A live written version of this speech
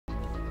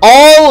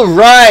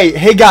Alright,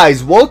 hey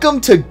guys, welcome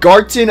to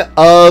Garten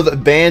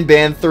of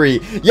Banban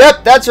 3.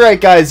 Yep, that's right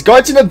guys,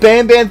 Garten of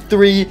Banban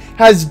 3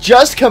 has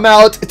just come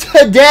out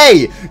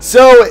today.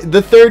 So,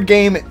 the third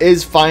game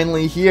is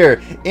finally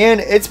here. And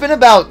it's been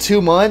about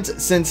 2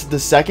 months since the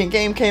second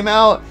game came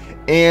out.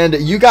 And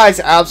you guys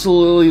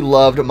absolutely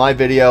loved my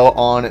video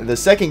on the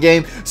second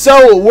game.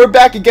 So, we're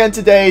back again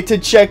today to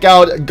check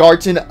out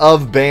Garten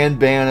of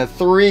Banban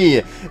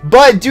 3.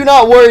 But do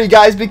not worry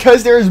guys,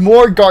 because there's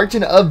more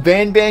Garten of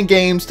Banban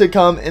games to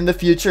come in the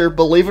future,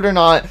 believe it or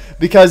not,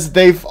 because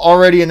they've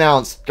already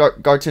announced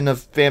Garten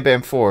of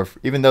Banban 4,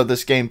 even though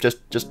this game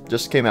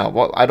just came out.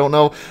 Well, I don't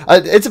know.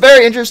 It's a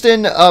very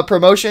interesting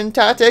promotion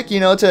tactic, you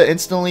know, to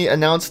instantly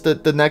announce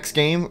the next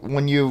game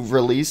when you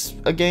release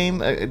a game.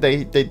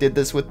 They did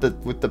this with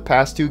the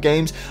past 2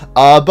 games.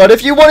 But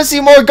if you want to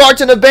see more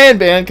Garten of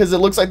Banban, because it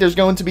looks like there's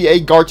going to be a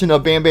Garten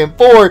of Banban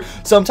 4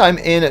 sometime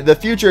in the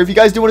future, if you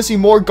guys do want to see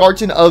more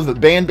Garten of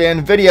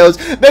Banban videos,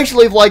 make sure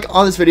to leave a like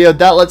on this video.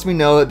 That lets me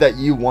know that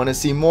you want to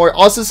see more.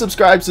 Also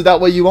subscribe so that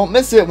way you won't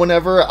miss it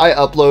whenever I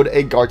upload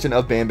a Garten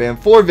of Banban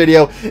 4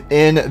 video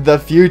in the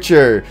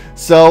future.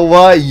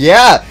 So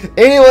yeah,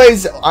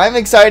 anyways, I'm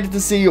excited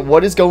to see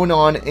what is going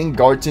on in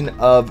Garten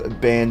of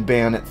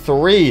Banban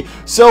 3.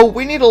 So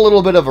we need a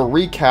little bit of a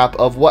recap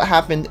of what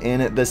happened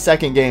in the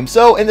second game.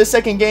 So in the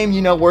second game,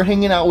 you know, we're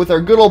hanging out with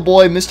our good old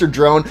boy Mr.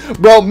 Drone.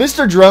 Bro,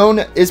 Mr. Drone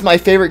is my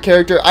favorite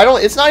character.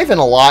 It's not even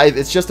alive,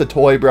 it's just a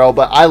toy, bro,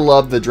 but I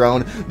love the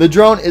drone. The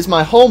drone is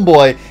my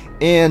homeboy,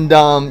 and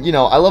you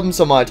know, I love him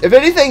so much. If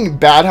anything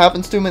bad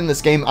happens to him in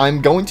this game, I'm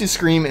going to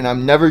scream and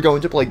I'm never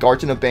going to play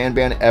Garten of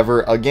Banban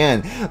ever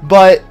again.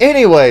 But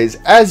anyways,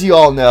 as you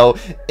all know,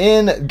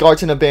 in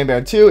Garten of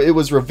Banban 2, it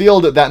was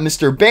revealed that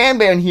Mr.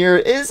 Banban here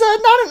is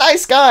not a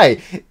nice guy,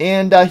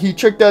 and he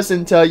tricked us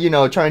into, you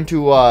know, trying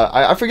to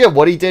I forget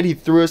what he did. He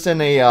threw us in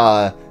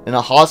a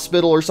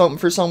hospital or something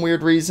for some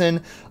weird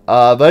reason.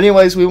 But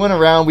anyways, we went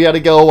around. We had to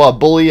go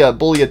bully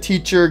a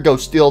teacher, go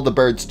steal the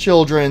bird's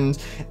children,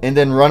 and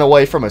then run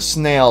away from a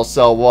snail.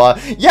 So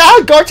yeah,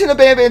 Garten of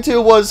Banban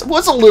 2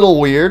 was a little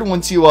weird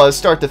once you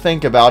start to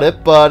think about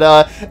it. But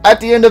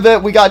at the end of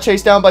it, we got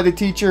chased down by the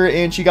teacher,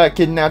 and she got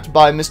kidnapped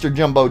by Mr.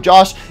 Jumbo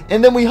Josh.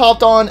 And then we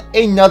hopped on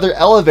another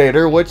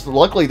elevator, which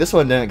luckily this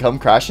one didn't come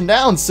crashing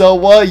down.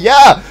 So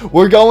yeah,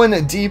 we're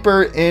going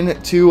deeper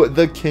into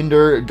the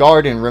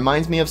kindergarten.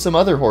 Reminds me of some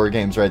other horror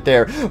games right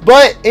there.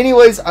 But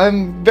anyways,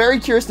 I'm very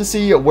curious to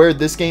see where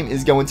this game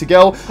is going to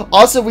go.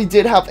 Also, we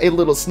did have a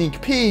little sneak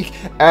peek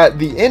at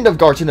the end of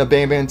Garten of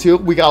Banban 2.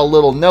 We got a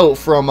little note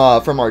from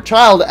our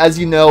child. As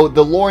you know,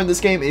 the lore in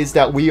this game is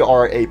that we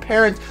are a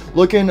parent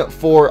looking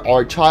for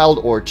our child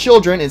or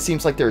children. It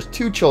seems like there's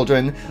 2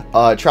 children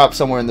trapped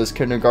somewhere in this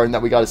kindergarten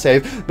that we gotta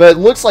save. But it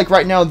looks like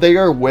right now they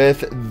are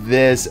with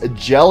this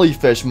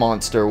jellyfish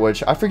monster,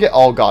 which I forget.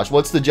 Oh gosh,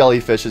 what's the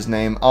jellyfish's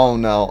name? Oh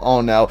no,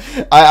 oh no.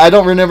 I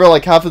don't remember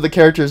like half of the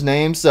characters'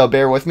 names, so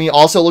bear with me.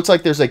 Also, it looks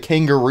like there's a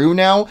kangaroo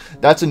now.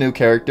 That's a new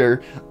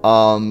character.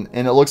 And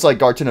it looks like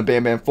Garten of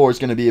Banban 4 is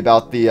going to be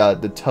about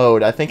the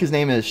toad. I think his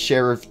name is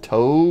Sheriff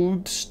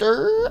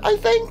Toadster, I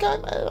think.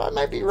 I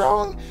might be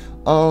wrong.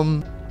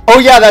 Oh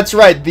yeah, that's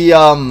right.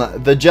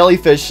 The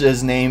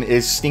jellyfish's name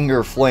is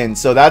Stinger Flynn.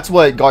 So that's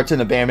what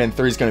Garten of Banban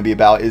 3 is going to be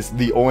about, is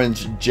the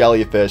orange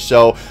jellyfish.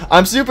 So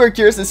I'm super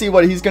curious to see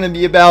what he's going to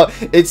be about.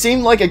 It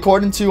seemed like,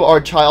 according to our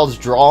child's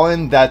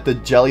drawing, that the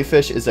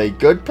jellyfish is a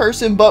good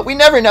person, but we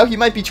never know. He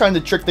might be trying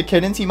to trick the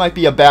kittens. He might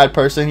be a bad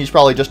person. He's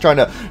probably just trying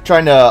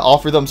to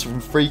offer them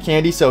some free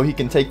candy so he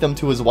can take them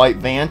to his white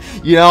van.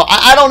 You know,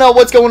 I don't know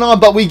what's going on,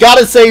 but we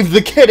gotta save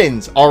the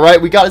kittens. All right,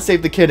 we gotta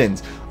save the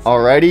kittens.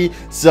 Alrighty,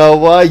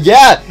 so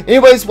yeah,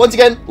 anyways, once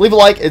again, leave a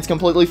like, it's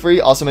completely free.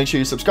 Also make sure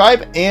you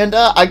subscribe, and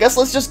I guess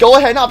let's just go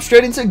ahead and hop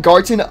straight into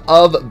Garten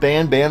of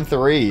Banban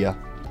 3.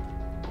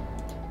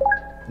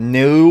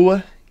 New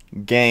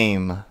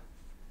game.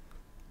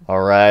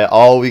 Alright,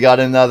 oh, we got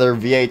another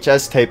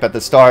VHS tape at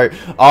the start.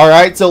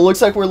 Alright, so it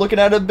looks like we're looking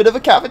at a bit of a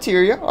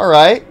cafeteria.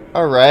 Alright,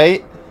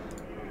 alright.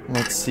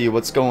 Let's see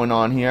what's going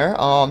on here.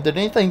 Did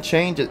anything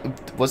change?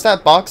 Was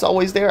that box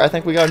always there? I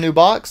think we got a new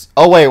box.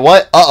 Oh, wait,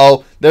 what?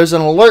 Uh-oh. There's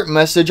an alert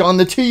message on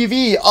the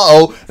TV.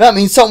 Uh-oh. That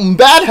means something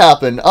bad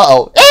happened.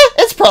 Uh-oh.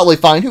 It's probably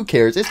fine. Who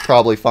cares? It's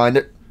probably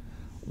fine.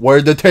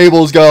 Where'd the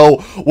tables go?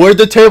 Where'd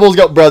the tables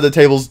go? Bruh, the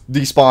tables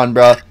despawned,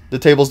 bruh. The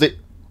tables Why'd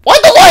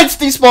the lights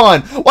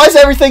despawn? Why is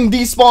everything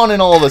despawning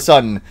all of a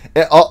sudden?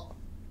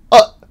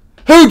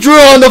 Who drew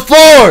on the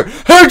floor?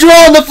 Who drew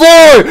on the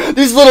floor?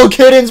 These little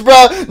kittens,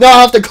 bro. Now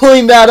I have to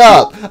clean that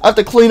up. I have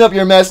to clean up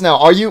your mess now.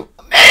 Are you...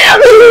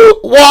 Man,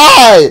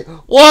 why?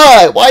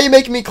 Why? Why are you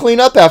making me clean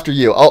up after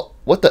you? Oh,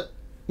 what the...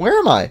 Where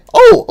am I?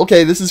 Oh,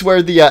 okay, this is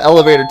where the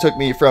elevator took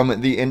me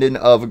from the ending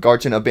of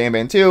Garten of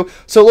Banban 2.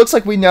 So it looks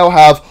like we now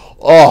have,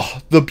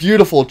 oh, the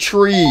beautiful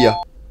tree.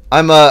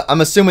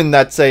 I'm assuming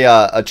that's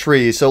a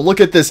tree. So look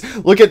at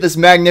this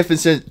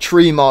magnificent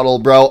tree model,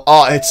 bro.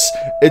 Oh,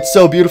 it's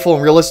so beautiful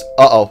and realistic.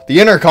 Uh-oh, the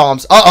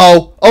intercoms.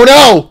 Uh-oh. Oh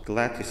no!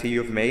 Glad to see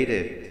you've made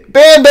it.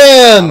 Banban!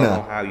 I don't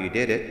know how you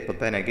did it, but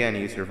then again,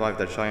 you survived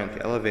the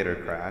giant elevator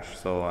crash,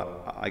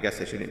 so I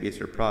guess I shouldn't be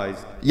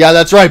surprised. Yeah,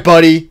 that's right,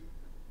 buddy.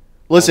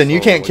 Listen, Also,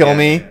 you can't kill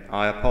me.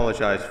 I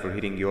apologize for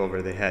hitting you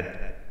over the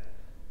head.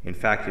 In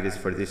fact, it is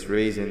for this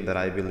reason that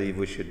I believe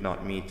we should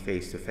not meet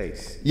face to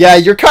face. Yeah,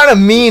 you're kind of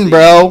mean,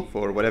 bro.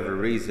 For whatever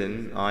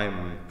reason,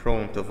 I'm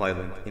prone to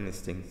violent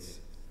instincts,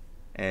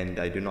 and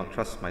I do not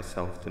trust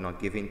myself to not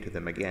give in to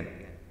them again.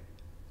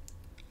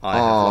 I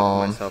have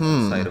locked myself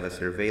inside of a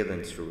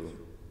surveillance room.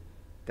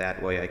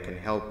 That way I can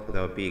help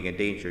without being a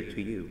danger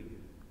to you.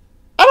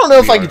 I don't know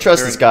if I can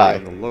trust this guy.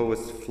 On the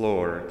lowest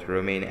floor to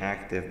remain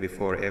active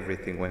before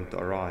everything went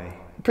awry.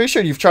 Pretty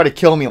sure you've tried to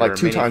kill me like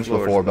 2 times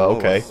before, but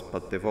okay.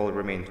 But they've all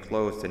remained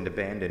closed and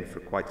abandoned for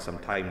quite some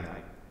time now.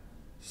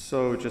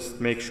 So just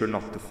make sure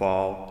not to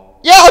fall.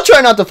 Yeah, I'll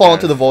try not to fall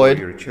into the void.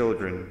 For your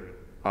children,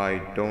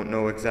 I don't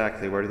know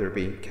exactly where they're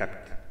being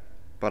kept,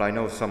 but I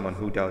know someone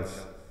who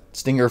does.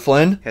 Stinger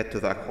Flynn? Head to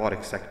the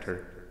aquatic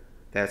sector.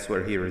 That's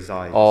where he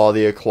resides. Oh,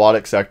 the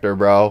aquatic sector,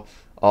 bro.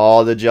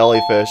 Oh, the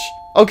jellyfish.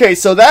 Okay,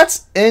 so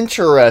that's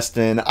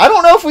interesting. I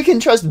don't know if we can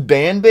trust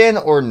Banban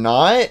or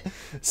not.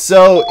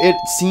 So it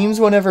seems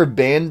whenever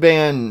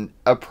Banban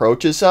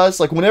approaches us,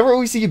 like whenever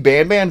we see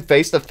Banban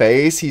face to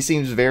face, he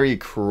seems very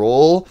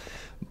cruel.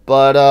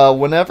 But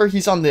whenever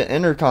he's on the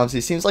intercoms,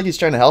 he seems like he's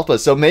trying to help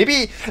us. So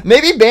maybe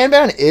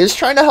Banban is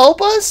trying to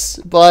help us,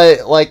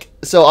 but like,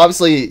 so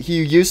obviously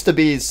he used to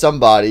be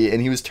somebody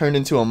and he was turned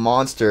into a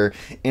monster,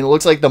 and it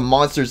looks like the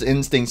monster's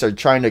instincts are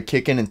trying to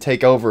kick in and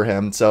take over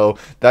him. So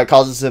that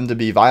causes him to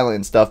be violent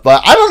and stuff.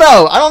 But I don't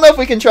know. I don't know if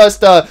we can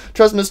trust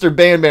Mr.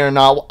 Banban or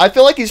not. I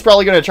feel like he's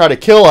probably gonna try to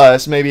kill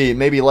us.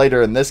 Maybe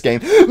later in this game.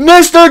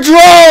 Mr.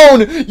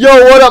 Drone!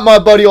 Yo, what up, my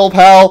buddy, old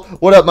pal?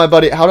 What up, my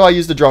buddy? How do I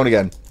use the drone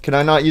again? Can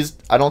I not use...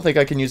 I don't think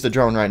I can use the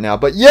drone right now.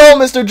 But yo,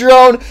 Mr.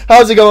 Drone!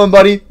 How's it going,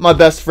 buddy? My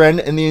best friend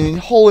in the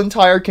whole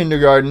entire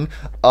kindergarten.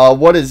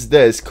 What is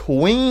this?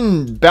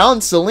 Queen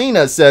Bounce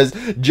Selena says,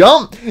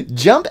 jump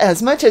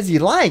as much as you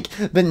like,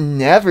 but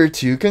never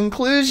to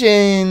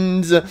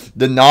conclusions.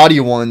 The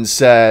naughty one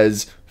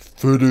says,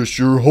 finish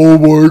your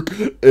homework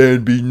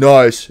and be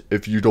nice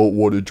if you don't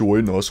want to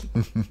join us.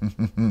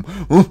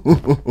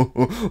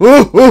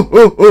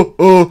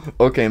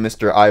 Okay,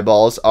 Mr.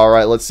 Eyeballs.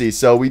 Alright, let's see.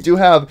 So we do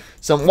have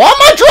some... Why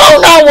my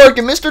drone not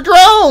working, Mr.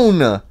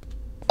 Drone?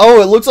 Oh,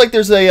 it looks like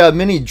there's a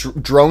mini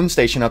drone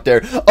station up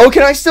there. Oh,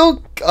 can I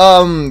still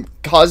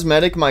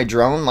cosmetic my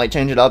drone, like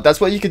change it up?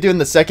 That's what you could do in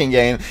the second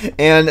game.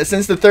 And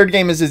since the third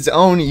game is its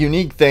own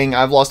unique thing,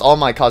 I've lost all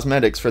my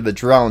cosmetics for the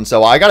drone.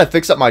 So I gotta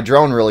fix up my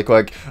drone really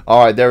quick.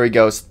 Alright, there we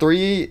go. It's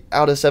 3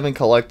 out of 7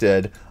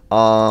 collected.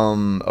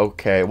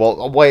 Okay,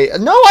 well, wait,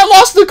 no, I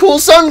lost the cool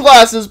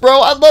sunglasses, bro.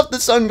 I love the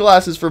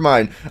sunglasses for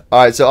mine.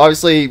 Alright, so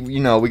obviously,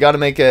 you know, we gotta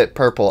make it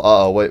purple.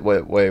 Uh-oh, wait,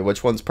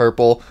 which one's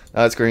purple?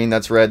 That's green,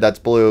 that's red, that's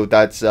blue,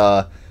 that's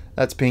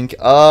pink.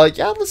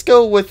 Yeah, let's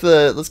go with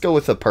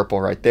the purple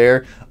right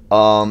there.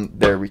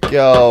 There we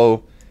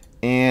go.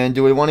 And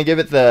do we want to give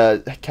it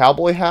the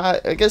cowboy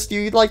hat? I guess, do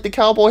you like the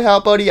cowboy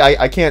hat, buddy?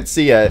 I can't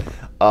see it.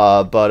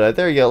 But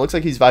there you go. It looks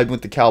like he's vibing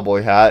with the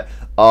cowboy hat.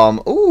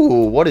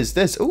 Ooh, what is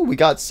this? Ooh, we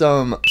got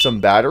some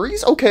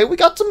batteries. Okay, we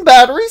got some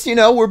batteries. You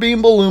know, we're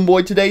being Balloon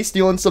Boy today,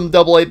 stealing some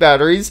AA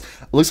batteries.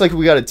 Looks like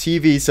we got a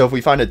TV, so if we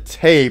find a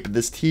tape,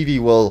 this TV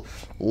will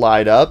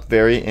light up.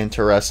 Very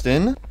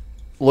interesting.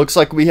 Looks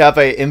like we have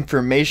a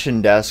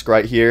information desk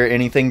right here.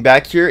 Anything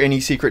back here? Any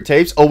secret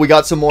tapes? Oh, we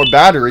got some more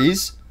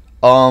batteries.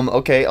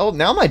 Okay. Oh,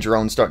 now my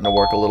drone's starting to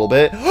work a little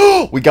bit.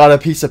 We got a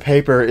piece of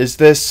paper. Is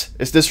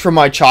this from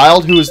my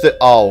child? Who is the...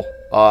 Oh,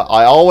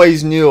 I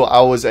always knew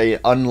I was a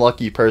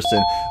unlucky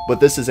person, but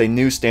this is a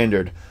new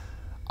standard.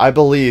 I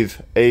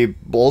believe a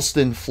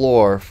Bolston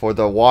floor for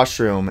the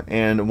washroom,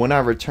 and when I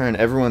return,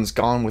 everyone's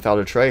gone without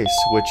a trace,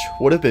 which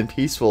would have been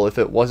peaceful if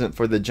it wasn't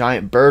for the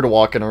giant bird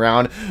walking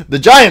around. The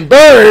giant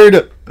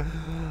bird!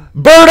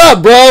 Bird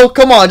up, bro!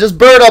 Come on, just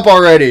bird up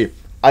already.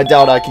 I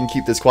doubt I can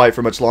keep this quiet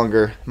for much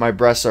longer. My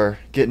breasts are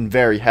getting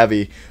very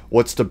heavy.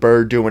 What's the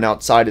bird doing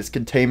outside its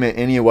containment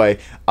anyway?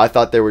 I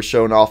thought they were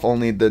showing off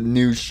only the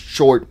new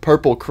short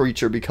purple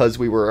creature because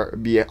we were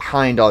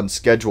behind on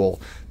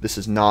schedule. This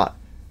is not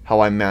how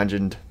I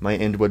imagined my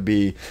end would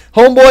be.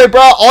 Homeboy,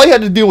 bro, all you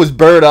had to do was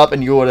bird up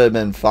and you would have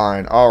been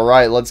fine.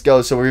 Alright, let's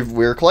go. So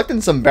we're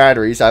collecting some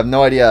batteries. I have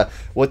no idea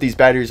what these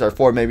batteries are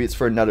for. Maybe it's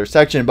for another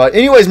section. But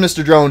anyways,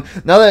 Mr. Drone,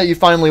 now that you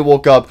finally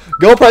woke up,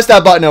 go press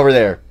that button over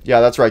there.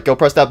 Yeah, that's right. Go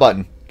press that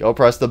button. Go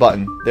press the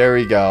button. There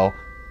we go.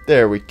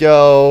 There we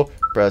go.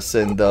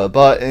 Pressing the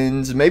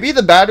buttons. Maybe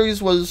the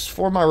batteries was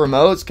for my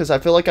remotes, because I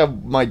feel like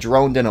my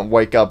drone didn't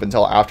wake up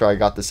until after I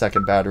got the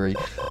second battery.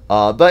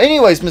 But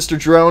anyways, Mr.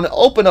 Drone,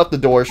 open up the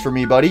doors for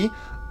me, buddy.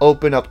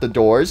 Open up the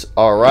doors.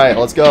 Alright,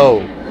 let's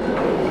go.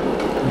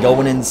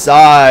 Going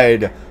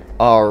inside.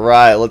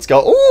 Alright, let's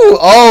go. Ooh,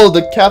 oh,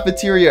 the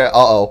cafeteria.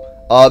 Uh-oh.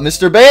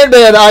 Mr.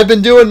 Banban, I've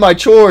been doing my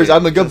chores.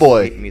 I'm a good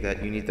boy. Me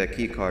that you need that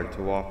key card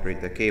to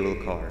operate the cable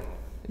car.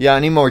 Yeah, I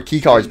need more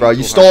key cards, bro.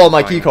 You stole all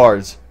my key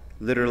cards.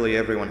 Literally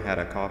everyone had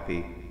a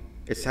copy.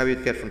 It's how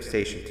you'd get from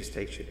station to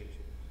station.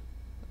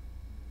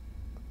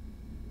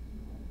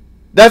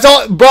 That's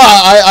all, bro.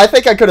 I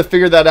think I could have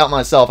figured that out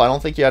myself. I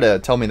don't think you had to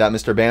tell me that,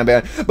 Mr.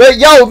 Banban. But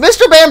yo,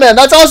 Mr. Banban,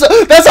 that's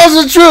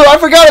also true. I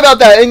forgot about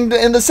that.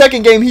 In the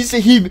second game,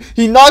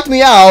 he knocked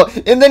me out,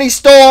 and then he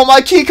stole all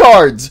my key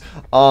cards.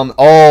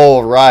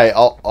 Oh right.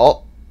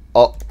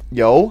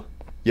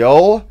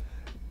 Yo,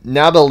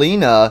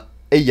 Nabelina.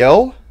 Hey,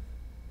 yo.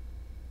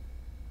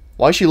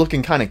 Why is she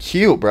looking kind of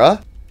cute,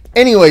 bruh?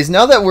 Anyways,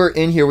 now that we're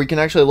in here, we can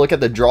actually look at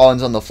the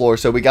drawings on the floor.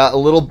 So we got a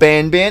little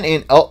Banban,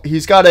 and oh,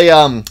 he's got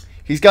a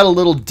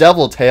little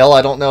devil tail.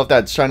 I don't know if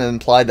that's trying to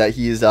imply that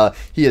he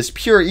is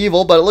pure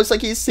evil, but it looks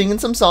like he's singing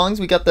some songs.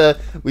 We got the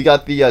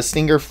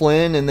Stinger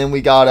Flynn, and then we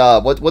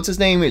got what's his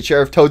name?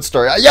 Sheriff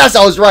Toadster. Yes,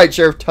 I was right,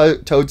 Sheriff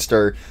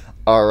Toadster.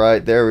 All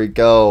right, there we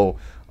go.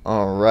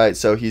 All right,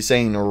 so he's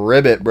saying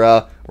ribbit,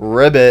 bruh,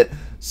 ribbit.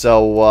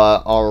 So,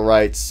 all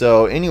right.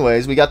 So,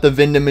 anyways, we got the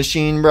vending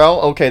machine, bro.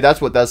 Okay,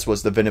 that's what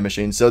was, the vending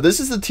machine. So, this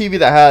is the TV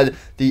that had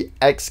the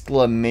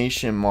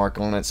exclamation mark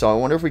on it. So, I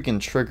wonder if we can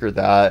trigger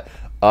that.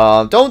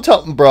 Don't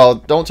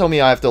tell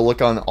me I have to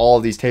look on all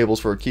of these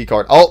tables for a key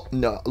card. Oh,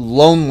 no,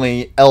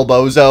 lonely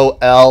elbozo,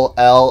 L.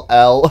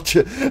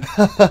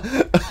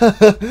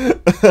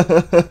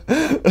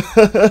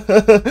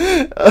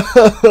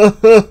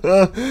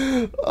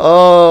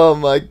 Oh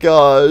my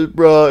god,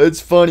 bro,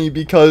 it's funny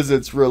because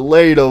it's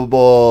relatable.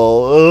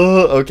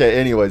 Okay,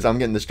 anyways, I'm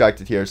getting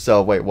distracted here.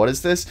 So, wait, what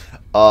is this?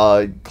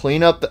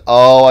 Clean up the,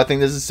 oh, I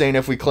think this is saying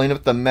if we clean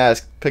up the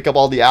mess, pick up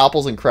all the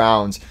apples and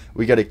crowns,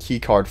 we get a key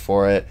card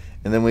for it.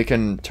 And then we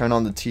can turn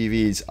on the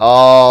TVs.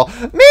 Oh,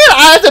 man,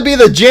 I have to be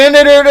the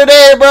janitor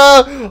today,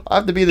 bro. I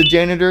have to be the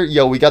janitor.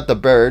 Yo, we got the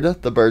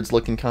bird. The bird's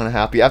looking kind of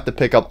happy. I have to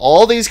pick up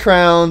all these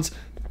crowns.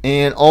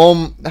 And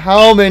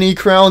how many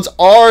crowns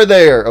are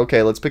there?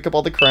 Okay, let's pick up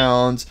all the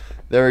crowns.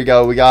 There we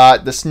go. We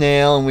got the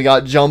snail and we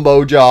got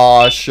Jumbo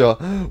Josh.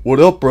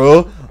 What up,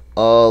 bro?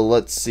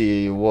 Let's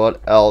see.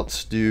 What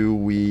else do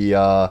we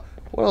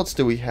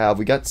have?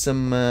 We got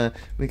some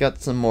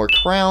more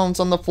crowns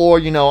on the floor.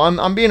 You know,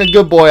 I'm being a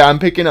good boy. I'm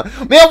picking up.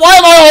 Man, why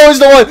am I always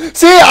the one?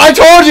 See, I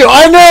told you.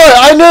 I knew it.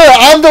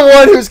 I'm the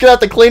one who's gonna have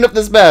to clean up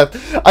this mess.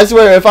 I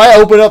swear, if I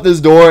open up this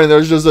door and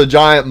there's just a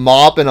giant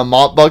mop and a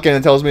mop bucket and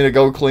it tells me to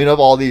go clean up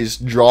all these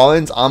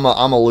drawings,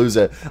 I'ma lose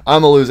it.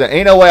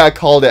 Ain't no way I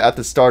called it at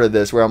the start of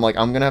this where I'm like,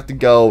 I'm gonna have to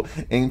go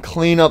and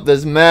clean up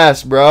this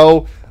mess,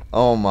 bro.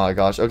 Oh my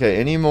gosh. Okay,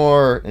 any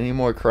more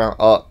crown?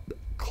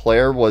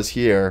 Claire was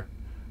here.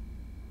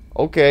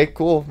 Okay,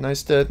 cool.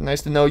 Nice to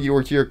know you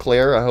were here,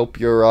 Claire. I hope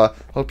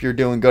you're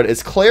doing good.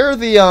 Is Claire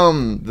the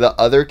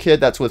other kid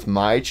that's with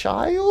my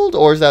child,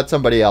 or is that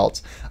somebody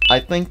else? I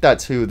think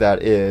that's who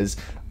that is.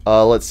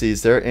 Let's see.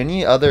 Is there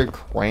any other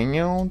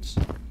crayons?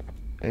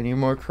 Any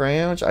more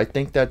crayons? I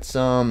think that's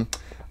all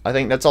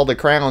the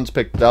crayons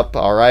picked up.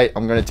 All right,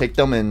 I'm gonna take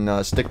them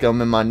and stick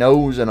them in my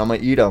nose, and I'm gonna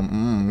eat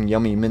them.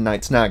 Yummy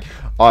midnight snack.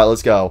 All right,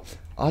 let's go.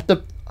 I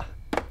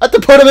have to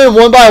put them in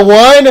one by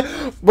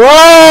one,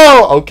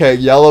 bro. Okay,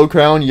 yellow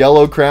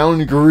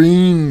crown,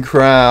 green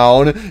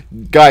crown.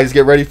 Guys,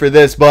 get ready for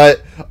this.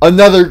 But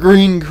another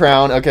green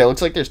crown. Okay,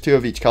 looks like there's two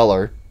of each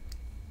color.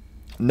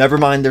 Never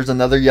mind, there's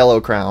another yellow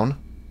crown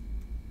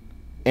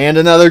and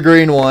another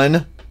green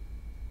one.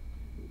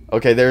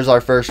 Okay, there's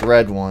our first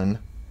red one.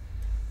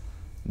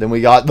 Then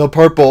we got the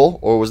purple,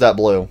 or was that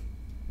blue?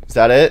 Is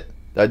that it?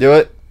 Did I do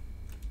it?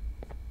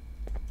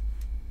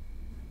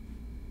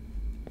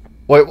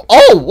 Wait,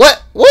 oh, what?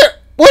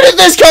 Where did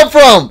this come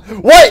from?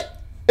 What?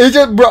 Is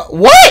it, bro?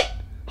 What?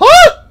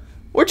 Huh?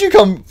 Where'd you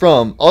come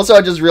from? Also,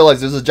 I just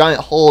realized there's a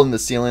giant hole in the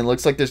ceiling.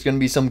 Looks like there's going to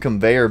be some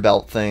conveyor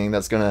belt thing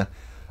that's going to...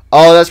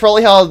 Oh, that's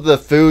probably how the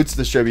food's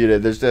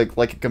distributed. There's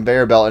like a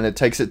conveyor belt, and it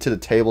takes it to the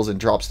tables and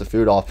drops the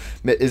food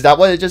off. Is that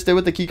what it just did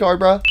with the key card,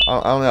 bro?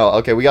 I don't know.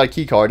 Okay, we got a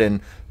key card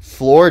in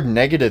floor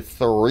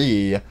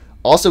 -3.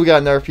 Also, we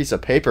got another piece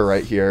of paper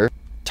right here.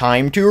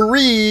 Time to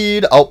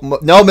read. Oh,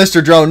 no,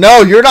 Mr. Drone.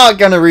 No, you're not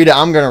going to read it.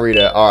 I'm going to read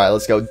it. All right,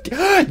 let's go.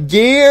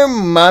 Dear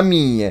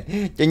Mommy,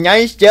 the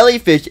nice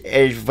jellyfish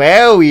is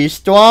very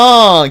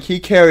strong. He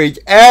carries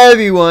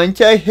everyone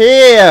to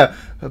here.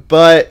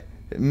 But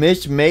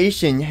Miss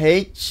Mason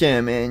hates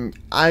him, and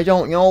I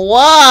don't know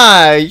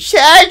why.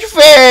 Sad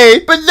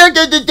face, but look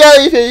at the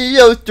jellyfish. He's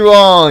so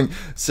strong.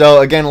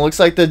 So, again, it looks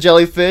like the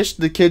jellyfish.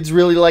 The kids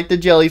really like the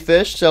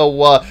jellyfish. So,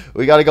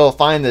 we got to go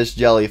find this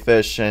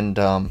jellyfish and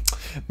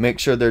make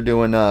sure they're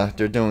doing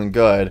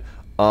good.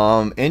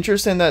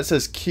 Interesting that it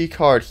says key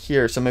card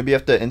here. So, maybe you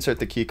have to insert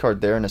the key card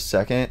there in a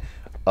second.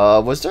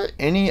 Was there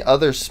any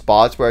other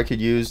spots where I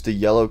could use the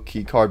yellow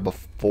key card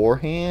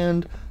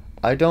beforehand?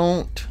 I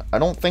don't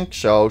think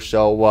so.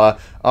 So, all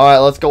right,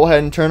 let's go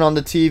ahead and turn on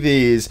the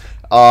TVs.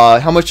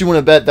 How much you want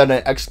to bet that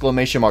an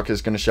exclamation mark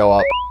is going to show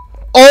up?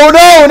 Oh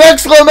no, an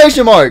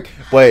exclamation mark!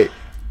 Wait,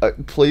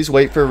 Please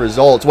wait for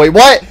results. Wait,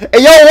 what? Hey,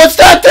 yo, what's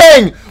that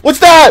thing? What's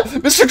that?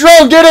 Mr.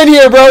 Drone, get in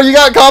here, bro. You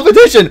got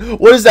competition.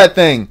 What is that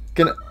thing?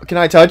 Can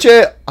I touch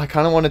it? I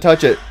kind of want to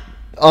touch it.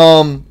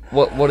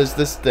 What is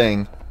this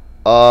thing?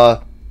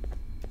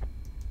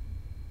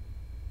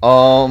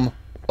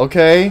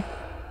 Okay.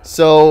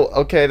 So,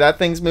 okay, that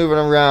thing's moving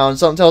around.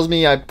 Something tells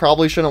me I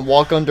probably shouldn't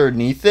walk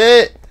underneath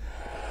it.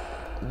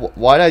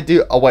 Why'd I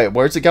do? Oh, wait,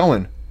 where's it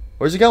going?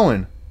 Where's it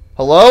going?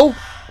 Hello?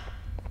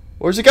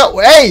 Where's it go?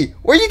 Hey,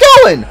 where you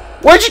going?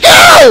 Where'd you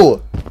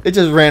go? It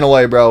just ran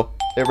away, bro.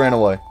 It ran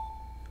away.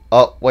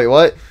 Oh, wait,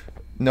 what?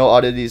 No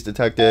oddities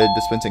detected.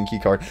 Dispensing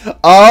keycard.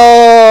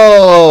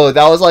 Oh,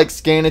 that was like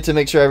scanning to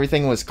make sure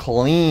everything was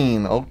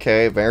clean.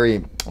 Okay,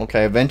 very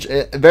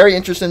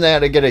interesting. They had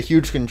to get a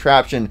huge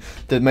contraption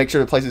to make sure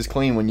the place is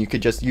clean when you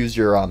could just use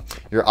your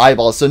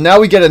eyeballs. So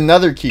now we get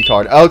another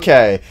keycard.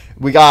 Okay,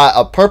 we got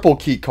a purple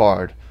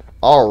keycard.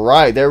 All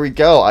right, there we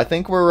go. I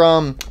think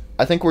we're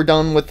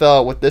done with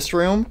this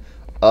room.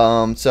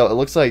 So it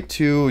looks like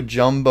 2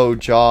 Jumbo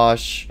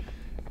Josh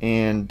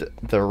and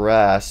the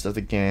rest of the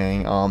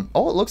gang.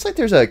 Oh, it looks like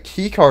there's a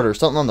key card or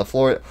something on the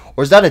floor.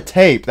 Or is that a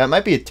tape? That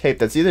might be a tape.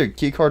 That's either a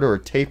key card or a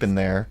tape in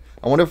there.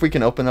 I wonder if we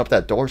can open up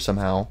that door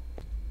somehow.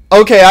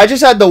 Okay, I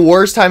just had the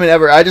worst time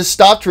ever. I just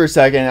stopped for a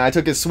second and I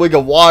took a swig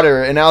of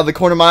water, and out of the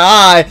corner of my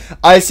eye,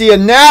 I see a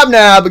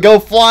nab go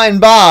flying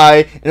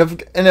by,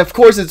 and of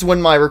course it's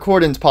when my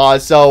recording's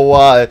paused.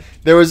 So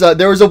there was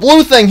a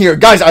blue thing here,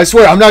 guys. I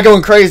swear I'm not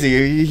going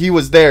crazy. He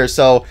was there,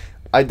 so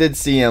I did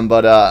see him,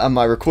 but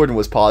my recording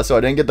was paused, so I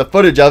didn't get the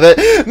footage of it.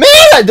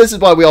 Man, this is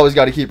why we always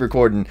got to keep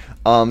recording.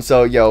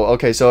 So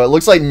okay, so it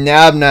looks like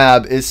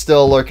Nab is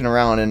still lurking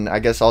around, and I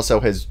guess also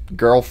his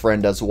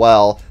girlfriend as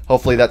well.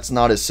 Hopefully that's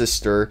not his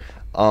sister.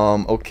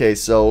 Okay,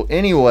 so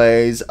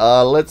anyways,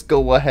 let's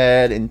go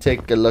ahead and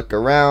take a look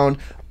around.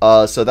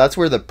 So that's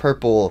where the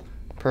purple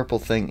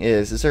thing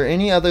is. Is there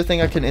any other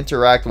thing I can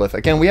interact with?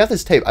 Again, we have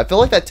this tape. I feel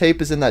like that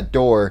tape is in that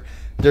door.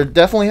 There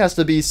definitely has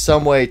to be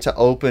some way to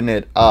open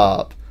it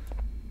up.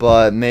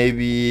 But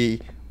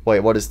maybe, wait,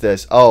 what is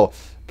this? Oh,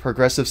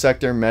 progressive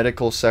sector,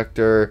 medical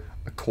sector,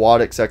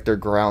 aquatic sector,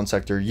 ground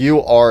sector.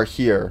 You are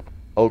here.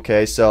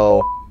 Okay,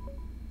 so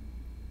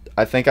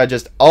I think I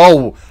just,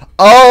 oh,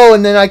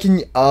 and then I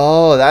can,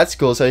 oh, that's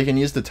cool. So you can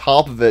use the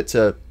top of it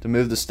to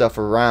move the stuff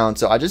around.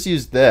 So I just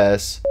used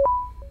this.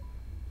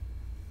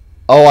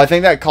 Oh, I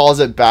think that calls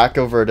it back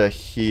over to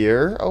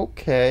here.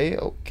 Okay.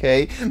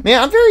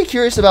 Man, I'm very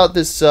curious about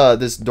this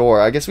this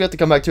door. I guess we have to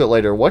come back to it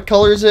later. What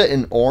color is it?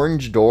 An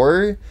orange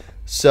door?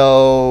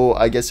 So,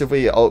 I guess if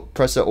we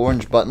press the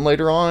orange button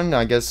later on,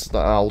 I guess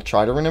I'll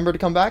try to remember to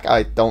come back.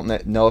 I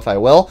don't know if I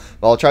will,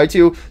 but I'll try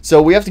to.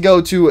 So, we have to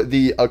go to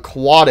the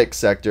aquatic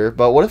sector,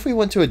 but what if we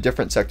went to a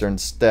different sector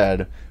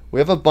instead? We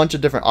have a bunch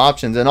of different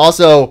options. And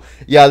also,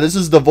 yeah, this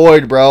is the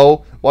void,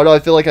 bro. Why do I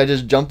feel like I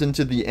just jumped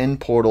into the end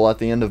portal at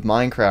the end of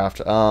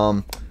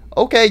Minecraft?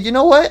 Okay, you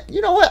know what?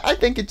 I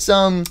think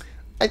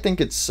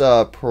it's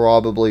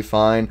probably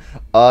fine.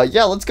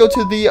 Yeah, let's go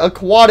to the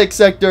aquatic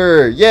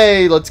sector.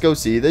 Yay, let's go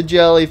see the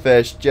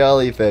jellyfish.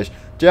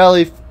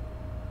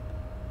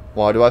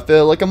 Why do I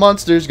feel like a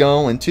monster's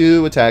going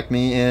to attack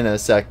me in a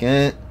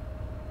second?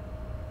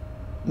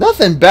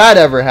 Nothing bad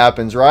ever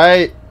happens,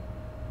 right?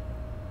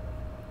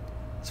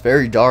 It's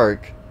very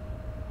dark.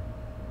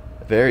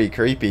 Very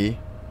creepy.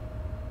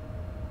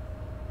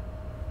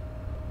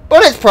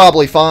 But it's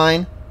probably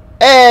fine.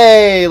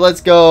 Hey,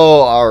 let's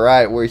go.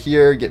 Alright, we're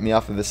here. Get me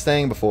off of this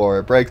thing before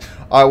it breaks.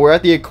 Alright, we're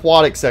at the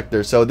aquatic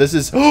sector. So this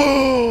is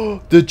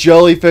the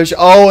jellyfish.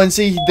 Oh, and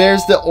see,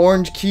 there's the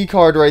orange key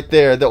card right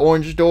there. The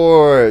orange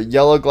door.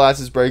 Yellow glass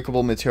is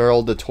breakable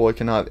material. The toy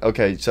cannot.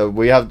 Okay, so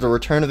we have the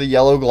return of the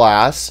yellow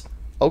glass.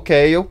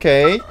 Okay.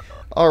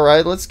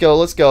 Alright, let's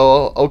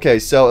go. Okay,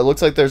 so it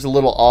looks like there's a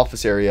little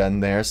office area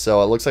in there.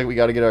 So it looks like we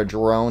got to get our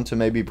drone to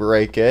maybe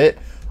break it.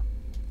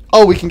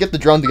 Oh, we can get the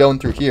drone to go in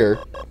through here.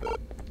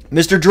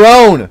 Mr.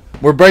 Drone!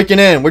 We're breaking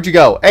in. Where'd you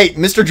go? Hey,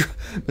 Mr.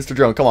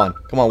 Drone, come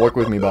on, work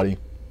with me, buddy.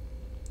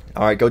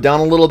 Alright, go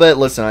down a little bit.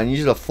 Listen, I need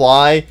you to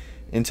fly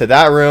into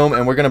that room,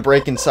 and we're going to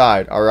break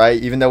inside,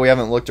 alright? Even though we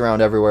haven't looked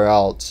around everywhere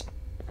else.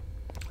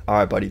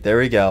 Alright, buddy, there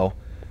we go.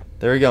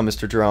 There we go,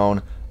 Mr.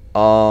 Drone.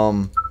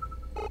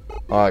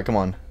 Alright, come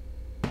on.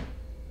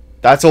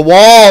 That's a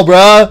wall,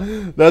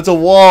 bruh! That's a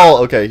wall!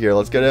 Okay, here,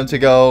 let's get him to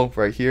go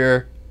right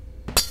here.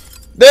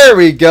 There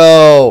we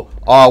go!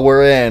 Oh,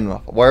 we're in.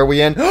 Where are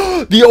we in?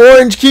 The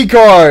orange key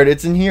card!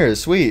 It's in here.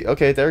 Sweet.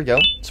 Okay, there we go.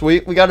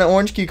 Sweet. We got an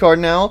orange key card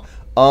now.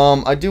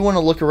 I do want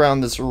to look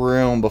around this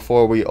room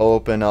before we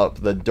open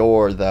up the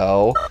door,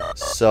 though.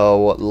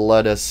 So,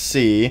 let us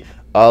see.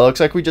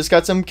 Looks like we just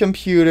got some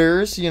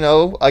computers, you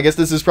know. I guess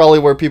this is probably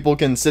where people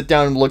can sit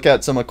down and look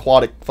at some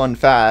aquatic fun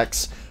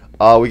facts.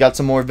 We got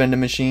some more vending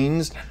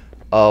machines.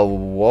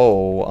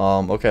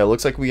 Whoa. Okay,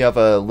 looks like we have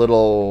a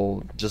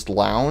little just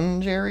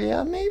lounge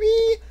area,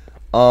 maybe?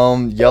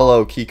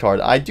 Yellow key card.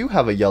 I do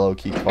have a yellow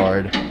key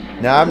card.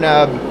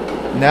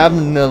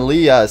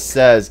 Nabnalia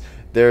says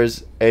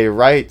there's a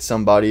right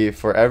somebody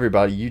for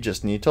everybody. You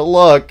just need to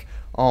look.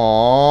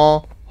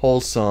 Aww.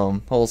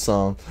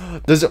 Wholesome.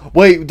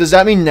 Wait, does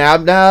that mean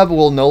Nab Nab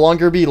will no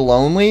longer be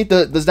lonely?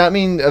 Does that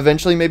mean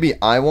eventually maybe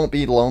I won't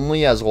be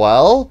lonely as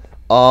well?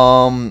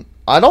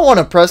 I don't want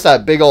to press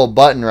that big old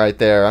button right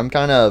there. I'm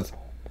kind of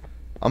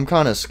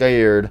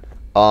scared.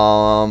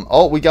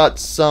 Oh, we got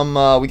some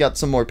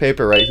more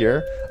paper right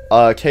here.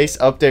 Case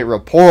update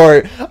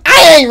report.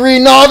 I ain't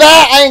reading all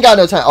that. I ain't got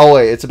no time. Oh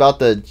wait, it's about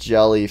the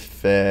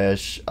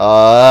jellyfish. You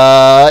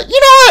know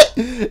what?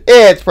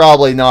 It's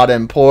probably not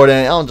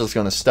important. I'm just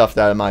gonna stuff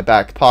that in my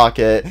back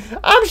pocket.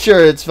 I'm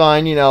sure it's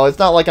fine. You know, it's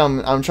not like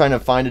I'm trying to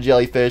find a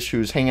jellyfish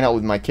who's hanging out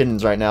with my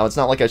kittens right now. It's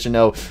not like I should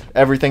know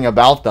everything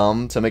about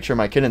them to make sure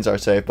my kittens are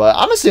safe. But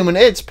I'm assuming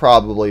it's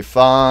probably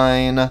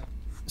fine.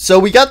 So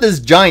we got this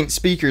giant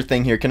speaker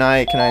thing here. Can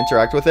I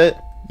interact with it?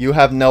 You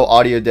have no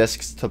audio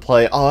discs to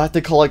play. Oh, I have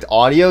to collect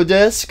audio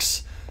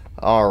discs?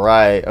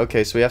 Alright,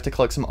 okay, so we have to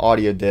collect some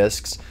audio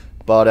discs.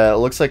 But it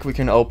looks like we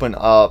can open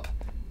up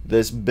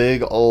this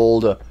big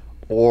old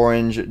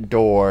orange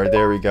door.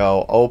 There we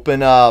go.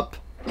 Open up.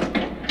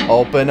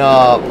 Open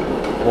up.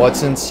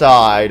 What's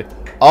inside?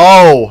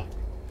 Oh!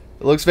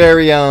 It looks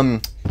very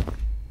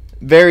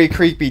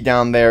creepy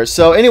down there.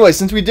 So anyway,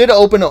 since we did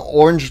open an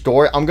orange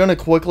door, I'm going to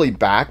quickly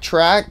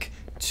backtrack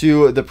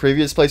to the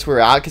previous place we were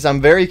at, because I'm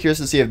very curious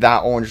to see if that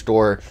orange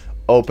door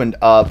opened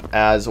up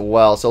as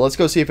well. So let's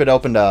go see if it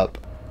opened up.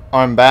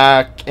 I'm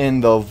back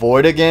in the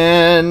void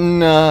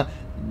again.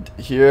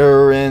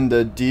 Here in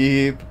the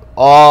deep.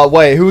 Oh,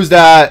 wait, who's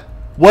that?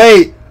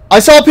 Wait, I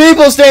saw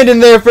people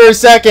standing there for a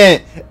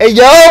second. Hey,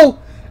 yo!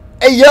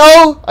 Hey,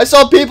 yo! I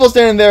saw people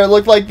standing there. It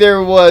looked like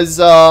there was,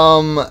 okay,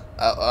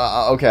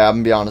 I'm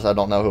gonna be honest, I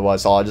don't know who I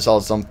saw. I just saw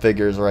some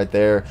figures right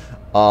there.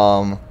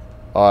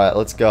 Alright,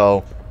 let's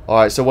go.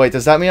 Alright, so wait,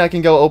 does that mean I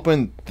can go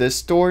open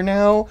this door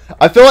now?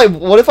 I feel like,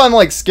 what if I'm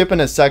like skipping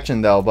a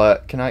section though?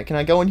 But can I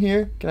go in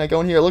here? Can I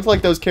go in here? It looks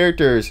like those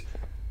characters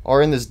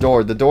are in this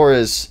door. The door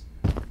is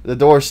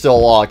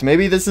still locked.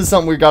 Maybe this is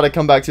something we gotta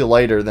come back to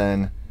later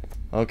then.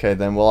 Okay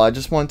then, well I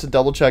just wanted to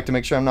double check to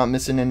make sure I'm not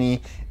missing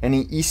any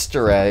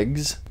Easter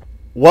eggs.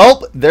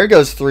 Well, there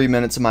goes 3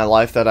 minutes of my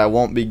life that I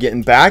won't be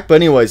getting back. But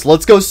anyways,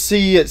 let's go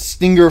see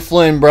Stinger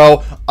Flynn,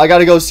 bro. I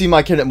gotta go see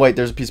my kid. Wait,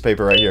 there's a piece of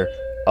paper right here.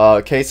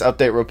 Case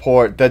update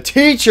report. The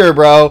teacher,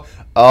 bro.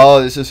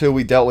 Oh, this is who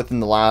we dealt with in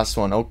the last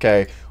one.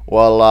 Okay.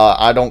 Well,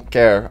 I don't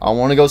care. I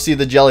want to go see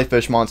the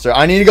jellyfish monster.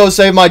 I need to go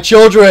save my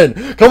children.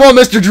 Come on,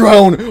 Mr.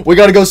 Drone. We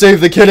gotta go save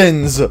the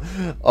kittens.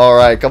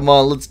 Alright, come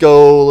on. Let's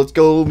go. Let's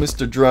go,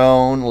 Mr.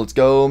 Drone. Let's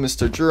go,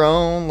 Mr.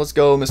 Drone. Let's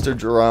go, Mr.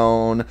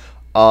 Drone.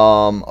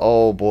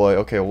 Oh boy.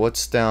 Okay,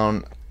 what's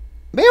down?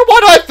 Man, why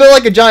do I feel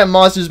like a giant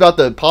monster's about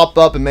to pop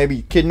up and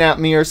maybe kidnap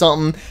me or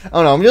something? I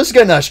don't know. I'm just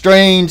getting a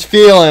strange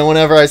feeling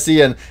whenever I see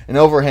an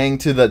overhang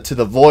to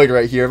the void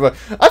right here. But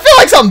I feel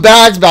like something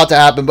bad's about to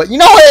happen. But you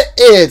know what?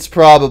 It's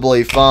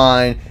probably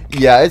fine.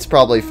 Yeah, it's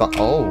probably fine.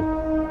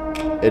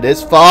 Oh, it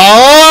is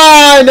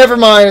fine. Never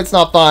mind. It's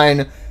not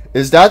fine.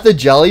 Is that the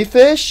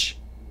jellyfish?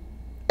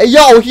 Hey,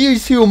 yo,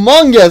 he's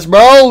humongous,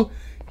 bro.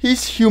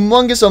 He's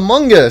humongous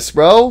among us,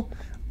 bro.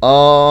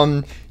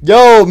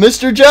 Yo,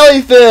 Mr.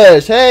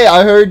 Jellyfish, hey,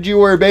 I heard you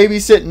were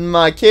babysitting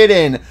my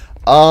kitten.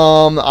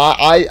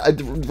 I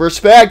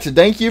respect.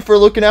 Thank you for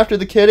looking after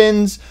the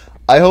kittens.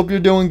 I hope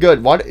you're doing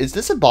good. What is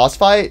this, a boss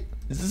fight?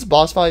 Is this a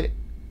boss fight?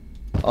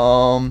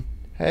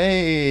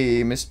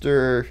 Hey,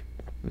 Mr.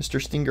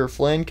 Stinger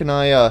Flynn, can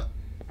I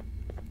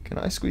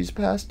squeeze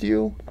past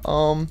you?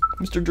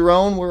 Mr.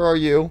 Drone, where are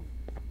you?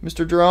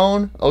 Mr.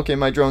 Drone? Okay,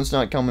 my drone's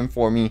not coming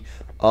for me.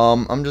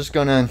 I'm just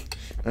gonna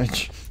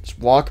just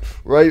walk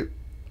right.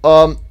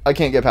 I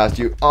can't get past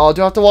you. Oh,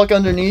 do I have to walk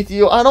underneath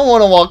you? I don't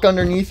want to walk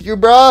underneath you,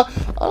 bruh.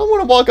 I don't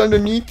want to walk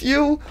underneath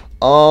you.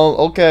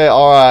 Okay,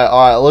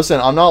 alright.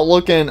 Listen, I'm not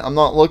looking.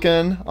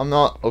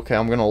 Okay,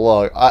 I'm gonna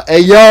look.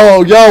 Hey,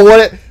 yo,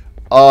 what?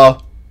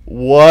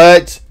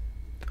 What?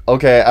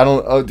 Okay, I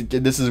don't. Oh,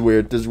 this is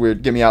weird.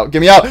 Get me out.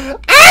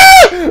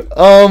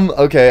 Ah!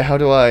 Okay, how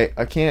do I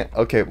can't.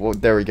 Okay, well,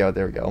 there we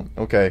go.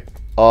 Okay.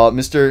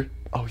 Mr.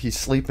 Oh, he's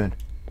sleeping.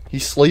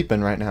 He's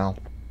sleeping right now.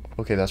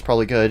 Okay, that's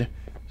probably good.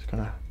 Just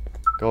gonna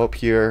go up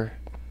here.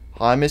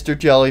 Hi, Mr.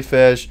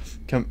 Jellyfish.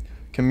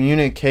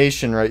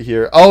 Communication right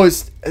here. Oh,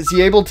 is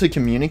he able to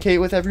communicate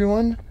with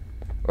everyone?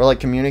 Or like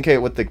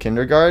communicate with the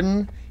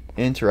kindergarten?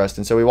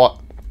 Interesting. So we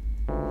walk.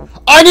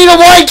 I need a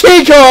white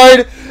key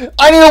card!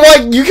 I need a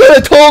white. You could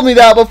have told me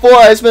that before.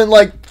 I spent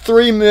like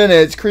 3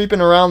 minutes creeping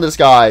around this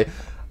guy.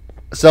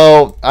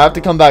 So I have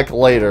to come back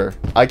later.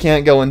 I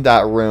can't go in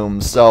that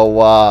room. So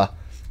I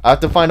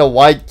have to find a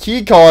white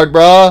key card,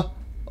 bruh.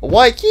 A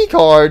white key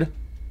card.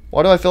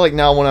 Why do I feel like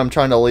now when I'm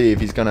trying to leave,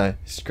 he's gonna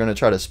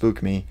try to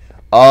spook me?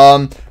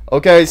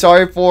 Okay,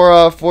 sorry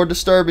for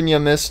disturbing you,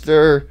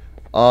 mister.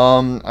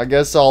 I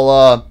guess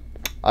I'll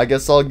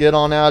get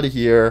on out of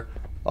here.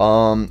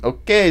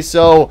 Okay,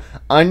 so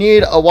I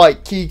need a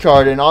white key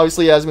card, and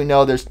obviously, as we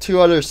know, there's 2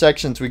 other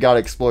sections we gotta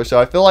explore, so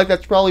I feel like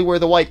that's probably where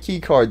the white key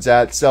card's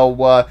at,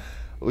 so,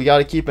 we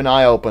gotta keep an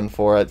eye open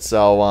for it,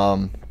 so,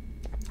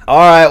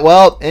 alright,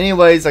 well,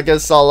 anyways, I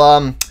guess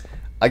I'll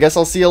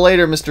see you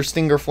later, Mr.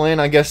 Stinger Flynn.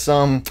 I guess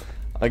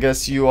I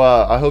guess you,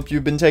 I hope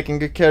you've been taking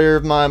good care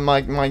of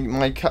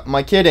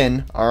my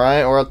kitten,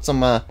 alright? Or else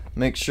I'm,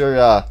 make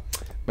sure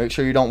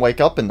you don't wake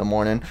up in the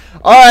morning.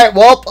 Alright,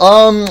 well,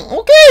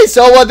 okay,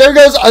 so, there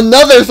goes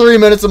another 3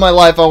 minutes of my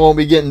life I won't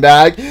be getting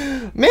back.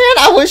 Man,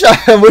 I wish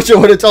it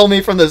would have told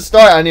me from the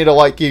start I need a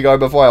white key card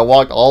before I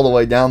walked all the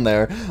way down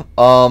there.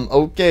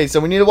 Okay, so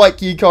we need a white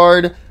key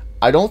card.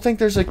 I don't think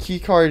there's a key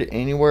card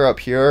anywhere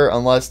up here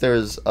unless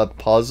there's a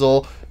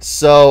puzzle.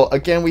 So,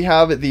 again, we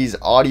have these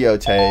audio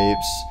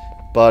tapes,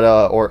 but,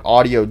 or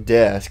audio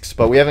discs,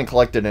 but we haven't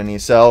collected any.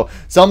 So,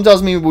 something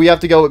tells me we have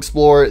to go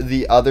explore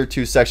the other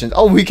 2 sections.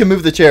 Oh, we can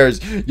move the chairs.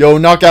 Yo,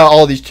 knock out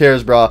all these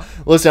chairs, bro.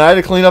 Listen, I had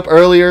to clean up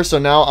earlier, so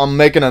now I'm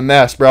making a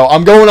mess, bro.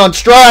 I'm going on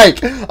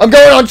strike. I'm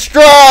going on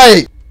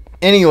strike.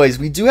 Anyways,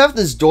 we do have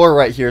this door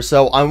right here,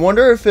 so I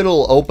wonder if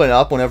it'll open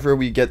up whenever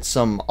we get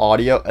some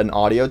an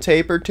audio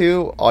tape or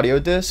 2, audio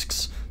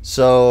discs.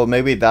 So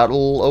maybe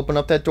that'll open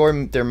up that door.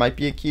 There might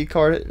be a key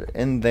card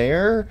in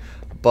there.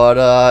 But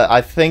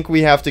I think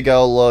we have to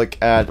go look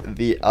at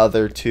the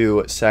other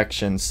 2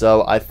 sections.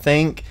 So I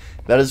think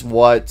that is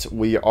what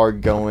we are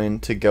going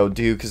to go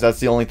do, because that's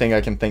the only thing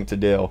I can think to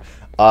do.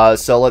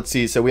 So let's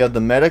see. So we have the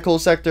medical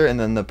sector and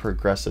then the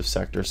progressive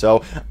sector.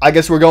 So I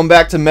guess we're going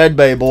back to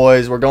medbay,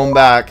 boys. We're going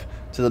back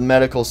to the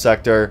medical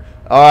sector.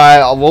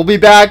 Alright, we'll be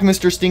back,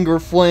 Mr. Stinger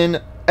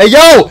Flynn. Hey,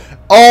 yo!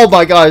 Oh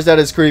my gosh, that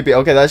is creepy.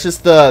 Okay, that's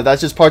just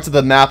parts of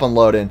the map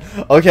unloading.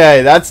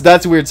 Okay,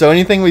 that's weird. So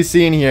anything we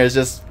see in here is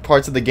just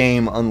parts of the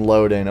game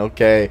unloading.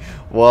 Okay.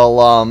 Well,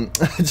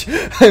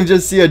 I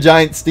just see a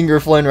giant Stinger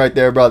Flynn right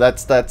there, bro.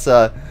 That's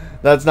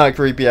not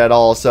creepy at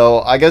all.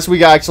 So I guess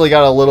we actually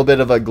got a little bit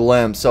of a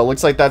glimpse. So it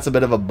looks like that's a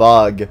bit of a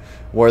bug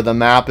where the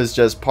map is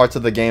just parts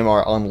of the game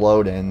are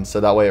unloading, so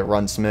that way it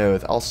runs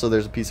smooth. Also,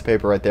 there's a piece of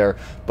paper right there.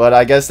 But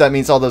I guess that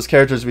means all those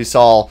characters we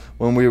saw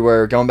when we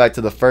were going back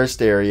to the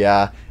first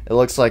area. It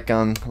looks like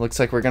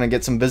we're gonna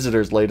get some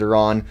visitors later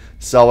on.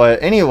 So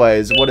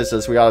anyways, what is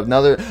this? We got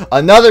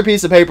another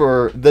piece of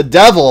paper. The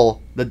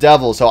devil.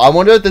 So I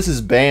wonder if this is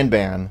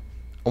Banban.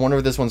 I wonder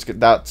if this one's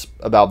that's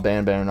about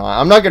Banban or not.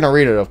 I'm not gonna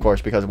read it, of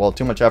course, because, well,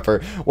 too much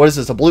effort. What is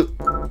this? A blue?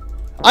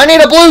 I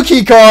need a blue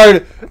key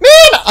card!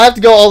 Man, I have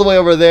to go all the way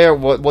over there.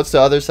 What's the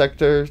other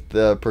sector?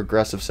 The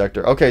progressive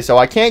sector. Okay, so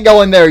I can't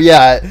go in there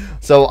yet.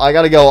 So I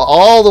gotta go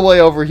all the way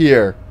over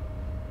here.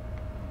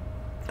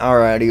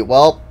 Alrighty,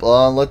 well,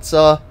 let's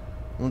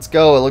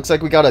go. It looks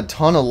like we got a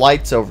ton of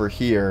lights over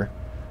here.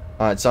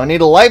 Alright, so I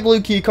need a light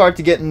blue key card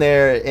to get in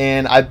there,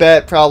 and I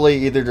bet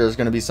probably either there's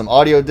going to be some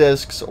audio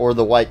discs or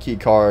the white key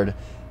card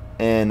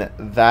in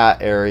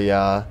that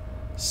area.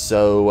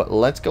 So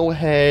let's go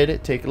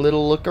ahead, take a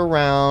little look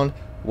around.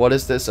 What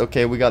is this?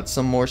 Okay, we got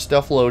some more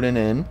stuff loading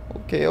in.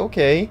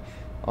 Okay.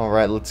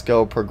 Alright, let's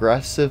go.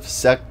 Progressive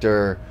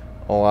sector.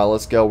 Alright,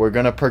 let's go. We're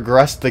going to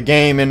progress the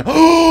game, and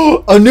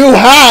a new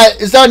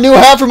hat! Is that a new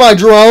hat for my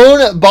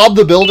drone? Bob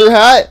the Builder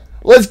hat?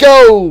 Let's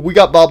go! We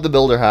got Bob the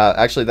Builder hat.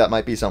 Actually, that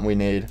might be something we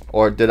need.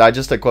 Or did I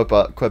just equip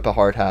a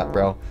hard hat,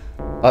 bro?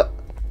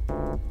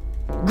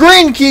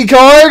 Green key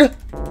card!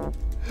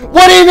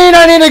 What do you mean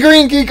I need a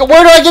green key card?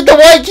 Where do I get the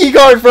white key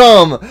card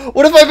from?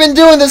 What have I been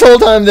doing this whole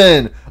time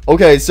then?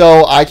 Okay,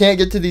 so I can't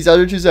get to these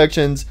other 2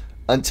 sections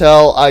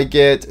until I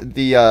get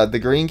the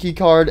green key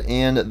card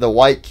and the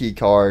white key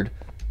card.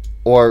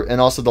 And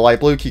also the light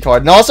blue key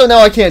card. And also now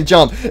I can't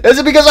jump. Is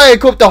it because I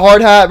equipped the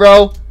hard hat,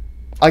 bro?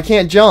 I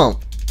can't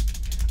jump.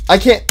 I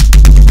can't.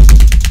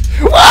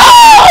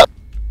 Ah!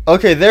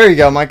 Okay, there you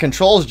go. My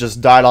controls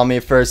just died on me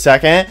for a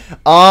second.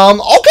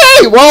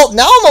 Okay, well,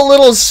 now I'm a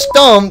little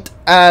stumped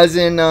as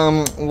in,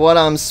 what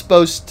I'm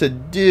supposed to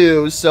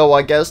do. So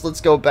I guess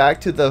let's go back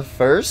to the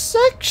first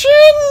section.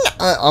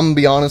 I'm gonna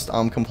be honest,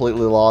 I'm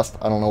completely lost.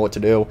 I don't know what to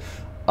do.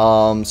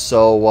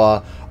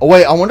 Oh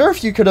wait, I wonder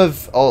if you could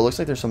have, oh, it looks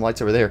like there's some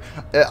lights over there.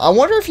 I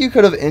wonder if you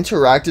could have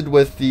interacted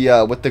with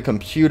the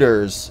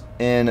computers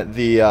in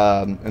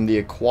the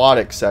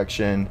aquatic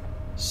section.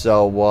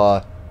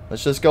 So,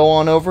 let's just go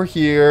on over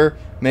here.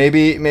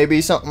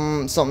 Maybe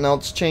something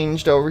else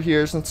changed over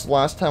here since the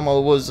last time I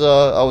was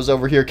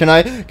over here. Can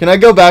I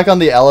go back on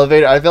the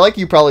elevator? I feel like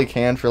you probably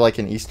can for like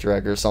an Easter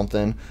egg or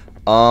something.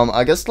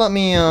 I guess let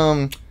me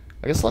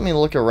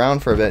look around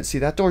for a bit. See,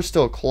 that door's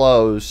still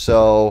closed,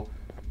 so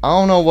I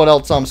don't know what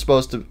else I'm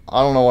supposed to...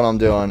 I don't know what I'm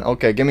doing.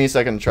 Okay, give me a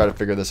second to try to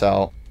figure this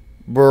out.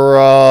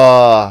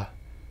 Bruh.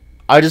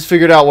 I just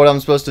figured out what I'm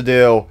supposed to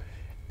do.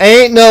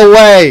 Ain't no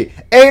way.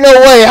 Ain't no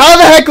way. How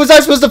the heck was I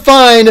supposed to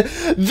find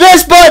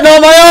this button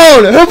on my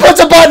own? Who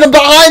puts a button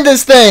behind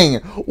this thing?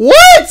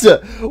 What?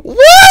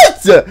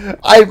 What?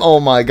 Oh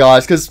my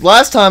gosh. Because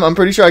last time, I'm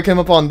pretty sure I came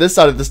up on this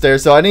side of the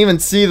stairs, so I didn't even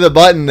see the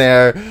button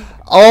there.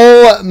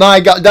 Oh my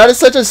god. That is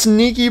such a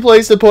sneaky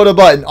place to put a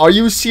button. Are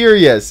you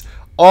serious?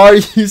 Are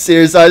you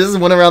serious? I just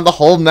went around the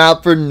whole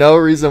map for no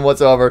reason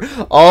whatsoever.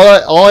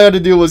 All I had to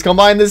do was come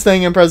behind this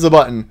thing and press the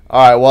button.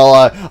 Alright, well,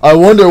 I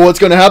wonder what's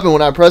going to happen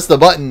when I press the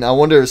button. I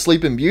wonder if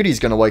Sleeping Beauty's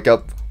going to wake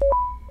up.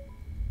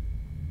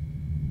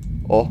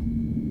 Oh.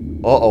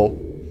 Uh-oh.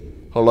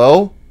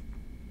 Hello?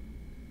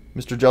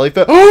 Mr.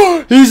 Jellyfish.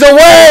 Oh, he's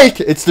awake!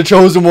 It's the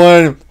chosen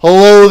one.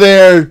 Hello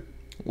there.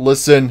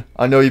 Listen,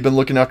 I know you've been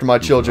looking after my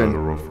children. You've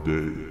had a rough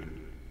day,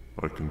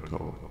 I can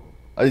tell.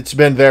 It's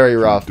been very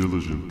rough. You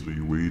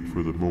diligently wait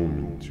for the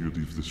moment you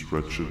leave this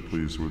wretched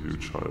place with your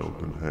child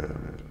in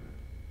hand.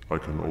 I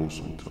can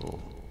also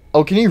tell.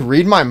 Oh, can you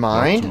read my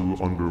mind? Not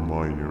to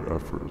undermine your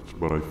efforts,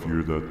 but I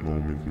fear that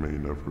moment may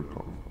never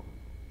come.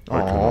 I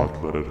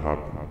cannot let it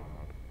happen.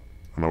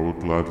 And I will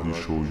gladly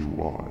show you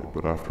why,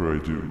 but after I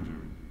do,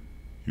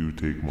 you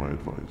take my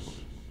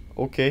advice.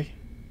 Okay.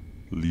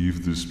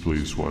 Leave this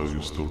place while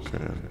you still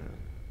can.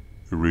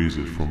 Erase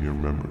it from your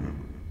memory.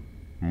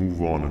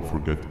 Move on and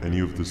forget any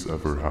of this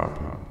ever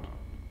happened.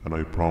 And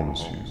I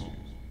promise you,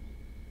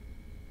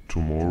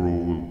 tomorrow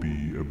will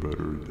be a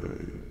better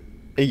day.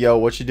 Hey, yo,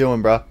 what you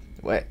doing, bro?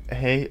 Wait,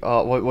 hey,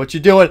 what you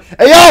doing?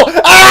 Hey, yo!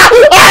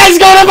 Ah! He's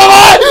going up my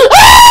mind!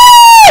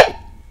 Ah!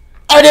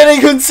 I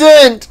didn't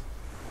consent!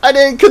 I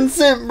didn't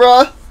consent,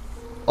 bruh.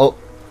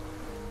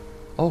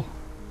 Oh,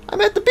 I'm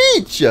at the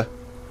beach. Yo,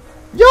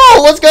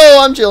 let's go.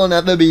 I'm chilling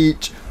at the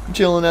beach. I'm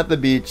chilling at the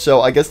beach.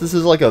 So I guess this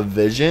is like a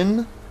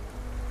vision.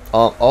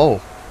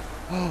 Oh,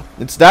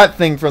 it's that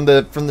thing from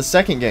the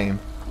second game.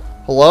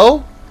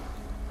 Hello,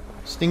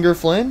 Stinger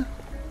Flynn,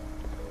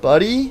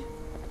 buddy.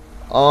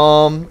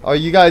 Are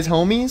you guys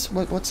homies?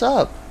 What's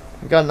up?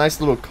 We got a nice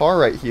little car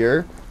right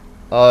here.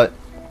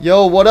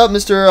 Yo, what up,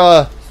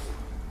 Mr.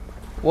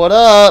 What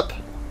up?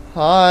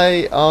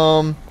 Hi,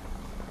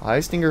 hi,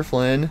 Stinger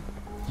Flynn.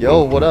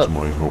 Yo, what up?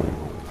 Welcome to my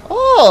home.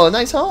 Oh,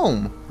 nice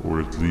home. Or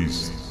at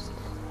least,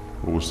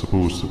 what was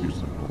supposed to be my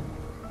home.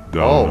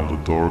 Down in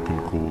the dark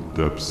and cold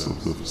depths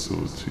of the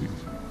facility.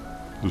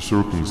 The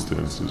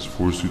circumstances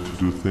force you to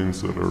do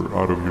things that are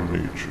out of your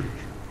nature.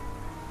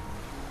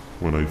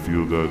 When I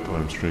feel that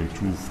I'm straying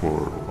too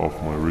far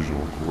off my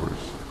original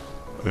course,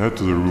 I head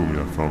to the room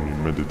I found you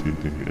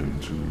meditating in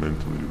to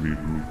mentally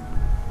regroup.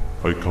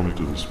 I come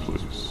to this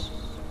place.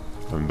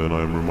 And then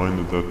I am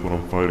reminded that what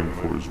I'm fighting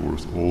for is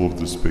worth all of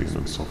this pain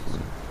and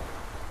suffering.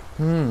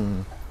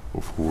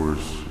 Of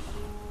course,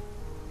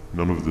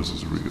 none of this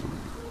is real.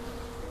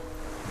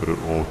 But it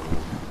all could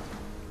be.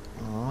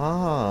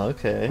 Ah,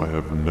 okay. I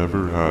have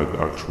never had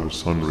actual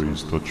sun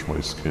rays touch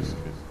my skin.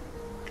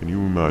 Can you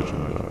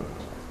imagine that?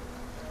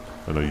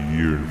 And I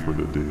yearn for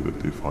the day that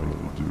they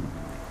finally do.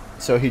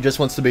 So he just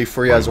wants to be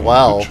free as I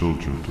well. want the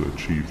children to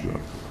achieve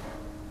that.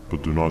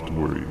 But do not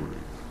worry.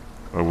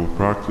 I will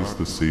practice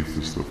the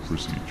safest of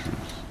procedures.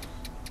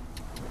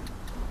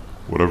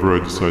 Whatever I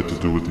decide to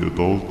do with the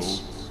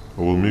adults,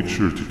 I will make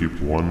sure to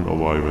keep one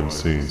alive and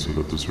sane so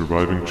that the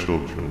surviving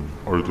children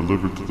are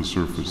delivered to the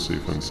surface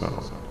safe and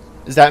sound.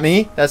 Is that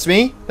me? That's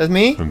me? That's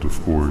me? And of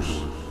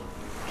course,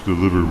 to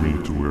deliver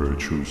me to where I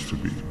choose to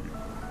be.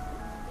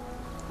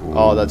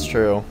 Oh, that's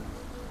true.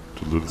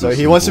 To live So this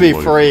he wants to be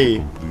simple life free.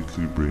 of a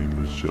completely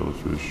brainless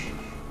jellyfish.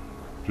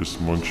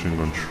 Just munching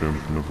on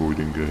shrimp and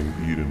avoiding getting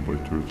eaten by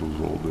turtles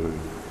all day.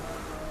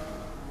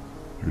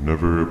 You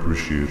never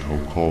appreciate how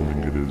calming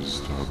it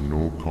is to have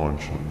no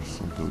conscience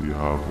until you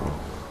have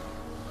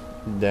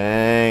one.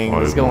 Dang,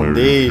 I it's going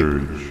admire your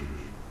deep. courage,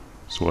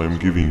 so I am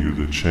giving you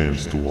the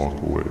chance to walk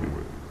away.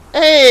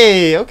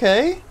 Hey,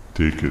 okay.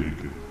 Take it.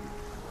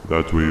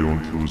 That way you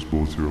won't lose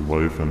both your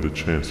life and the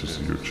chance to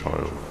see your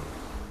child.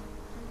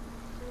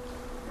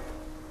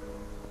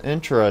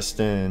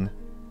 Interesting.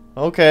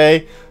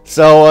 Okay,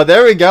 so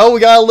there we go. We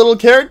got a little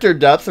character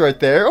depth right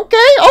there. Okay,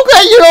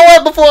 you know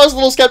what? Before I was a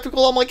little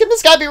skeptical, I'm like, can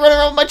this guy be running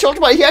around with my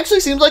children? But he actually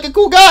seems like a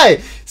cool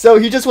guy. So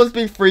he just wants to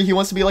be free. He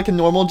wants to be like a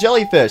normal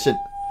jellyfish. And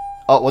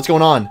oh, what's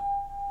going on?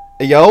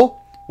 Hey, yo?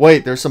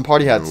 Wait, there's some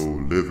party hats. No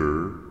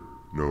liver,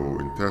 no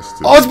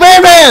intestine. Oh, it's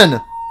Banban!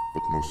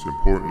 But most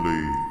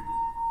importantly,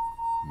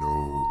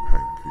 no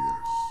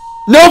pancreas.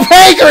 No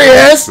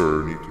pancreas!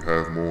 Sir, need to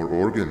have more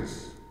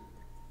organs.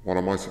 What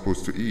am I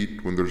supposed to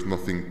eat when there's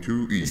nothing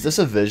to eat? Is this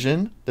a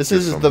vision? This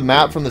There's is the something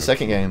map from the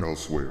second game.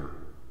 Elsewhere.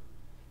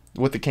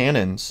 With the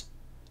cannons.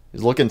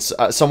 He's looking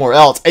somewhere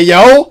else. Hey,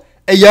 yo?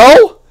 Hey,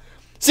 yo?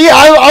 See,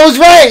 I was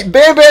right!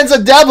 Banban's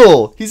a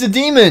devil! He's a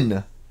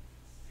demon!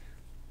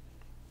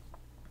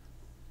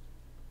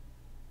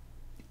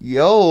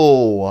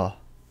 Yo!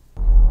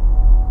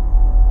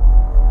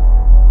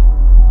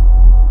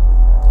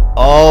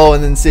 Oh,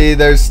 and then see,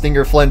 there's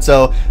Stinger Flynn.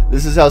 So,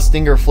 this is how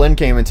Stinger Flynn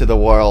came into the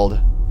world.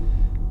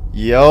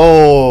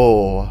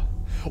 Yo!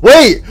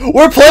 Wait!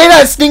 We're playing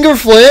as Stinger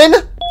Flynn?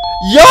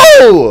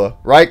 Yo!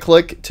 Right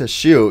click to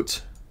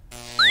shoot.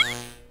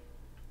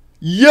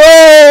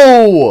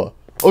 Yo!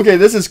 Okay,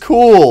 this is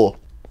cool.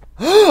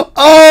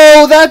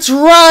 Oh, that's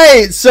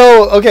right!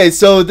 So, okay,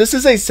 so this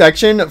is a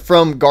section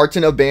from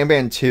Garten of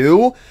Banban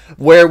 2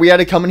 where we had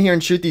to come in here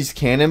and shoot these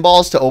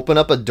cannonballs to open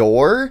up a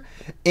door.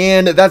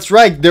 And that's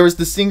right, there was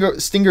the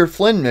Stinger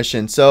Flynn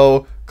mission.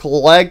 So,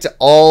 collect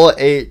all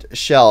 8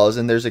 shells,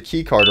 and there's a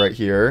key card right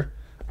here.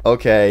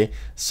 Okay,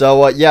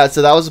 so yeah,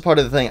 so that was a part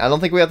of the thing. I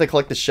don't think we have to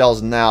collect the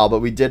shells now, but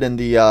we did in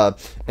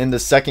the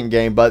second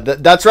game.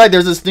 But that's right.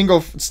 There's a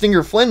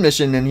Stinger Flynn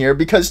mission in here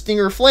because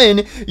Stinger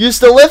Flynn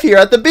used to live here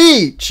at the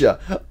beach.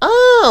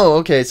 Oh,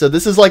 okay. So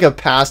this is like a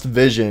past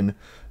vision.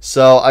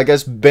 So I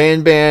guess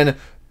Banban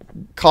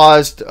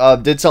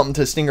did something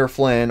to Stinger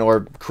Flynn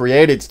or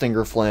created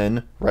Stinger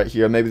Flynn right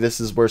here. Maybe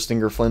this is where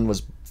Stinger Flynn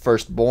was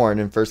first born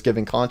and first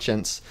given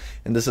conscience,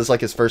 and this is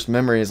like his first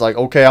memory. He's like,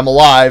 okay, I'm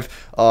alive,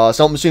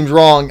 something seems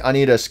wrong, I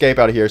need to escape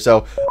out of here.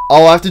 So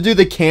I'll have to do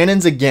the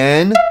cannons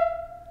again.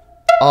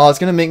 Oh, it's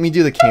gonna make me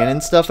do the cannon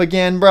stuff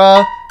again,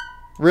 bruh.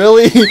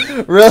 Really?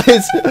 Really?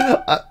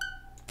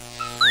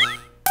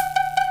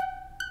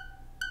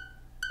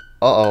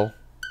 Uh-oh.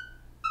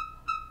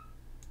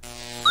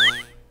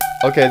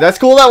 Okay, that's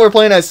cool that we're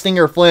playing as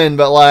Stinger Flynn,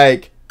 but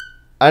like,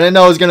 I didn't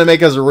know it was gonna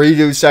make us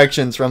redo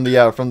sections from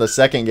the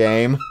second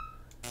game.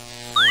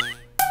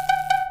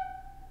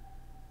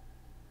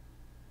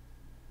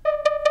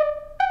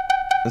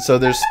 And so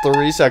there's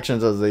 3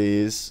 sections of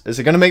these. Is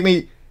it gonna make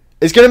me?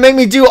 It's gonna make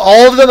me do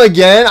all of them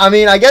again? I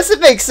mean, I guess it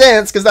makes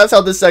sense because that's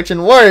how this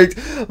section worked.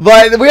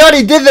 But we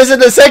already did this in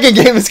the second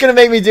game. It's gonna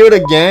make me do it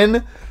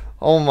again?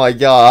 Oh my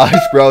gosh,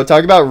 bro!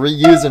 Talk about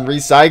reuse and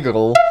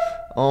recycle.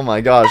 Oh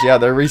my gosh, yeah,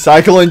 they're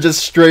recycling just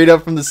straight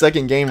up from the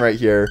second game right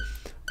here.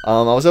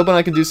 I was hoping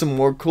I could do some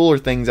more cooler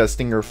things as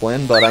Stinger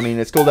Flynn, but I mean,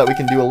 it's cool that we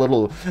can do a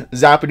little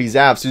zappity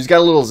zap. So he's got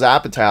a little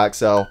zap attack,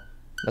 so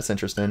that's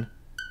interesting.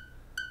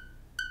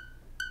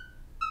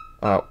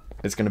 Oh,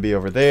 it's gonna be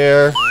over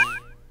there.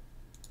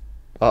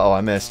 Uh-oh,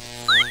 I missed.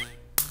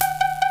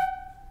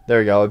 There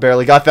we go. I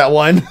barely got that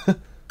one.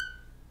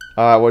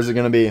 Alright, where's it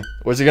gonna be?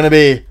 Where's it gonna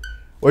be?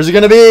 Where's it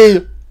gonna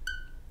be?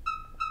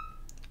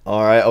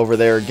 Alright, over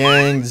there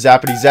again.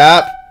 Zappity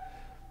zap.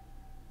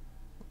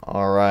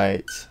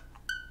 Alright.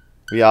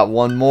 We got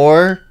one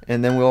more,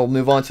 and then we'll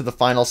move on to the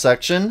final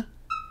section.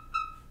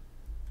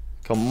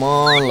 Come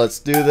on, let's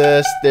do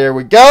this. There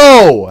we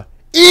go!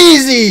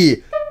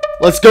 Easy!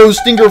 Let's go,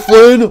 Stinger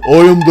Flynn! I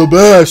am the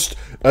best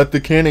at the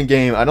cannon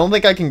game. I don't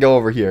think I can go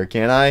over here,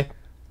 can I?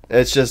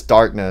 It's just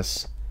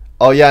darkness.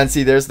 Oh, yeah, and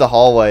see, there's the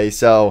hallway,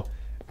 so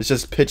it's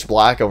just pitch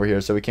black over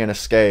here, so we can't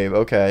escape.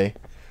 Okay.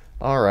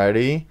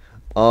 Alrighty.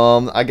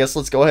 I guess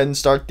let's go ahead and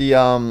start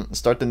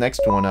the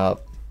next one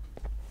up.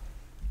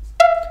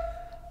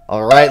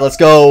 Alright, let's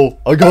go.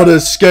 I gotta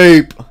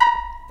escape.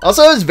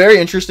 Also, it's very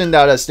interesting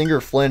that Stinger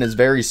Flynn is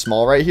very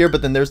small right here,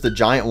 but then there's the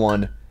giant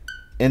one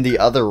in the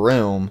other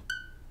room.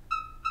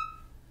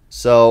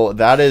 So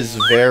that is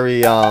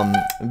very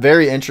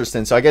very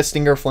interesting. So I guess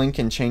Stinger Flynn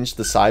can change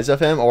the size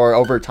of him, or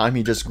over time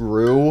he just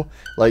grew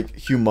like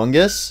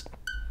humongous.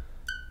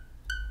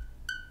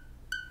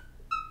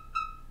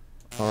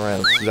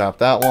 Alright, let's zap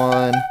that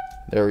one.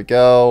 There we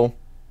go.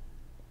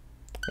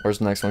 Where's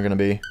the next one gonna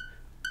be?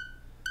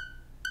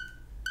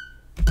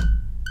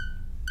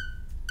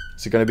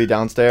 Is it gonna be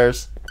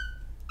downstairs?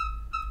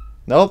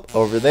 Nope,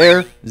 over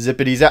there.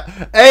 Zippity zap.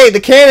 Hey, the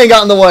cannon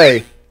got in the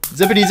way!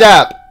 Zippity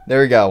zap.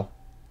 There we go.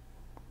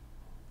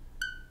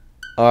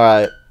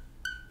 Alright.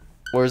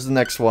 Where's the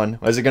next one?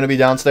 Is it going to be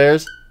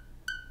downstairs?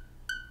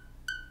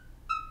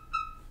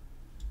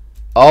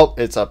 Oh,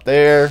 it's up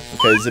there.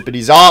 Okay, zippity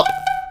zop.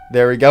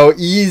 There we go.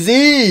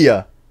 Easy!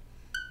 Alright,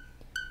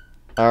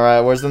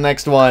 where's the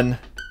next one?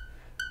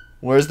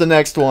 Where's the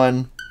next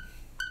one?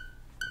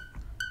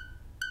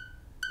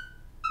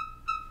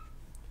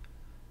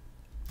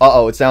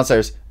 Uh-oh, it's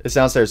downstairs. It's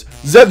downstairs.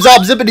 Zip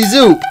zop zippity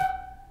zoop!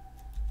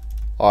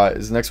 Alright,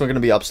 is the next one going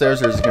to be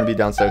upstairs or is it going to be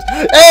downstairs?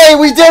 Hey,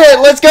 we did it!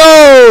 Let's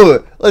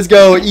go! Let's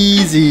go.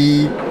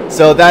 Easy.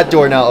 So that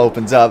door now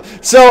opens up.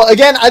 So,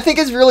 again, I think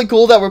it's really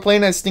cool that we're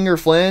playing as Stinger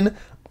Flynn.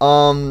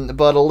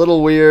 But a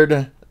little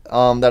weird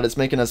that it's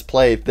making us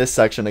play this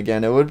section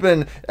again. It would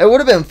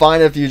have been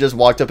fine if you just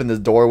walked up and the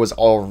door was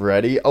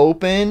already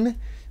open.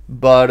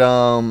 But,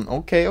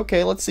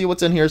 okay, let's see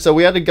what's in here. So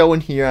we had to go in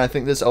here. I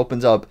think this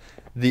opens up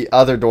the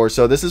other door.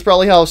 So this is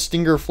probably how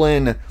Stinger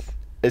Flynn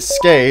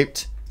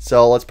escaped.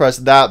 So let's press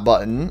that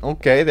button.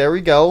 Okay, there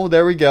we go.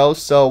 There we go.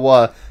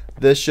 So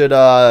this should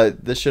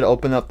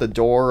open up the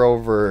door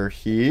over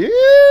here.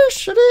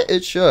 Should it?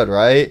 It should,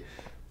 right?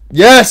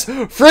 Yes!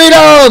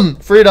 Freedom!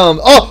 Freedom!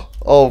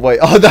 Oh wait.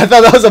 Oh, I thought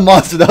that was a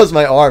monster. That was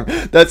my arm.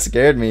 That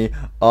scared me.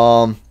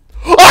 Ah!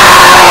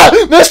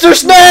 Mr.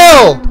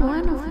 Snail!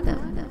 One of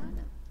them.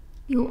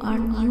 You are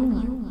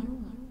new.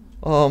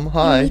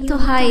 Hi. You need to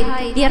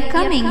hide. They are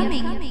coming.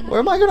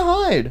 Where am I gonna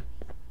hide?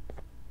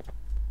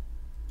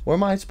 Where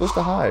am I supposed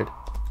to hide?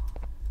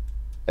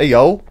 Hey,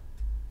 yo.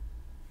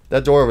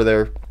 That door over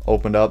there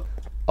opened up.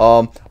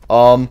 I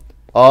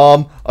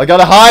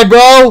gotta hide,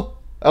 bro!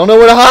 I don't know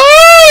where to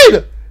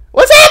hide!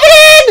 What's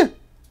happening?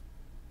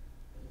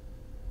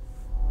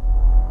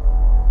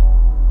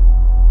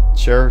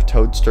 Sheriff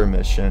Toadster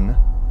mission.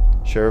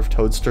 Sheriff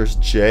Toadster's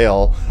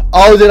jail.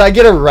 Oh, did I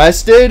get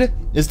arrested?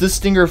 Is this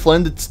Stinger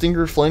Flynn? Did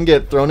Stinger Flynn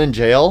get thrown in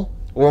jail?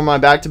 Or am I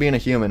back to being a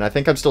human? I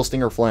think I'm still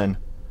Stinger Flynn.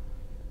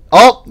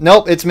 Oh,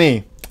 nope, it's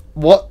me.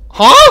 What?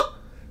 Huh?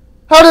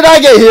 How did I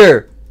get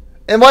here?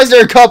 And why is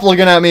there a cup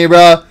looking at me,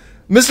 bruh?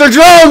 Mr.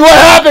 Drone, what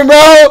happened,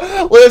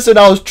 bro? Listen,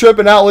 I was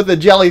tripping out with the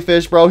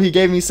jellyfish, bro. He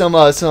gave me some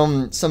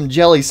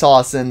jelly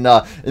sauce, and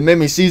it made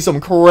me see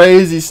some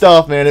crazy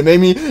stuff, man. It made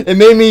me,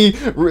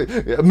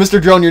 Mr.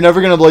 Drone, you're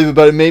never gonna believe it,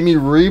 but it made me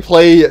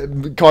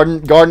replay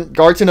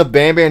Garten of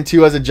Banban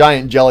 2 as a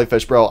giant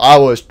jellyfish, bro. I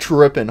was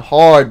tripping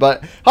hard,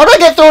 but how did I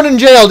get thrown in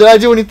jail? Did I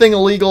do anything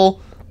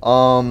illegal?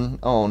 Oh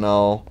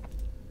no.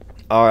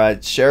 All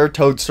right, Sheriff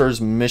Toadster's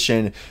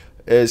mission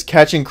is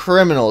catching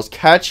criminals.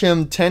 Catch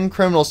him 10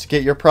 criminals to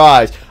get your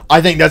prize.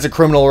 I think that's a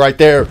criminal right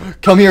there.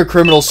 Come here,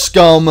 criminal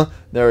scum.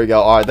 There we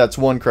go. All right, that's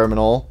one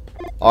criminal.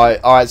 All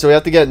right, so we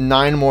have to get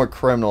 9 more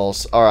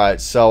criminals. All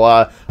right, so,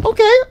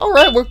 okay, all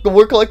right,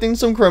 we're collecting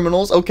some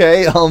criminals.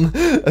 Okay,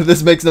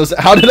 this makes no sense.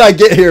 How did I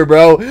get here,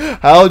 bro?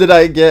 How did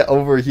I get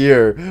over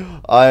here?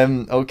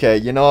 Okay,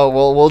 you know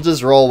what, we'll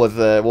just roll with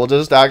it. We'll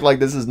just act like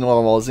this is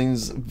normal. It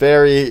seems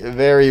very,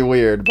 very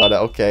weird, but,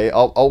 okay.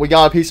 Oh, we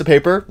got a piece of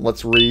paper.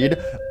 Let's read.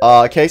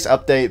 Case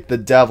update, the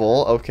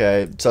devil.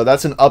 Okay, so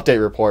that's an update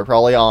report,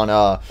 probably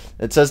on,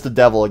 it says the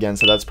devil again,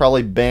 so that's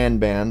probably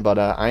Banban, but,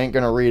 I ain't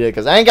gonna read it,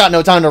 because I ain't got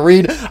no time to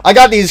read. I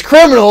got these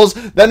criminals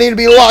that need to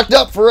be locked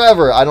up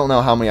forever. I don't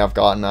know how many I've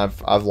gotten.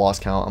 I've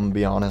lost count, I'm gonna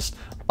be honest.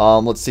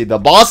 Let's see. The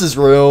boss's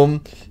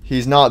room.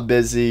 He's not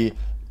busy,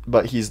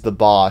 but he's the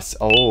boss.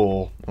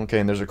 Oh, okay,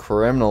 and there's a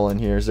criminal in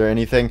here. Is there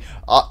anything?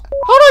 How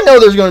do I know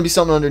there's gonna be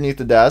something underneath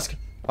the desk?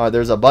 Alright,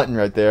 there's a button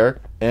right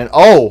there. And,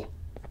 oh!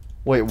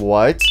 Wait,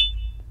 what?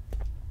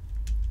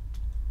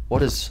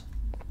 What is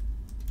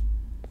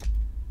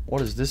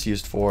this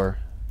used for?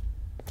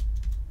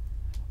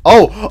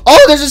 Oh,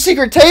 there's a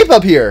secret tape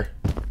up here.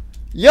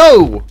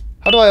 Yo,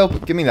 how do I open?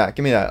 Give me that.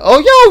 Oh,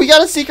 yo, we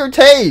got a secret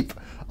tape.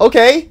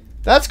 Okay,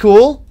 that's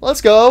cool.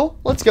 Let's go.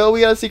 We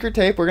got a secret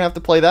tape. We're gonna have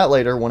to play that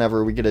later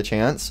whenever we get a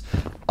chance.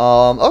 Okay,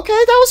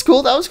 that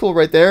was cool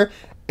right there.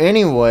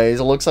 Anyways,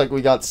 it looks like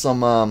we got some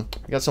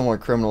more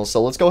criminals.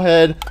 So let's go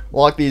ahead,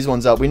 lock these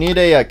ones up. We need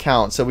a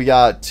count. So we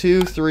got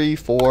 2, 3,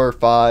 4,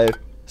 5,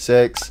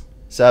 6,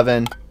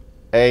 7,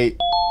 8.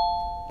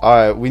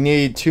 Alright, we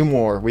need 2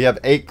 more. We have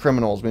 8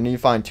 criminals. We need to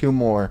find 2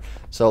 more.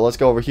 So let's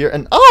go over here.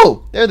 And,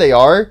 oh! There they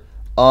are.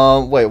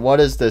 Wait, what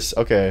is this?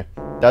 Okay.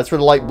 That's for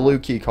the light blue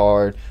key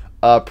card.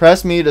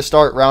 Press me to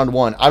start round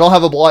 1. I don't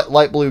have a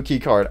light blue key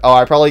card. Oh,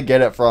 I probably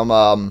get it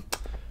from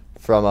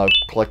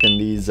collecting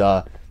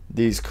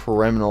these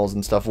criminals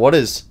and stuff. What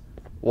is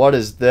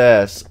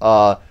this?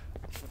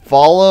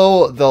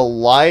 Follow the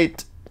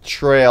light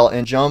trail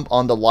and jump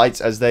on the lights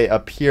as they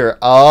appear.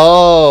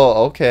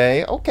 Oh,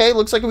 okay.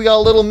 Looks like we got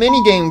a little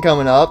mini game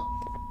coming up.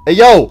 Hey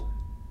yo,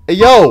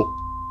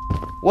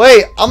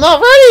 wait, I'm not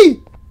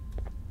ready,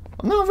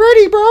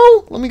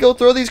 bro. Let me go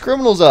throw these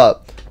criminals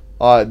up.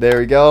 All right, there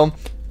we go,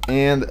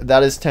 and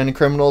that is 10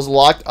 criminals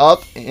locked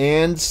up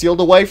and sealed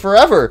away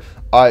forever.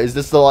 All right, is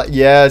this the light?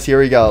 Yes, here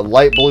we go.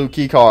 Light blue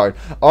key card.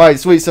 All right,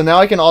 sweet. So now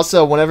I can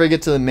also, whenever I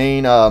get to the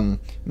main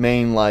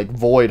like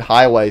void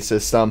highway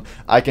system,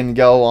 I can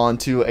go on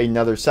to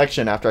another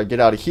section after I get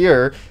out of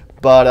here.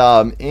 But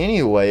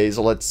anyways,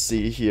 let's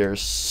see here.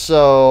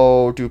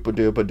 So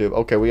doop.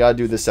 Okay, we gotta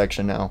do this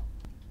section now.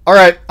 All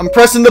right, I'm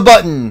pressing the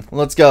button.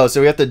 Let's go.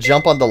 So we have to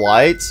jump on the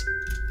lights.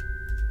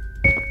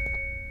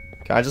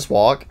 Can I just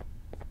walk?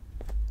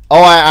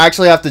 Oh, I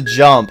actually have to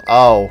jump.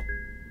 Oh.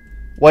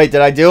 Wait,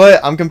 did I do it?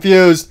 I'm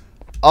confused.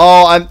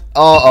 Oh,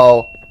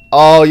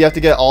 you have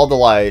to get all the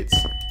lights.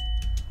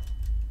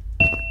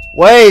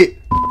 Wait.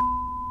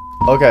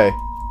 Okay.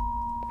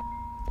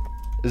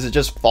 Does it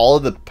just follow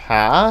the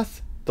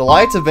path? The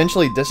lights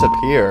eventually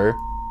disappear.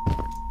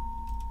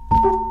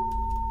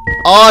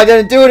 Oh, I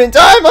didn't do it in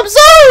time. I'm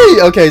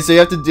sorry. Okay, so you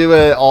have to do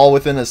it all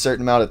within a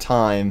certain amount of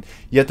time.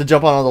 You have to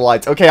jump on all the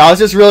lights. Okay, I was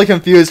just really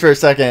confused for a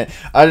second.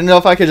 I didn't know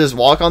if I could just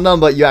walk on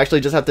them, but you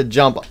actually just have to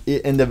jump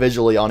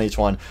individually on each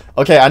one.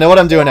 Okay, I know what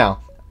I'm doing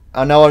now.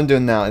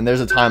 And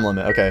there's a time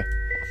limit. Okay.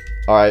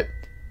 All right.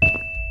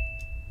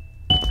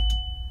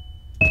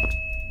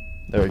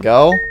 There we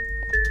go.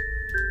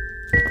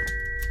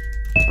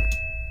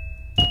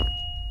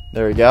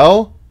 There we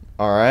go.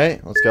 All right,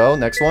 let's go.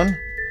 Next one.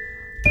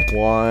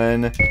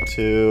 1,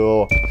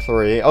 2,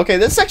 3. Okay,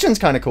 this section's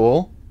kind of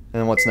cool.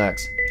 And then what's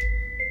next?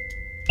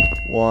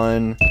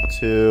 1,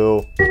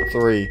 2,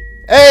 3.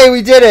 Hey,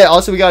 we did it!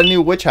 Also, we got a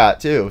new witch hat,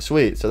 too.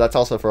 Sweet. So that's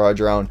also for our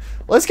drone.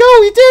 Let's go!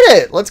 We did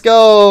it! Let's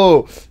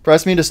go!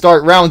 Press me to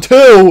start round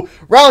 2!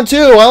 Round 2!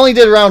 I only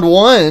did round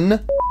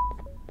 1!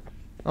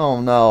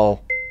 Oh,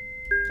 no.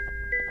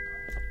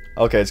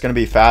 Okay, it's gonna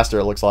be faster,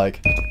 it looks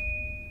like.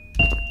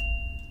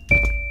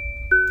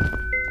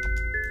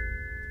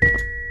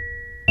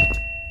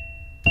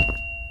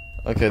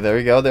 Okay, there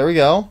we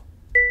go.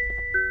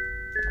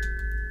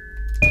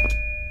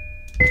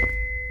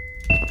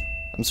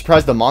 I'm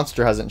surprised the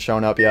monster hasn't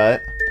shown up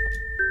yet.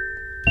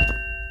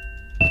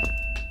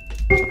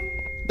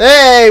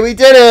 Hey, we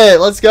did it!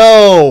 Let's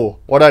go!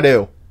 What'd I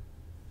do?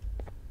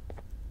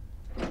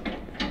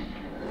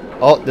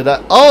 Oh,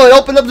 oh, it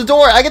opened up the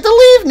door! I get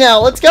to leave now!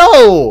 Let's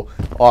go!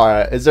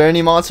 Alright, is there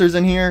any monsters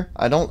in here?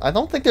 I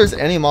don't think there's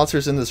any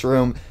monsters in this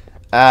room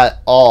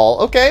at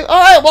all. Okay,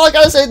 alright, well, I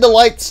gotta say the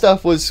light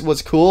stuff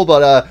was cool,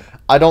 but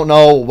I don't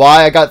know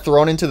why I got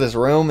thrown into this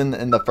room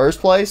in the first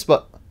place,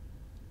 but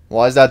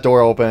why is that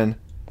door open?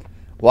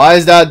 Why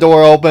is that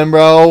door open,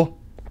 bro?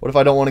 What if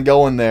I don't want to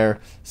go in there?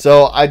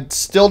 So, I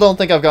still don't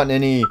think I've gotten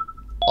any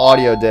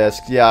audio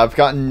discs. Yeah, I've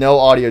gotten no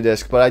audio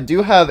disc, but I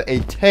do have a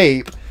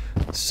tape,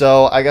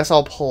 so I guess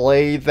I'll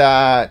play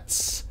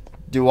that.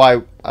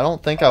 I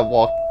don't think I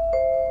walked.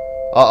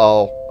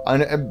 Uh-oh.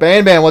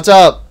 Banban, what's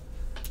up?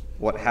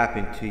 What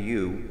happened to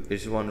you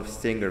is one of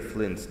Stinger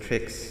Flynn's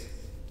tricks.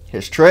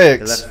 His He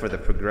tricks. left for the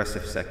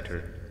progressive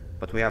sector,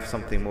 but we have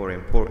something more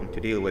important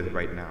to deal with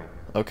right now.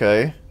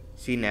 Okay.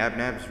 See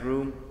Nabnab's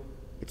room?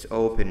 It's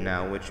open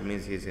now, which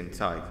means he's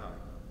inside.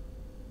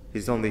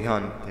 He's on the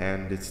hunt,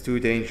 and it's too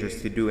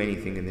dangerous to do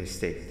anything in this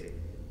state.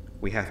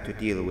 We have to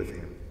deal with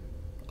him.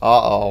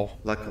 Uh-oh.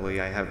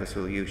 Luckily, I have a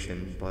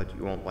solution, but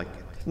you won't like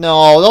it.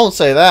 No, don't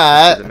say To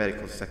that. the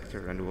medical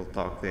sector, and we'll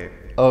talk there.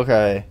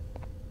 Okay.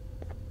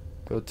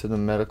 Go to the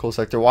medical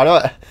sector. Why do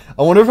I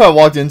wonder if I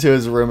walked into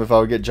his room if I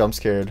would get jump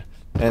scared.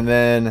 And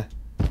then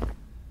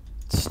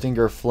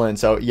Stinger Flynn.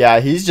 So yeah,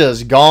 he's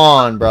just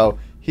gone, bro.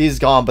 He's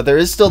gone. But there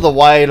is still the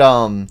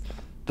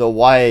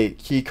white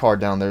key card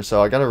down there,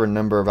 so I gotta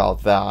remember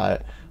about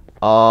that.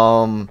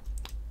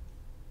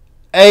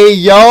 Hey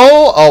yo!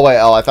 Oh wait,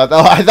 I thought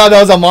that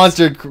was a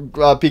monster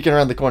peeking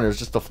around the corner. It's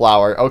just a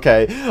flower.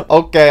 Okay,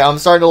 I'm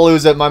starting to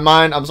lose it. I'm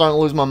starting to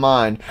lose my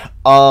mind.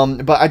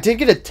 But I did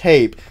get a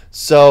tape.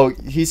 So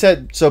he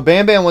said. So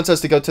Banban wants us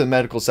to go to the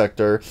medical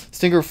sector.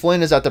 Stinger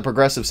Flynn is at the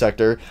progressive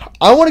sector.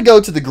 I want to go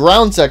to the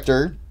ground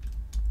sector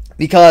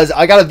because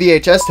I got a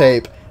VHS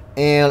tape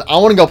and I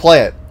want to go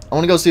play it. I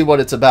want to go see what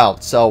it's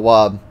about.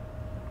 So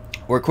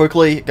we're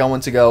quickly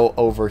going to go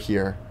over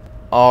here.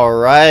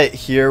 Alright,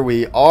 here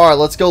we are.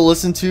 Let's go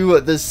listen to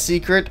the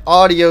secret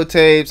audio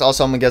tapes.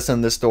 Also, I'm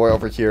guessing this door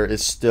over here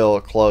is still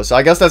closed. So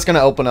I guess that's going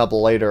to open up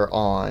later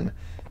on.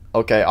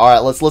 Okay,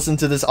 alright, let's listen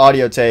to this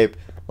audio tape.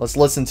 Let's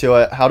listen to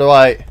it. How do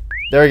I...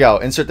 There we go.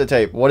 Insert the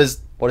tape. What is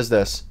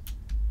this?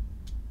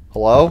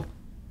 Hello?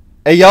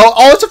 Hey, yo.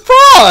 Oh, it's a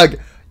frog!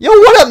 Yo,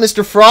 what up,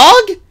 Mr.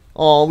 Frog?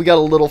 Oh, we got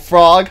a little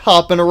frog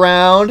hopping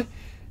around.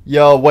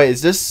 Yo, wait,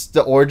 is this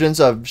the origins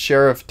of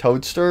Sheriff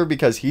Toadster?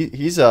 Because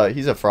he's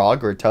a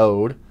frog or a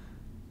toad.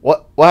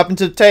 What happened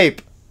to the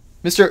tape?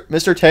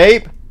 Mr.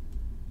 Tape?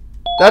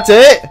 That's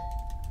it?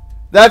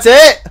 That's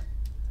it?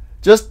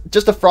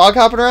 Just a frog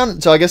hopping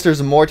around? So I guess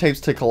there's more tapes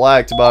to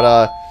collect,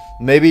 but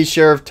maybe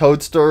Sheriff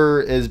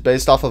Toadster is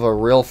based off of a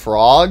real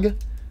frog?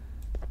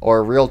 Or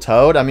a real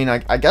toad? I mean,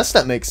 I guess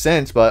that makes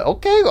sense, but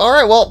okay,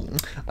 alright, well,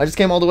 I just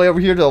came all the way over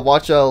here to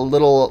watch a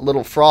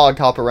little frog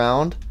hop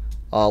around.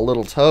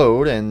 Little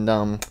toad, and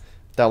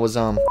that was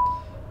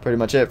pretty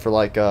much it for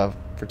like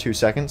for 2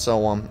 seconds.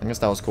 So I guess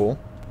that was cool.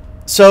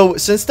 So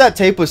since that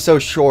tape was so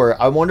short,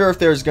 I wonder if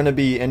there's gonna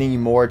be any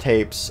more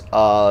tapes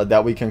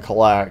that we can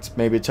collect,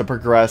 maybe to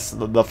progress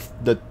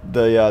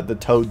the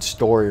toad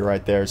story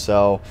right there.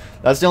 So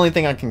that's the only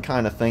thing I can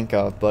kind of think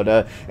of.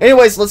 But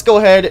anyways, let's go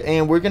ahead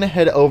and we're gonna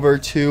head over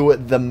to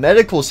the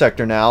medical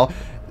sector now.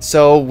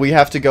 So we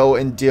have to go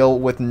and deal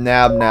with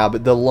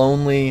Nab, the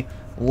lonely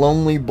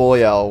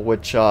boyo,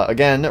 which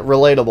again,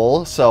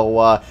 relatable.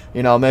 So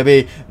you know,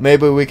 maybe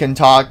we can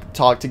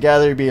talk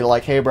together, be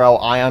like, hey bro,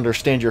 I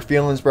understand your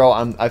feelings, bro.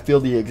 I feel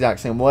the exact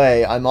same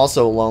way. I'm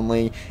also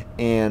lonely.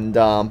 And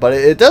but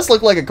it does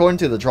look like, according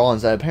to the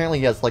drawings, that apparently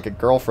he has like a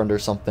girlfriend or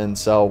something.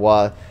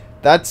 So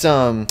that's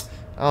I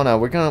don't know,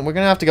 we're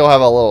gonna have to go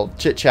have a little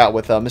chit chat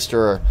with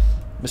Mr.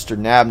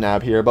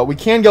 Nab here. But we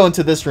can go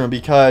into this room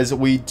because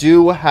we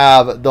do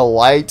have the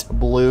light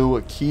blue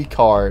key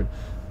card.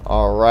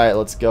 Alright,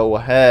 let's go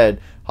ahead,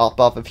 hop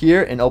off of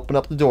here, and open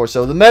up the door.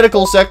 So, the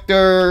medical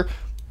sector.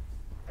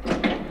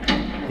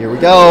 Here we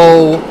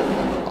go.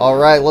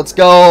 Alright, let's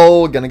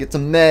go. Gonna get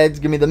some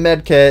meds. Give me the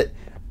med kit.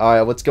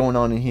 Alright, what's going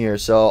on in here?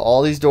 So,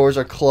 all these doors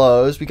are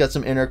closed. We got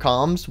some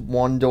intercoms.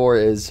 One door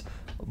is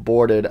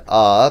boarded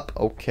up.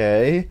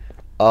 Okay.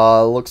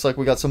 Looks like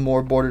we got some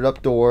more boarded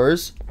up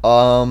doors.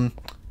 Got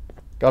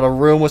a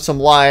room with some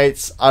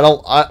lights. I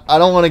don't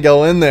want to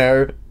go in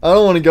there. I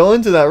don't want to go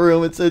into that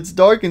room. It's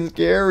dark and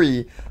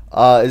scary.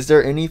 Is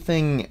there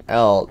anything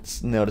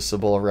else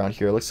noticeable around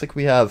here? Looks like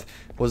we have,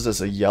 was this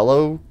a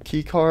yellow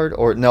key card?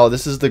 Or no,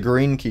 this is the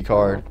green key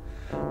card.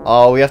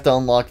 Oh, we have to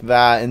unlock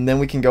that, and then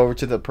we can go over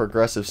to the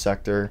progressive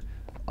sector.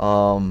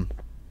 So,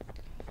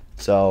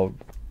 alright.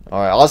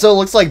 Also, it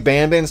looks like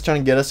Banban's trying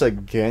to get us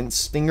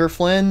against Stinger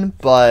Flynn,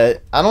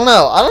 but I don't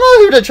know. I don't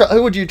know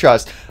who would you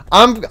trust.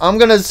 I'm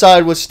gonna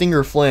side with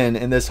Stinger Flynn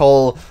in this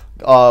whole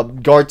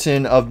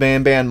Garten of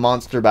Banban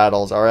monster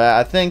battles. All right,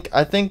 I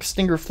think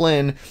Stinger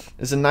Flynn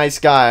is a nice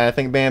guy. I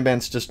think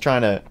Banban's just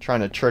trying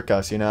to trick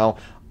us, you know.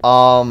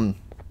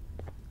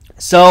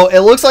 So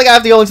it looks like I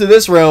have to go into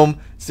this room.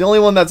 It's the only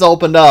one that's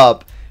opened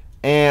up,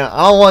 and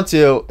I don't want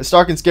to. It's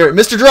dark and scary.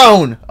 Mr.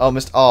 Drone.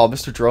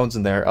 Mr. Drone's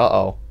in there.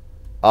 What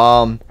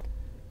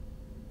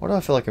do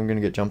I feel like I'm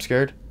gonna get jump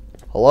scared?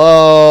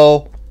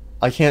 Hello.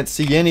 I can't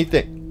see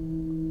anything.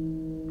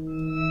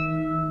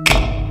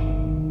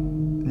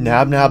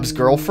 Nabnab's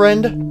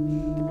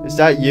girlfriend? Is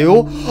that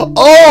you?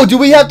 Oh, do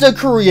we have to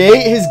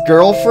create his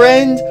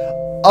girlfriend?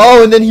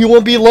 Oh, and then he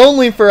won't be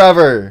lonely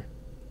forever.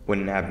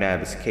 When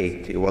Nabnab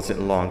escaped, it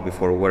wasn't long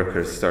before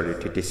workers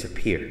started to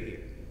disappear.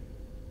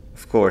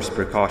 Of course,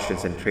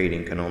 precautions and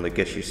trading can only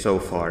get you so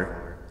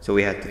far, so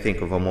we had to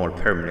think of a more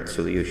permanent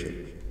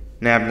solution.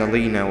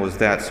 Nabnalina was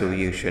that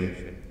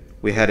solution.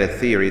 We had a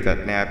theory that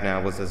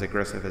Nabnab was as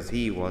aggressive as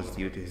he was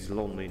due to his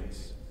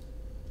loneliness.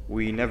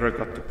 We never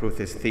got to prove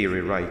this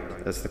theory right,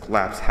 as the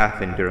collapse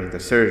happened during the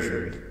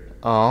surgery.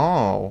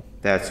 Oh.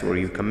 That's where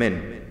you come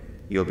in.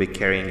 You'll be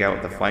carrying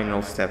out the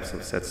final steps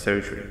of said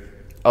surgery.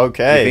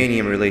 Okay.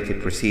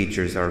 Uranium-related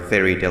procedures are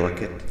very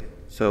delicate,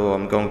 so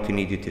I'm going to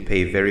need you to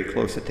pay very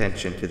close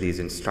attention to these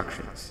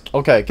instructions.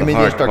 Okay, give me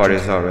the instructions. The hard part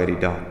instructions. is already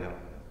done.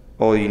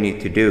 All you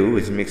need to do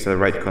is mix the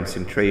right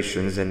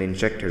concentrations and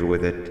inject her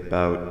with it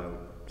about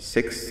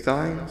 6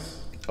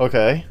 times.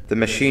 Okay. The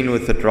machine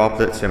with the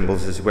droplet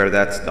symbols is where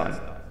that's done.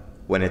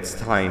 When it's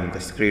time, the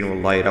screen will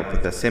light up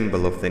with a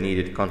symbol of the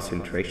needed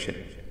concentration.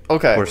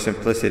 Okay. For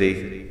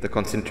simplicity, the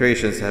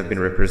concentrations have been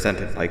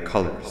represented by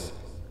colors.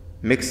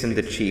 Mix and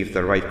achieve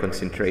the right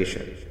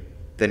concentration,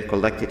 then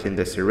collect it in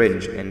the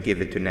syringe and give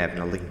it to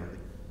Nabnalina.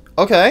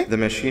 Okay. The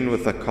machine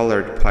with the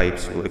colored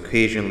pipes will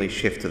occasionally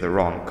shift to the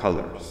wrong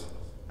colors,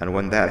 and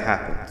when that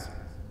happens,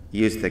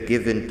 use the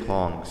given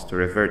tongs to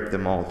revert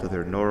them all to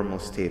their normal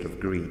state of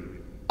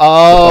green.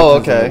 Oh, the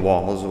buttons on okay. the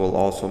walls will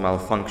also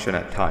malfunction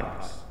at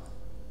times.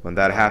 When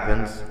that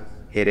happens,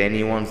 hit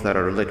any ones that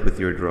are lit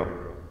with your drone.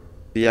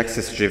 The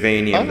excess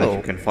germanium that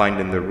you can find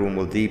in the room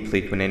will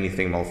deplete when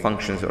anything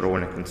malfunctions or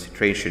when a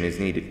concentration is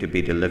needed to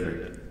be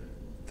delivered.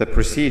 The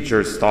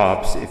procedure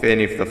stops if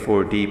any of the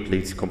 4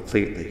 depletes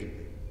completely.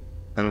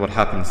 And what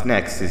happens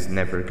next is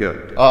never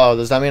good. Oh,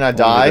 does that mean I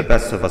die? Only the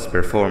best of us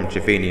perform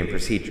germanium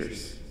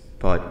procedures,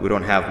 but we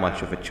don't have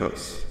much of a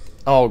choice.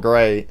 Oh,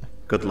 great.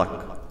 Good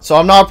luck. So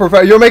I'm not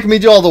prepared. You're making me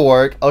do all the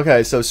work.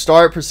 Okay, so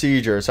start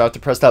procedure. So I have to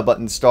press that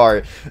button,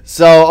 start.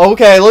 So,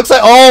 okay, looks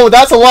like, oh,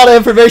 that's a lot of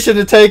information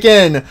to take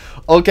in.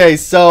 Okay,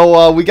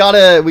 so we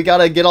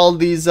gotta get all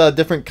these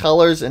different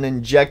colors and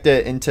inject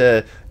it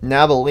into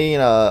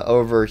Nabnalina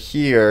over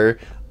here.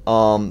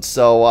 Hi,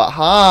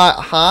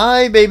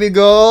 baby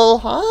girl.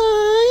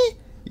 Hi.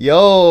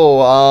 Yo,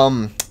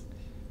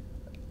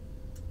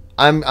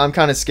 I'm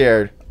kind of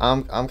scared.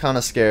 I'm kind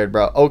of scared,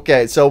 bro.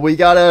 Okay, so we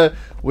gotta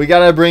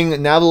bring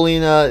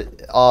Nabnalina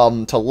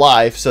to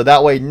life, so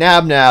that way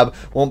Nabnab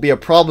won't be a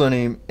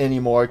problem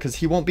anymore, because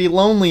he won't be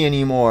lonely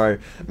anymore.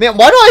 Man,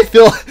 why do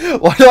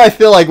I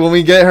feel like when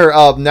we get her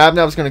up,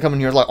 Nabnab's gonna come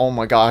in here like, oh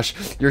my gosh,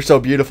 you're so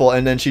beautiful,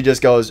 and then she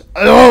just goes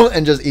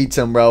and just eats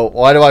him, bro.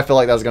 Why do I feel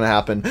like that's gonna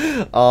happen?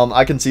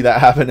 I can see that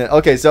happening.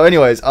 Okay, so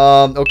anyways,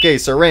 okay,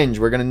 syringe,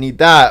 we're gonna need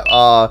that.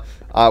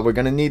 We're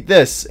gonna need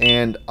this,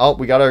 and oh,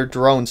 we got our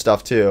drone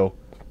stuff too.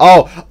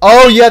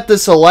 Oh, you have to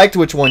select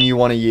which one you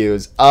want to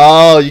use.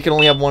 Oh, you can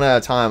only have one at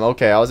a time.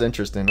 Okay, that was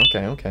interesting.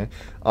 Okay.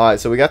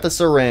 Alright, so we got the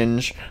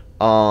syringe.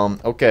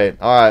 Okay,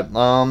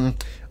 alright.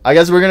 I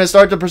guess we're gonna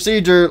start the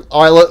procedure.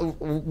 Alright,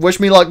 wish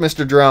me luck,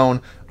 Mr.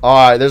 Drone.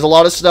 Alright, there's a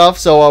lot of stuff,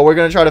 so we're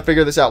gonna try to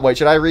figure this out. Wait,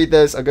 should I read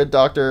this? A good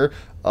doctor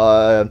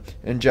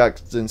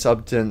injects in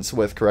substance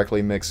with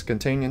correctly mixed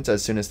containants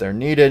as soon as they're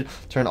needed.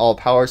 Turn all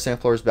power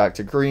samplers back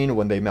to green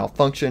when they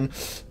malfunction.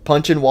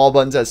 Punch in wall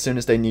buttons as soon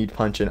as they need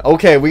punch in.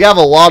 Okay, we have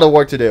a lot of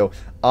work to do.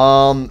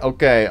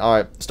 Okay,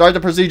 alright. Start the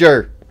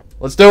procedure.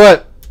 Let's do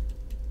it.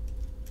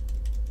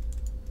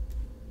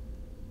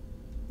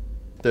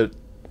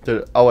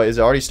 Oh wait, is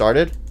it already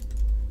started?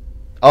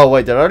 Oh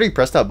wait, did I already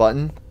press that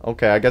button?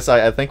 Okay, I guess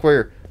I think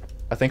we're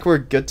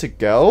good to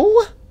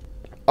go.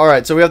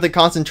 Alright, so we have the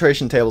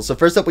concentration table. So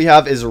first up we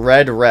have is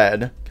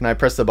red. Can I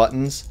press the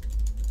buttons?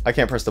 I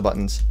can't press the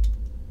buttons.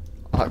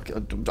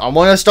 I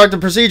want to start the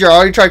procedure. I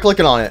already tried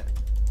clicking on it.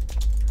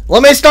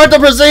 Let me start the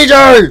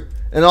procedure!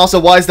 And also,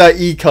 why is that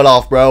E cut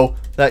off, bro?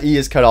 That E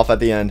is cut off at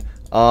the end.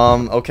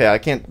 Okay, I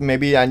can't,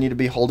 maybe I need to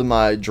be holding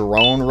my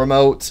drone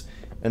remote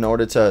in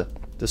order to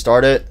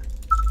start it.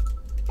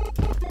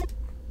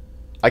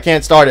 I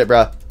can't start it,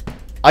 bruh.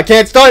 I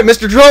can't start it,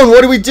 Mr. Drone,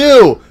 what do we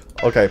do?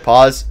 Okay,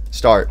 pause,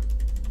 start.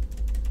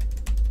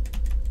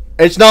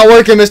 It's not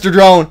working, Mr.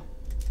 Drone.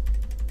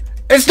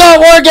 It's not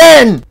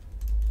working!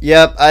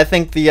 Yep, I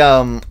think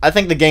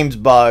the game's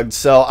bugged,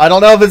 so I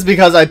don't know if it's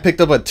because I picked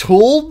up a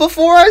tool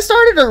before I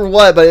started or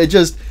what, but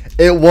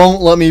it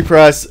won't let me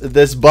press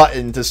this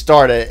button to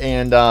start it,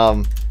 and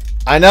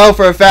I know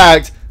for a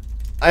fact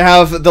I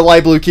have the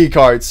light blue key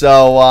card,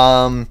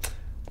 so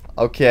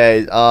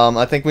okay,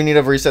 I think we need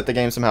to reset the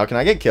game somehow. Can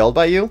I get killed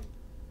by you?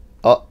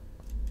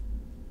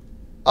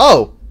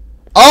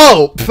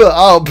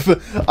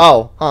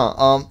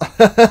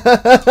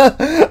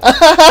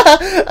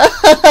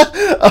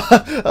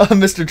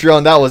 Mr.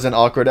 Drone, that wasn't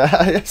awkward.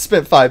 I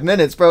spent 5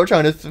 minutes, bro,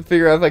 trying to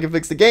figure out if I could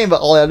fix the game, but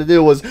all I had to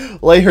do was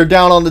lay her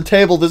down on the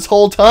table this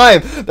whole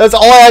time. That's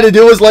all I had to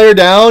do was lay her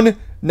down.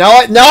 Now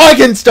I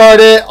can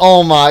start it.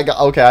 Oh my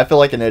god. Okay, I feel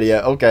like an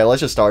idiot. Okay, let's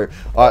just start.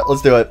 All right,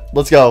 let's do it.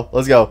 Let's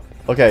go.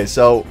 Okay,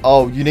 so,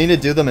 you need to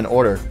do them in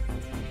order.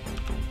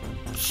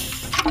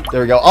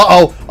 There we go.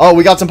 Uh-oh. Oh,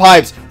 we got some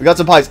pipes. We got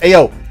some pipes.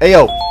 Ayo.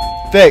 Ayo.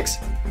 Fix.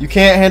 You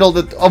can't handle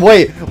the... Oh,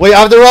 wait. Wait, I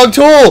have the wrong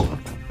tool.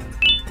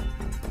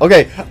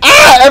 Okay.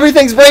 Ah!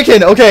 Everything's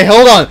breaking. Okay,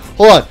 hold on.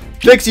 Hold on.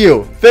 Fix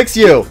you. Fix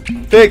you.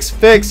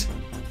 Fix.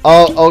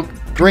 Oh,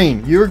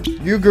 green. You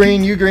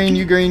green. You green.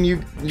 You green. You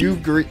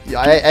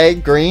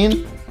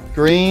green.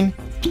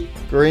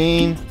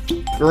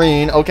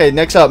 Green. Okay,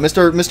 next up.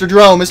 Mr.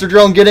 Drone. Mr.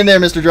 Drone, get in there,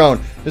 Mr. Drone.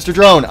 Mr.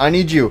 Drone, I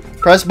need you.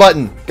 Press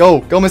button. Go,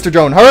 Mr.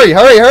 Drone. Hurry.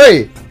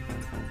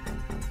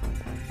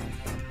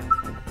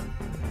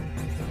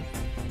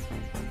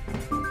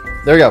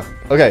 There we go.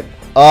 Okay.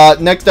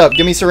 Next up,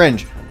 give me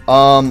syringe.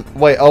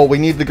 Wait, oh, we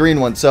need the green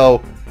one.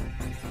 So,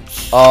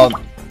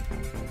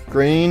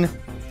 green.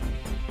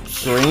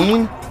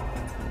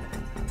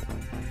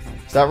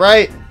 Is that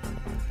right?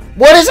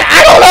 What is it?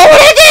 I don't know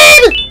what I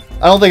did!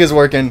 I don't think it's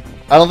working.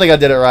 I don't think I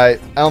did it right.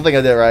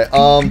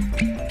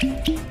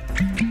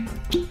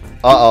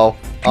 Uh-oh.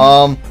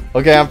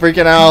 Okay, I'm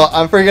freaking out.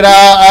 I'm breaking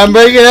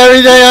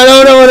everything. I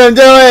don't know what I'm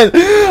doing.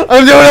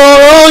 I'm doing it all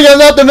wrong. I'm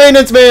not the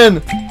maintenance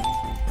man.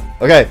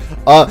 Okay.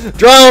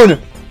 Drone.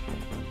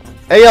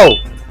 Hey, yo.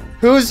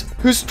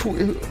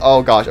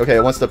 Oh, gosh. Okay,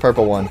 what's the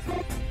purple one?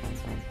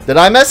 Did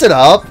I mess it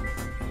up?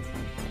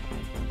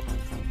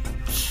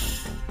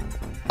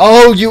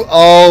 Oh,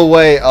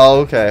 wait. Oh,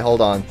 okay.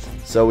 Hold on.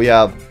 So we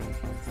have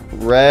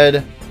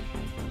red,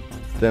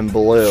 then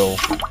blue.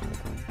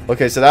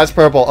 Okay, so that's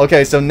purple.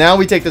 Okay, so now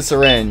we take the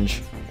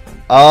syringe.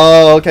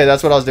 Oh, okay.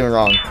 That's what I was doing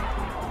wrong.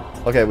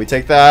 Okay, we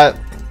take that.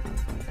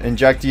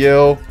 Inject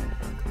you.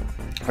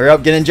 Hurry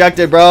up. Get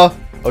injected, bro.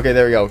 Okay,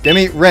 there we go. Give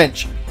me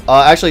wrench.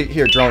 Actually,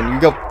 here, drone.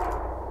 You go.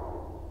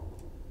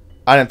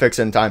 I didn't fix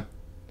it in time.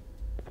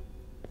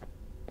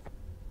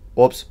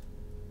 Whoops.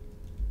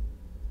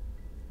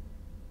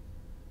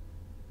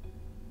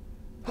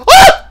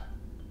 Ah!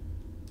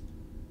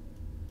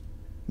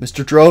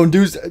 Mr. Drone,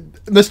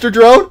 Mr.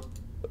 Drone?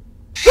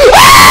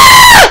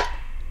 Ah!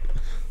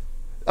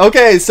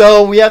 Okay,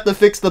 so we have to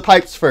fix the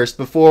pipes first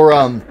before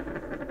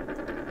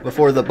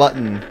the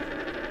button.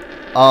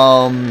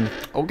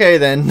 Okay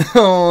then.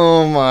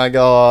 Oh my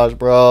gosh,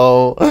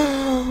 bro.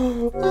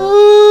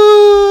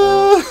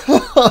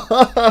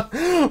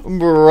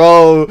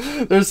 Bro,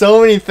 there's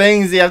so many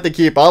things you have to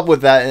keep up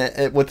with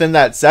that within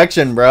that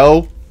section,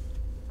 bro.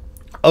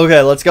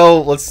 Okay, let's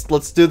go.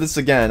 Let's do this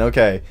again.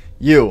 Okay.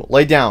 You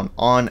lay down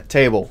on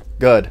table.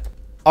 Good.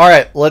 All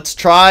right, let's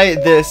try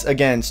this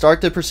again.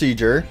 Start the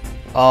procedure.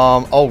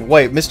 Oh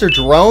wait, Mr.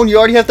 Drone, you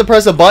already have to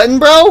press a button,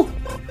 bro?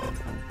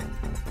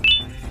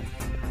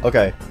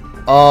 Okay.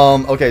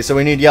 Okay, so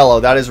we need yellow.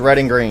 That is red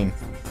and green.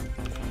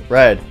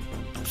 Red.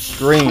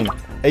 Green.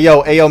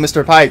 Ayo,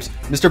 Mr. Pipes.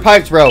 Mr.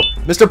 Pipes, bro.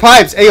 Mr.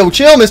 Pipes. Ayo,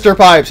 chill, Mr.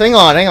 Pipes. Hang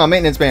on,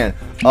 maintenance man.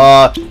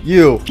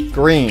 You.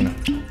 Green.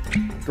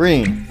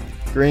 Green.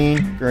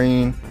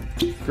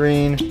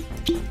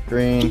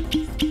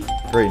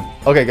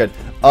 Okay, good.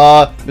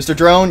 Mr.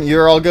 Drone,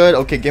 you're all good?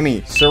 Okay, give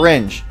me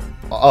syringe.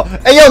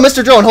 Hey, yo,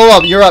 Mr. Drone, hold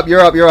up. You're up.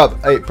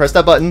 Hey, press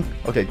that button.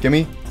 Okay, give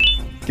me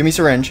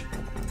syringe.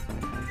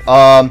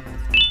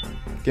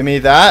 Give me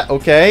that.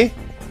 Okay.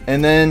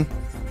 And then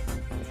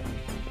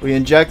we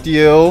inject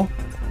you.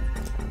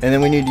 And then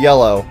we need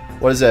yellow.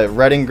 What is it?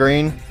 Red and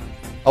green?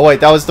 Oh, wait,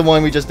 that was the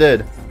one we just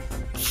did.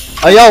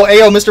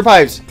 Ayo, Mr.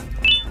 Pipes.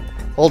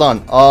 Hold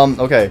on.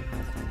 Okay.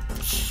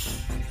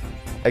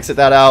 Exit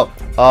that out.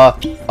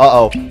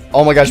 Uh-oh.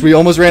 Oh my gosh, we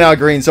almost ran out of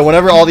green. So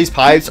whenever all these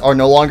pipes are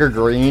no longer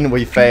green,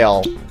 we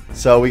fail.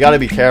 So we gotta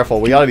be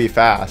careful. We gotta be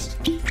fast.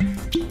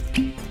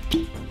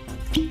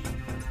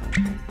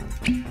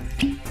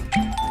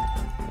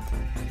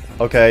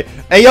 Okay.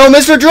 Hey, yo,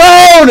 Mr.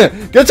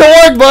 Drone! Get to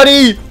work,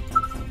 buddy!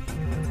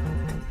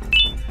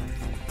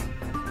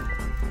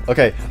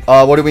 Okay,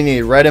 what do we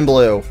need? Red and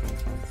blue.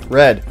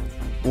 Red.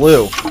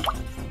 Blue.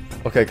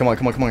 Okay, come on.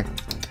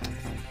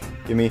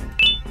 Give me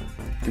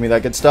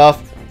that good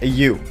stuff. Hey,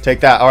 you. Take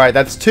that. Alright,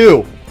 that's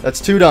 2.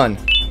 That's 2 done.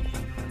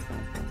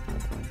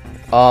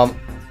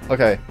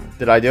 Okay.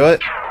 Did I do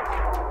it?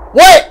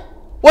 What?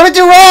 What did I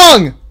do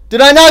wrong?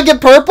 Did I not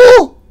get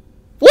purple?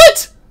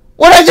 What?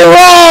 What did I do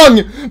wrong?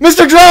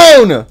 Mr.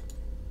 Drone!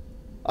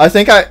 I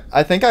think I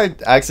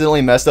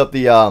accidentally messed up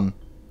the,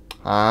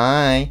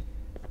 Hi.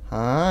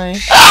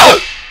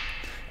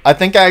 I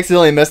think I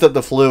accidentally messed up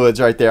the fluids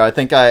right there. I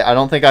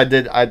don't think I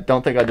did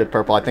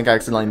purple. I think I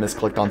accidentally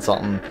misclicked on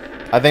something.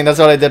 I think that's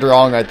what I did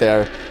wrong right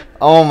there.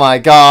 Oh my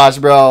gosh,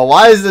 bro.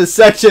 Why is this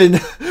section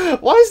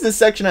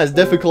as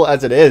difficult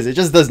as it is? It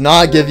just does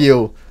not give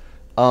you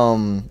a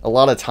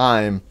lot of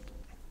time.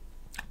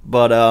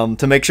 But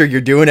to make sure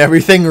you're doing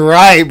everything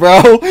right,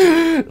 bro.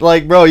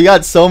 Like, bro, you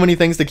got so many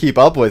things to keep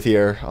up with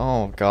here.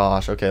 Oh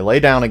gosh. Okay, lay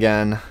down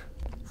again.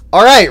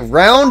 Alright,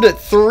 round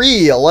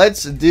 3.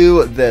 Let's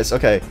do this.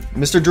 Okay,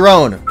 Mr.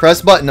 Drone,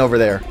 press button over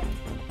there.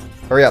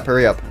 Hurry up.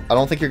 I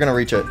don't think you're gonna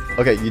reach it.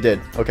 Okay, you did.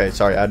 Okay,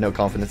 sorry, I had no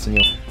confidence in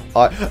you.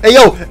 Hey,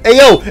 yo,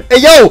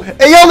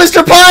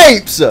 Mr.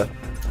 Pipes!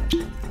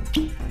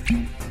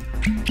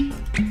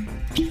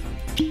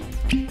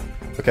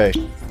 Okay.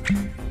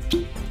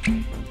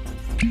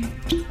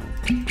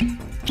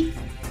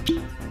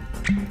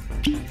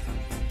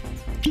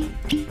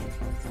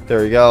 There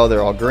we go.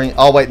 They're all green.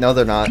 Oh, wait. No,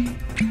 they're not.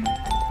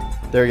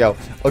 There we go.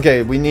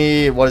 Okay, we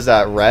need... What is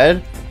that?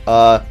 Red?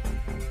 There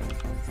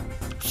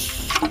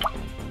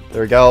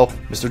we go.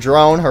 Mr.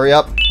 Drone, hurry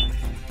up.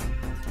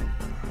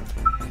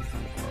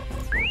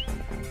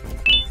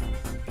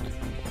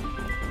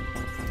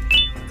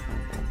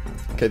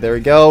 Okay, there we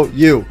go.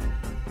 You.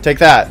 Take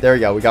that. There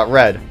we go. We got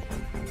red.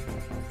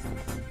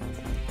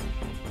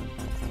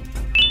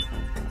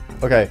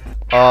 Okay.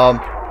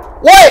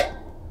 What?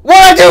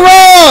 What did I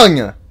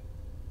do wrong?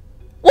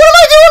 What am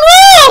I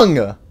doing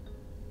wrong?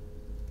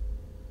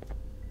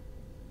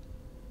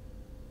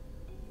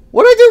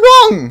 What did I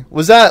do wrong?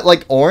 Was that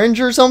like orange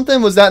or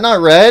something? Was that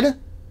not red?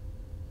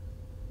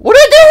 What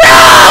did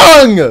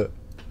I do wrong?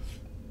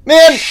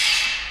 Man,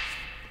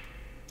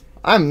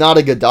 I'm not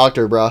a good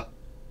doctor, bruh.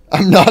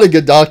 I'm not a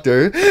good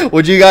doctor.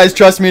 Would you guys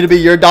trust me to be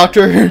your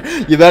doctor?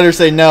 You better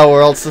say no,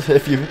 or else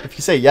if you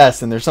say yes,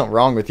 then there's something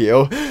wrong with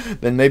you.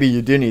 Then maybe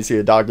you do need to see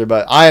a doctor.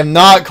 But I am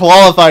not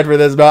qualified for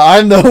this, bro.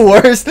 I'm the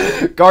worst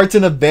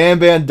Garten of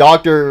Banban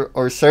doctor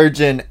or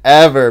surgeon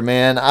ever,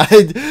 man.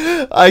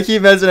 I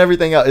keep messing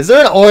everything up. Is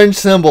there an orange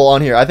symbol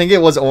on here? I think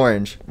it was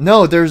orange.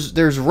 No,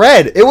 there's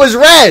red. It was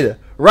red,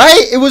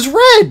 right? It was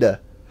red.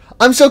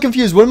 I'm so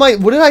confused. What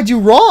did I do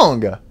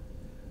wrong?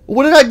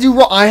 What did I do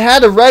wrong? I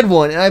had a red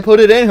one and I put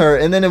it in her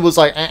and then it was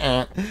like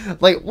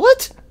like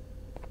what?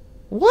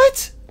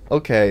 What?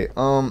 Okay,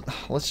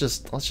 let's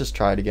just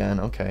try it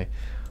again. Okay.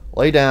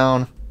 Lay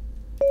down.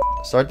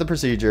 Start the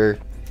procedure.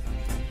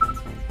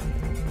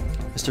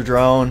 Mr.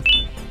 Drone.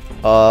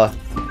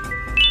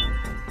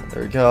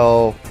 There we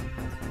go.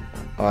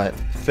 Alright,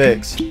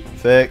 fix.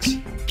 Fix.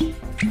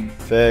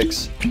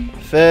 Fix.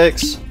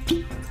 Fix.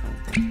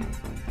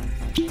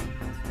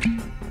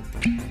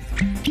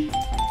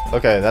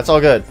 Okay, that's all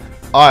good.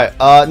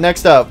 Alright,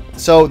 next up.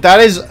 So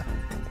that is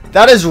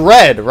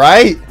red,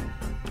 right?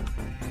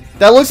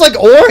 That looks like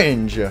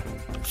orange.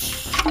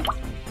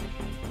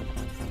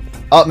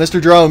 Oh,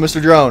 Mr. Drone,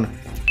 Mr. Drone.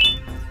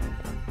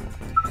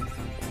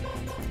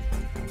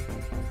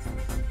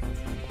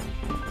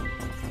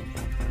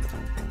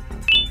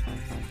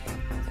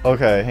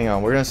 Okay, hang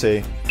on, we're gonna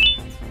see.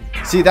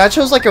 See, that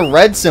shows like a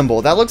red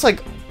symbol. That looks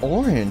like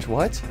orange.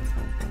 What?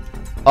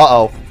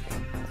 Uh-oh.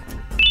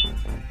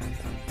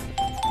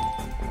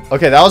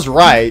 Okay, that was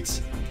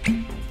right.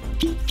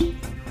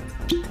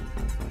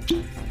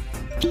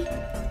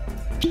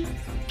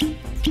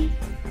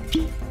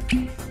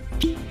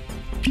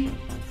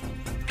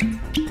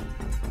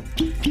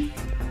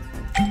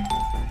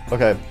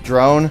 Okay,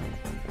 drone.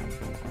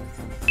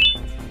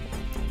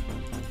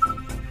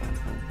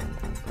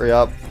 Hurry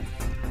up.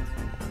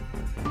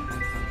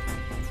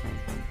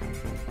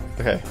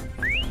 Okay.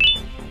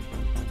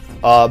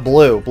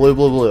 Blue. Blue,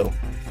 blue, blue.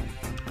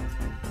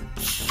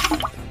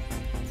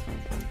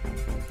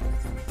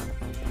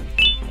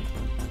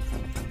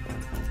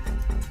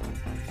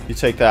 You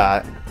take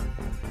that.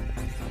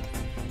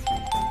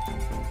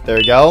 There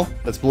you go.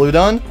 That's blue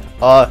done.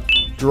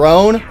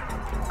 Drone.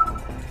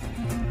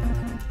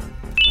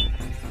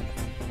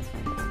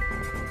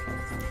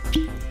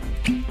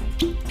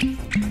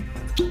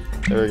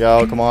 There we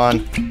go. Come on.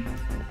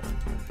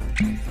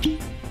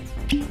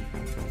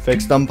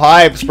 Fix them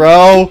pipes,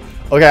 bro.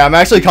 Okay, I'm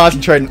actually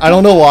concentrating. I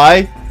don't know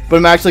why, but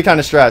I'm actually kind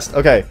of stressed.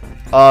 Okay.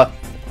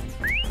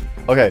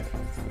 Okay.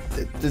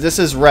 This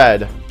is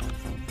red.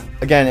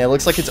 Again, it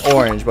looks like it's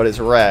orange, but it's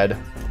red.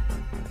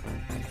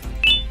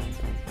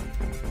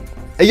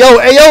 Hey, yo,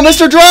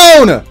 Mr.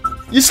 Drone!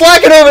 You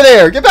slacking over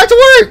there! Get back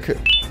to work!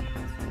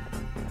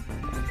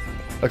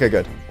 Okay,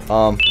 good.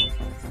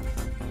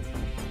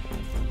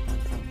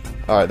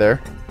 Alright,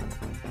 there.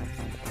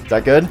 Is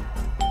that good?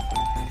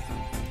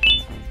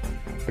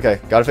 Okay,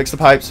 gotta fix the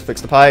pipes. Fix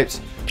the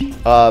pipes.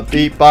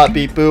 Beep, bop,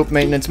 beep, boop.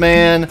 Maintenance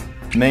man.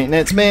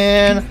 Maintenance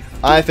man.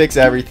 I fix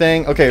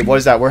everything. Okay, what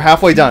is that? We're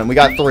halfway done. We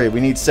got 3. We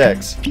need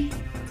 6.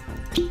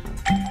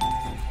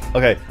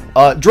 Okay.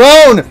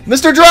 Drone!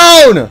 Mr.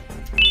 Drone!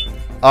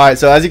 Alright,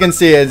 so as you can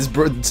see,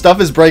 stuff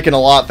is breaking a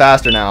lot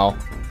faster now.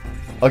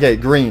 Okay,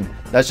 green.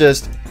 That's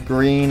just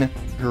green,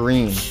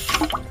 green.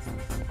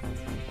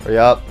 Hurry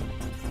up.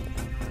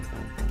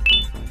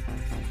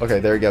 Okay,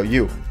 there you go.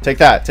 You. Take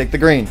that. Take the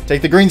green.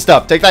 Take the green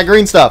stuff. Take that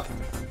green stuff.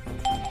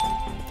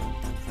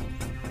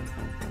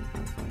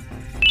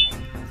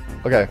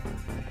 Okay.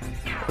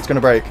 It's gonna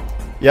break.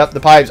 Yep, the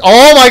pipes.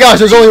 Oh my gosh,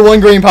 there's only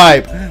one green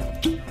pipe.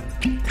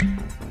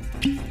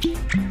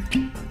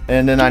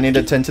 And then I need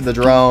to tend to the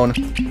drone.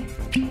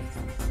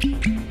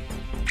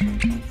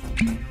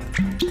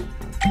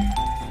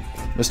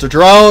 Mr.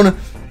 Drone!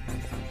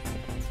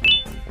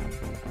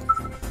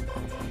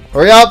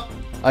 Hurry up!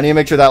 I need to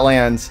make sure that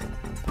lands.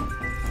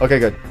 Okay,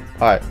 good.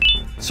 Alright.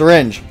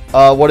 Syringe.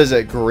 What is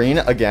it? Green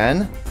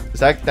again?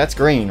 That's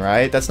green,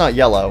 right? That's not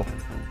yellow.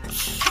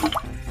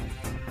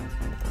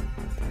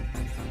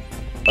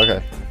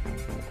 Okay.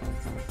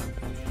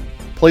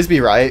 Please be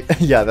right.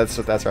 Yeah, that's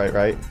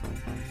right?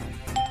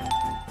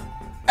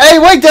 Hey,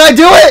 wait, did I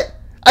do it?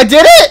 I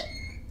did it?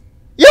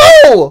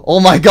 Yo! Oh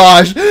my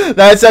gosh.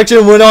 That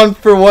section went on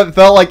for what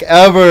felt like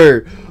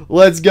ever.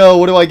 Let's go.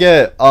 What do I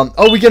get?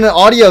 Oh, we get an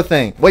audio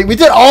thing. Wait, we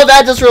did all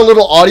that just for a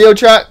little audio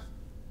track?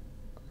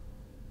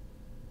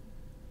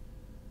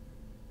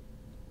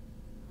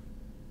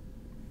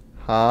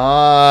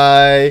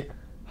 Hi.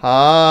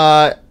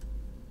 Hi.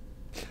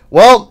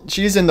 Well,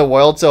 she's in the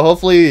world, so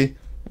hopefully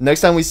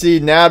next time we see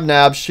Nab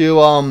Nab,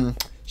 she'll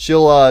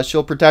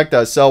protect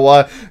us.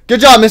 So good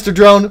job, Mr.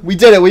 Drone. We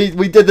did it.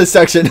 We did this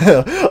section.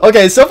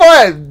 Okay, so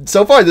far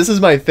this is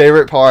my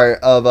favorite part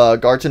of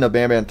Garten of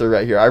Banban 3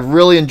 right here. I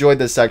really enjoyed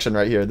this section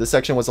right here. This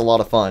section was a lot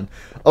of fun.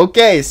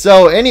 Okay,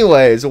 so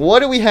anyways, what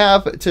do we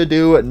have to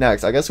do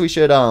next? I guess we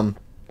should go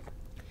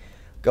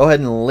ahead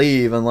and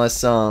leave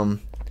unless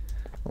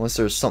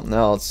there's something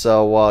else.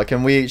 So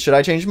should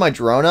I change my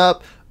drone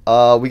up?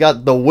 We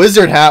got the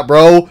wizard hat,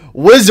 bro.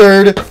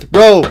 Wizard,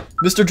 bro.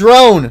 Mr.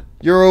 Drone,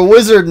 you're a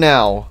wizard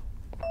now.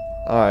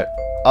 Alright.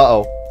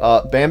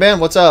 Banban,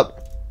 what's up?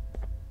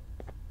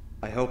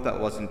 I hope that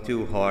wasn't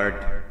too hard.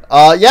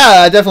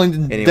 Yeah, I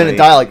definitely didn't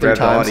die like 3 grab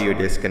times. the audio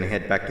disc and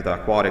head back to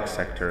the aquatic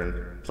sector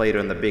and play it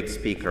on the big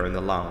speaker in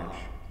the lounge.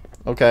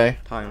 Okay.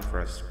 Time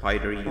for a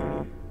spider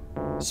reunion.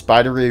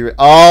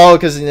 Oh,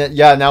 because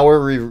yeah, now we're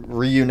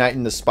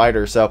reuniting the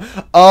spider. So,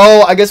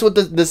 oh, I guess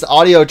with this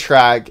audio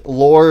track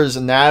lures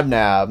Nab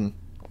Nab,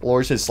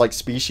 lures his like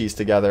species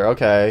together.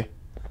 Okay.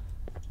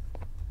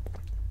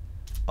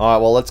 All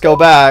right, well, let's go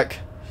back.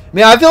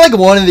 Man, I feel like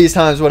one of these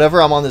times,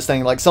 whenever I'm on this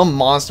thing, like some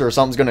monster or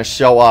something's gonna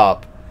show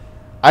up.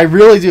 I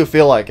really do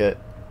feel like it.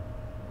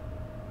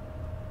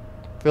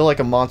 I feel like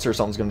a monster or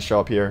something's gonna show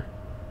up here.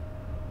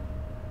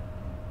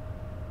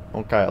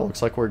 Okay, it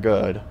looks like we're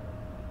good.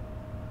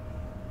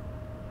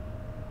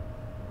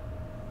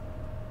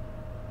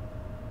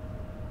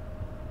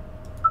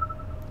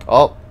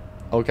 Oh,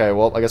 okay,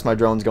 well, I guess my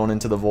drone's going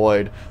into the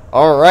void.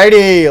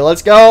 Alrighty,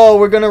 let's go.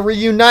 We're going to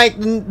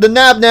reunite the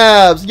Nab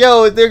Nabs.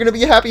 Yo, they're going to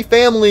be a happy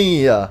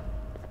family.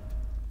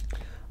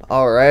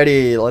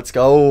 Alrighty, let's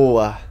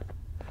go.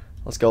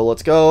 Let's go,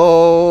 let's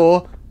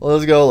go.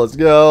 Let's go, let's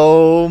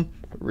go.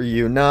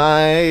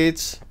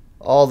 Reunite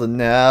all the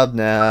Nab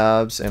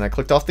Nabs. And I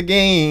clicked off the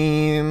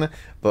game,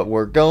 but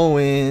we're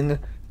going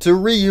to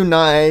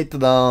reunite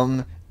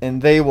them,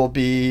 and they will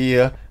be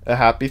a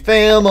happy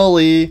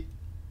family.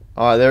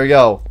 Alright, there we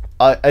go.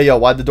 Hey, yo,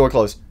 why'd the door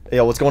close? Hey,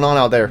 yo, what's going on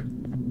out there?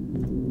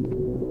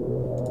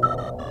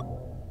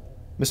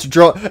 Mr.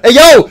 Drone. Hey,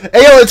 yo!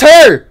 Hey, yo, it's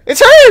her!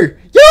 It's her!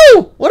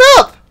 Yo! What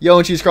up? Yo,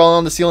 and she's crawling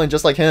on the ceiling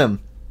just like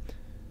him.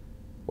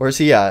 Where's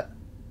he at?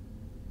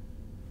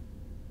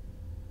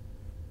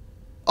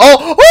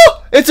 Oh!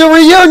 Oh! It's a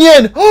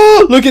reunion!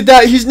 Oh! Look at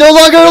that! He's no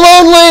longer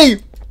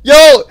lonely! Yo!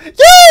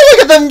 Yo!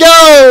 Look at them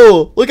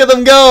go! Look at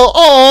them go!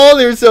 Oh,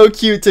 they're so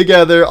cute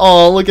together.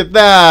 Oh, look at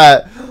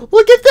that!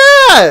 Look at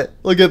that!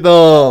 Look at them.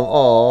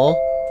 Aww.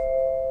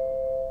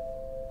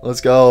 Let's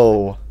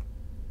go.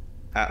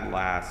 At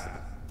last,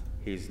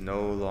 he's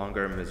no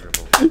longer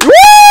miserable. Woo!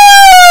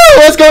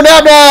 Let's go,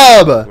 Nab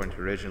Nab! Weren't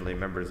originally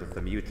members of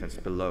the mutants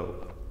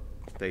below.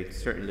 They'd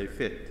certainly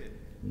fit.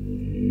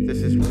 This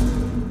is...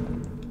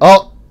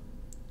 Oh!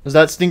 Was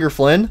that Stinger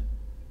Flynn?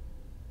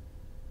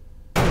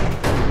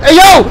 Hey,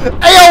 yo!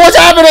 Hey, yo, what's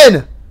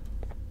happening?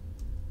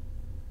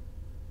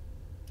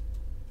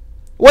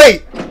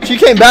 Wait, she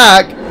came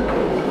back.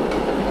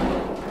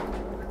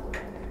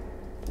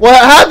 What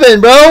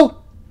happened, bro?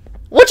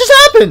 What just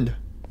happened?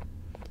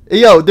 Hey,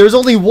 yo, there's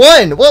only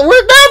one. Well,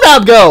 where'd Nab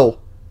Nab go?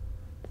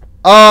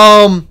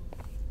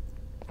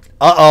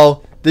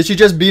 Uh-oh. Did she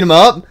just beat him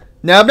up?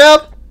 Nab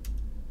Nab?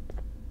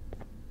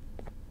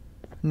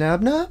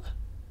 Nab Nab?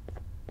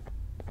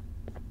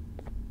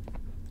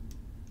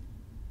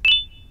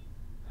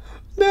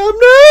 Nab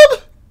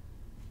Nab?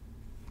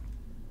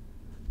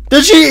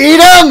 Did she eat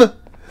him?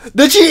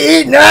 Did she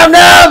eat Nab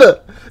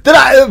Nab?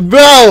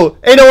 Bro,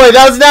 ain't no way,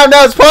 that was Nab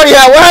Nab's party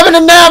hat. What happened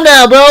to Nab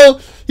Nab, bro?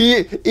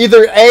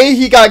 Either A,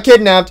 he got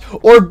kidnapped,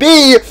 or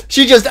B,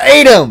 she just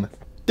ate him.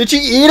 Did she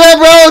eat him,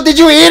 bro? Did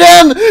you eat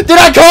him? Did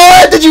I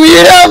call it? Did you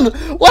eat him?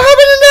 What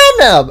happened to Nab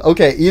Nab?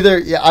 Okay,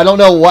 yeah, I don't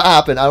know what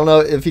happened. I don't know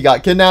if he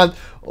got kidnapped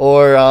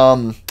or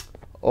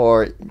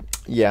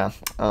yeah,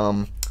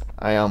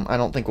 I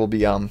don't think we'll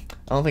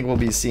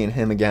be seeing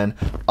him again.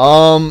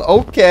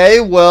 Okay,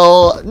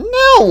 well,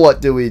 now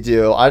what do we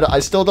do? I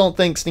still don't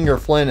think Stinger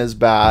Flynn is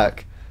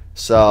back.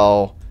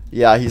 So,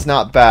 yeah, he's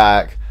not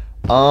back.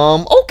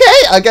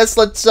 Okay, I guess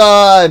let's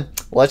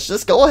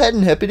just go ahead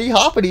and hippity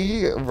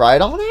hoppity right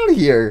on out of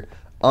here.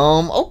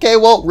 Okay,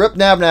 well, rip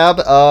Nab Nab.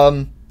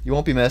 You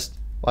won't be missed.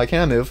 Why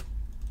can't I move?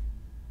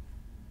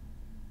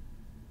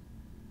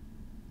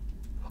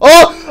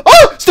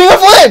 Oh, Stinger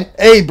Flynn!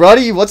 Hey,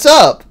 buddy, what's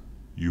up?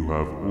 You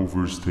have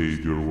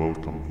overstayed your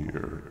welcome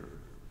here.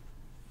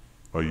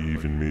 I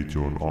even made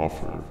you an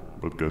offer,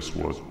 but guess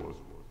what?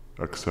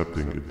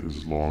 Accepting it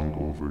is long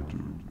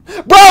overdue.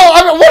 Bro,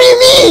 what do you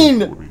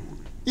mean?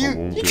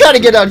 You try to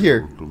get out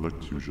here. To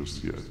elect you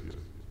just yet.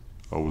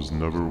 I was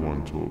never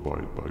one to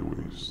abide by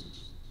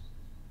wastes.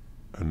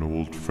 An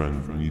old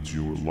friend needs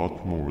you a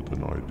lot more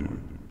than I do.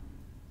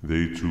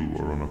 They too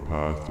are on a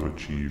path to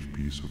achieve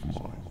peace of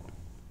mind.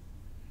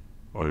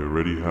 I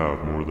already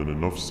have more than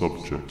enough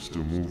subjects to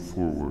move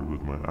forward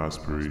with my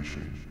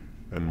aspiration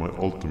and my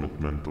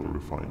ultimate mental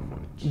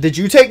refinement. Did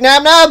you take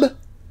Nab Nab?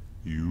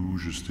 You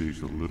just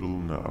take a little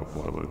nap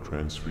while I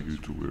transfer you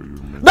to where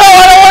you're meant. No,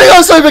 I don't want to go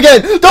to sleep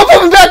again! Don't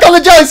put me back on the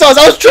jelly sauce!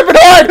 I was tripping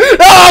hard!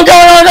 No, I'm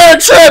going on a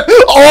trip!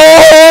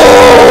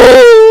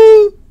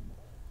 Oh!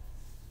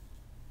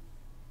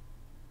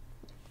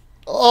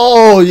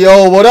 Oh,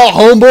 yo, what up,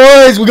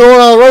 homeboys? We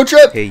going on a road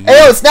trip? Hey, yo,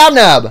 it's Nab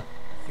Nab!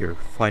 You're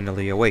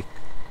finally awake.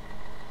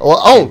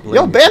 Oh,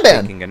 yo,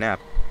 Banban! Taking a nap.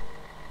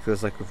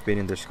 Feels like we've been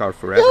in this car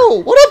forever.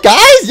 Yo, what up,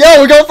 guys?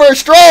 Yo, we're going for a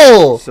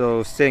stroll!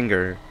 So,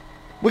 Singer.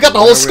 We got the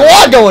whole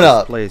squad going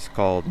up! Place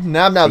called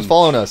Nab Nab's Beach.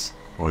 following us.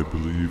 I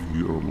believe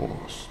we are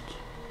lost.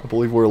 I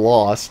believe we're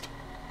lost.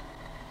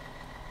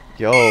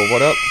 Yo,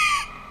 what up?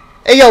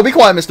 Hey, yo, be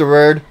quiet, Mr.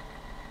 Bird.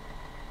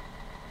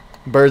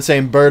 Bird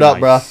saying bird up,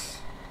 bruh.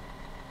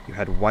 You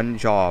had one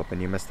job and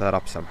you messed that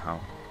up somehow.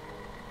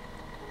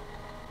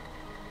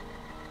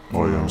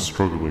 I am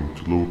struggling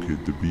to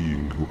locate the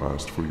being who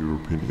asked for your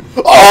opinion.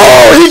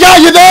 Oh, he got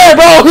you there,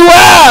 bro! Who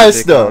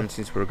asked?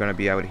 Since we're gonna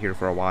be out here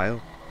for a while.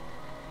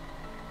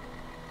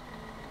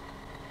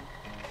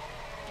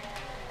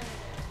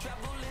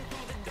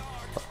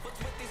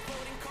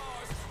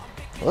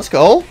 Let's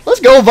go.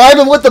 Let's go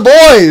vibing with the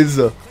boys.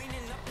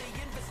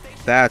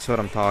 That's what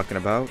I'm talking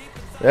about.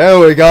 There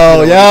we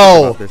go,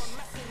 yo. This.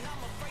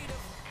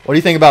 What do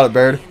you think about it,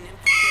 Bird?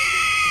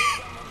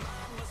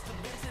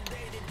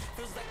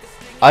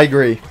 I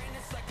agree.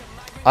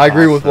 I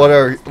agree with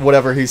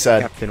whatever he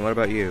said. Captain, what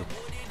about you?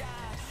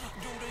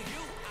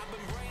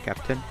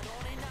 Captain?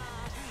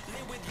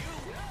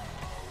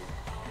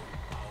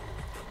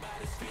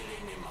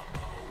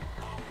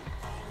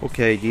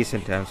 Okay,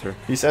 decent answer.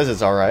 He says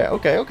it's alright.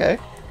 Okay, okay.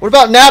 What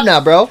about Nab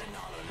Nab, bro?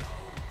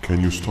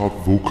 Can you stop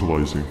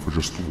vocalizing for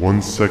just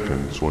 1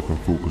 second so I can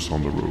focus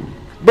on the road?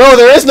 Bro,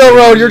 there is no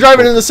road. You're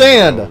driving in the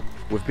sand.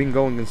 We've been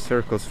going in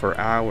circles for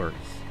hours.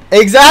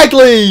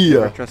 Exactly.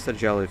 Never trust a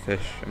jellyfish.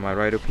 Am I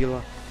right,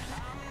 Opila?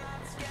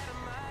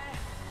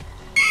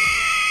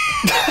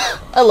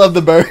 I love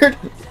the bird.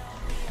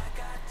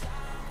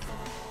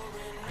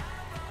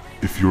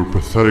 If your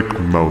pathetic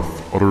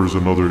mouth utters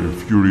another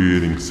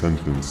infuriating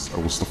sentence, I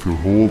will stuff your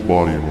whole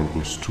body in one of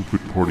those stupid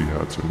party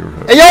hats on your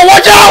head. Hey, yo,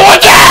 watch out!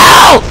 Watch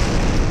out!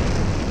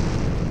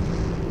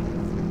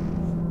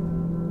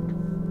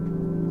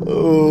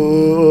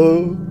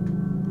 Oh.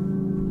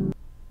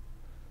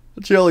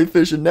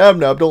 Jellyfish and Nab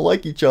Nab don't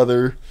like each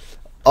other.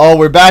 Oh,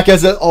 we're back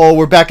as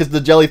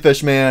the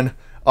jellyfish man.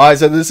 Alright,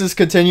 so this is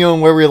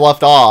continuing where we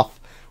left off.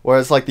 Where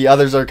it's like the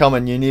others are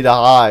coming, you need to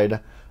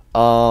hide.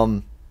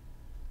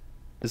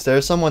 Is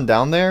there someone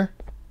down there?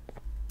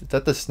 Is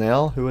that the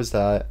snail? Who is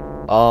that?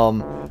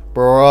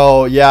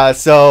 Bro, yeah,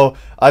 so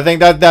I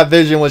think that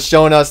vision was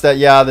showing us that,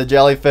 yeah, the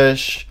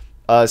jellyfish,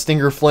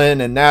 Stinger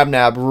Flynn and Nab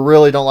Nab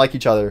really don't like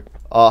each other.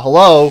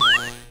 Hello?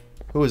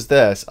 Who is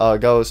this?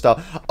 Ghost.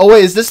 Oh,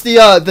 wait, is this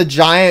the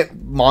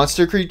giant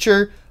monster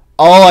creature?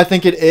 Oh, I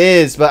think it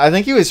is, but I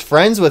think he was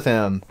friends with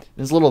him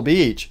in his little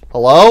beach.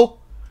 Hello?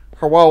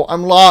 Hello,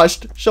 I'm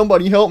lost.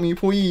 Somebody help me,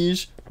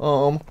 please.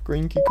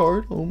 Green key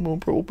card. I'm gonna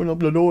open up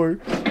the door.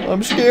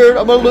 I'm scared.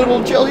 I'm a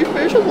little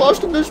jellyfish. I'm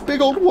lost in this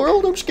big old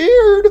world. I'm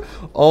scared.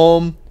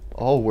 Oh,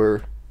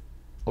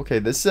 okay,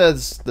 this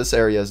says this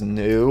area is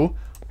new.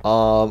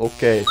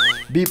 Okay.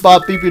 Beep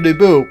bop beepity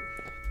boop.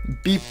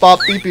 Beep bop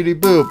beepity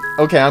boop.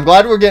 Okay, I'm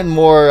glad we're getting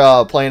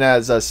more playing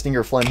as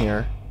Stinger Flynn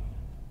here.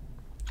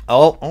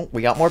 Oh,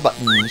 we got more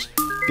buttons.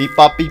 Beep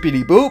bop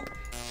beepity boop.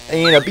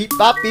 And a beep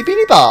bop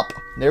beepity bop.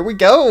 There we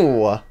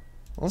go.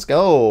 Let's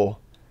go.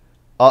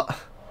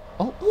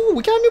 Oh,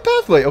 we got a new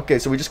pathway. Okay,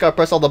 so we just gotta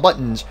press all the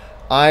buttons.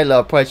 I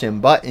love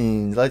pressing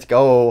buttons. Let's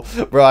go.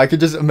 Bro, I could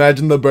just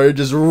imagine the bird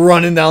just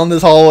running down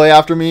this hallway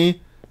after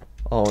me.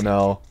 Oh,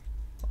 no.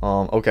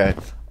 Okay.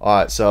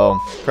 Alright, so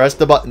press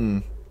the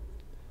button.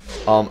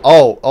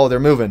 Oh,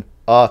 they're moving.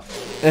 Okay,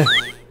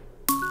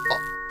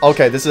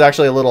 this is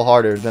actually a little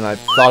harder than I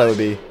thought it would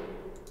be.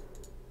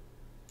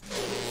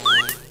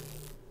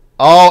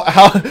 Oh,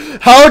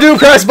 how do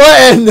press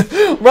button?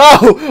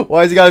 Bro,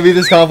 why has it gotta be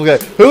this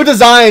complicated? Who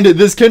designed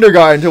this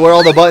kindergarten to where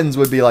all the buttons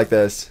would be like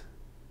this?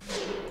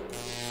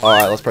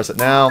 Alright, let's press it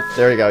now.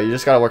 There you go. You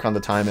just gotta work on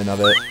the timing of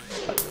it.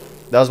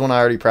 That was one I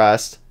already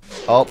pressed.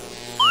 Oh,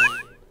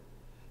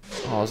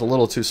 I was a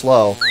little too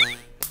slow.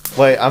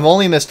 Wait, I've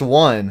only missed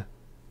one.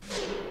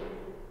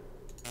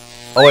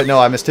 Oh, wait, no,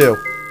 I missed two.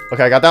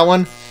 Okay, I got that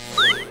one.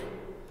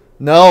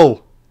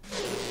 No.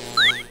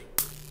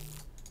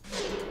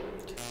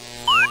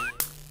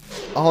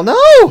 Oh,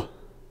 no!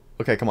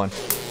 Okay, come on.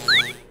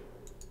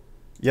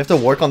 You have to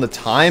work on the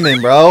timing,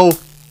 bro.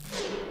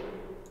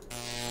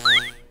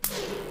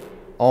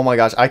 Oh my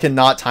gosh, I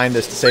cannot time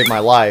this to save my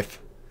life.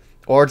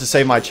 Or to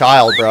save my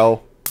child,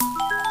 bro.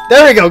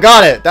 There we go,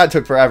 got it! That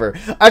took forever.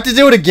 I have to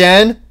do it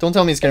again? Don't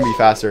tell me it's gonna be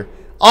faster.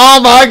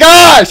 Oh my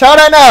gosh! How'd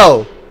I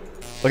know?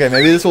 Okay,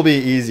 maybe this will be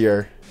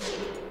easier.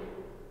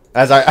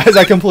 As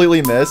I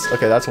completely miss.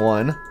 Okay, that's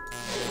one.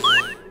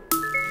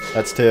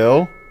 That's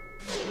two.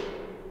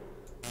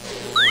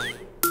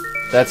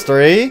 That's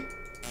 3.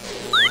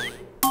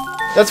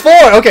 That's 4.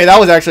 Okay, that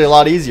was actually a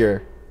lot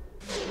easier.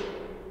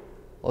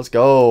 Let's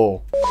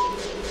go.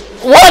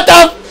 What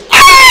the?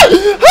 Ah!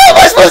 How am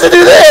I supposed to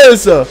do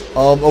this?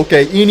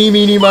 Okay. Eeny,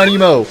 meeny, miny,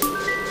 mo.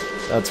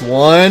 That's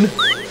 1,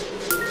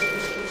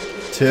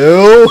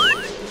 2,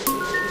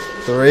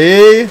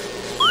 3.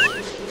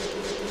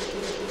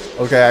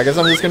 Okay, I guess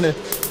I'm just gonna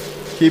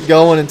keep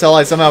going until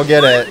I somehow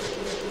get it.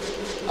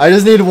 I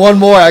just need 1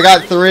 more. I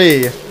got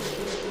 3.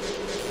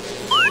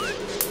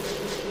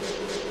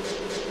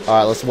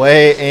 Alright, let's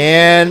wait,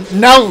 and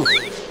no!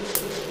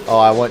 Oh,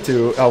 I went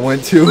way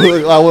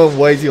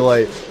too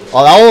late.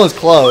 Oh, that one was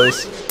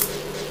close.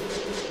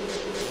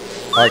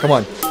 Alright, come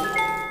on.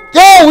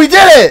 Yo, we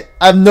did it!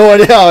 I have no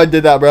idea how I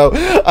did that, bro.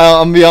 I'm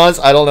gonna be honest,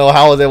 I don't know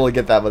how I was able to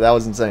get that, but that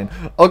was insane.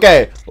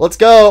 Okay, let's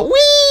go.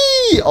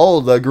 Whee! Oh,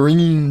 the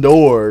green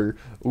door.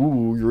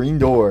 Ooh, green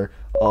door.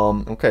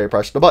 Okay,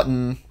 press the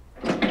button.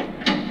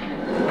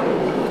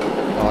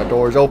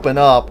 Doors open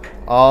up.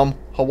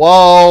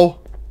 Hello?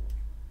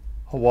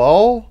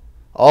 Hello?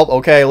 Oh,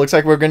 okay. Looks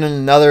like we're getting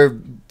another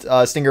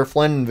Stinger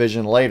Flynn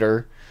vision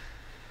later.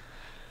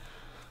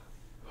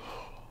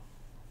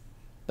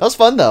 That was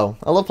fun, though.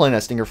 I love playing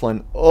that Stinger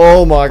Flynn.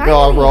 Oh, my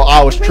God, bro.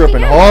 I was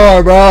tripping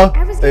hard, bro.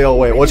 Hey, yo,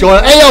 wait. What's going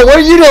on? Hey, yo, what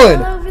are you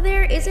doing? Over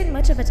there isn't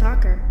much of a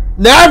talker.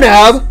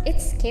 Nab!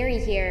 It's scary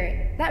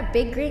here. That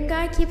big green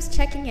guy keeps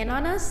checking in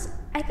on us.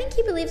 I think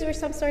he believes we're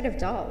some sort of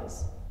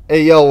dolls.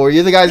 Hey, yo, were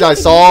you the guys I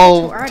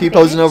saw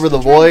T-posing over the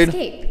void?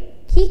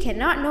 He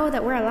cannot know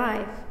that we're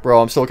alive.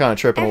 Bro, I'm still kind of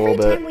tripping a little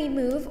bit. Every time we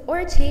move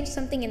or change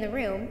something in the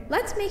room,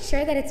 let's make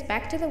sure that it's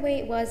back to the way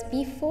it was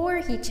before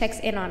he checks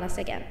in on us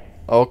again.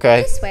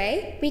 Okay. This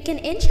way, we can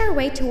inch our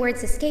way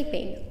towards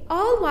escaping,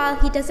 all while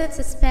he doesn't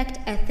suspect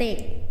a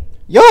thing.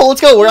 Yo,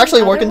 let's go. We're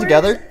actually working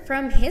together.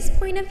 From his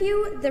point of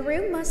view, the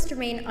room must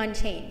remain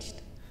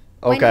unchanged.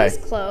 Okay. When he's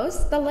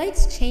close, the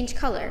lights change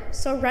color,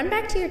 so run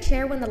back to your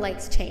chair when the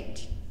lights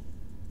change.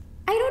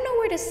 I don't know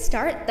where to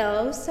start,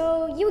 though,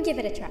 so you give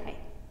it a try.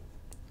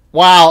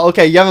 Wow,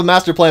 okay, you have a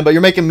master plan, but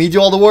you're making me do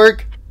all the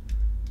work?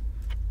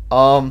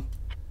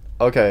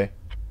 Okay.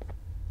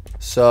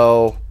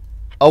 So,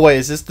 oh wait,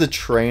 is this the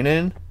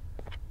training?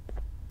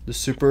 The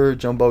Super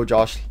Jumbo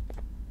Josh.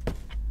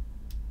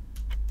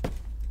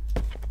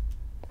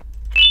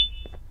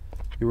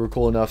 You were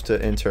cool enough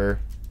to enter.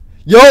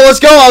 Yo, let's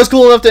go! I was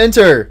cool enough to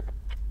enter!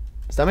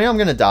 Does that mean I'm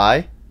gonna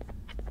die?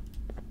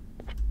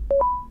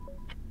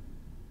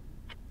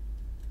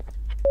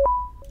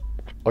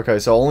 Okay,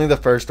 so only the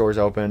first door's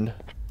opened.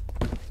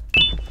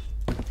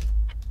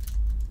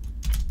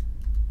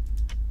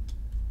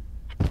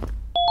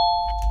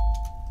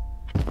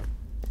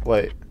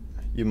 Wait,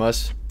 you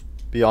must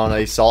be on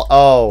a salt.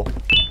 Oh,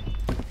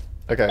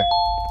 okay.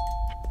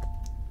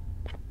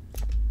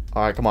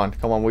 All right, come on,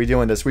 come on. We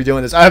doing this. We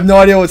doing this. I have no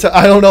idea what's.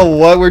 I don't know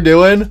what we're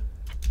doing.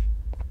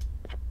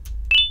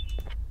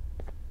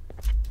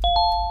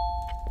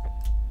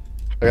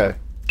 Okay.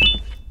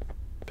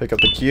 Pick up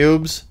the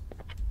cubes.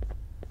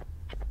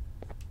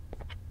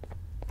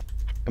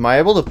 Am I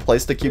able to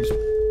place the cubes?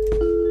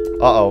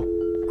 Uh-oh.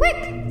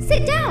 Quick,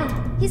 sit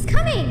down. He's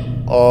coming.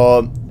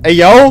 Hey,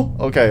 yo.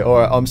 Okay,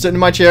 alright. I'm sitting in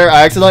my chair.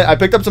 I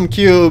picked up some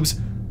cubes.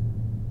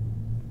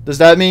 Does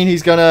that mean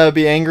he's gonna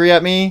be angry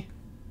at me?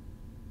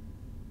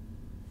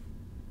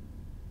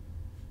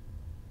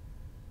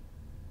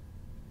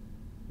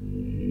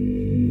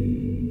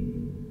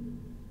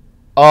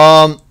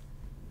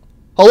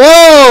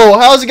 Hello.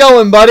 How's it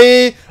going,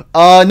 buddy?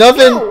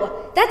 Nothing.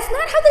 No, that's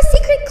not how the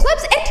secret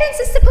club's entrance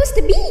is supposed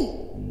to be.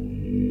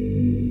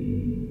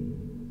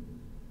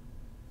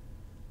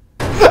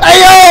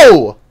 Hey,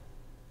 yo!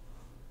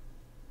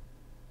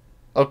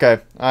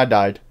 Okay, I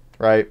died,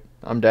 right?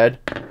 I'm dead.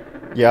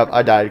 Yep,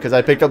 I died because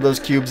I picked up those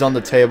cubes on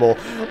the table.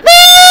 Man!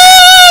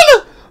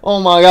 Oh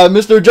my god,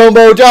 Mr.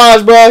 Jumbo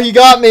Josh, bro, he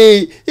got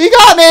me! He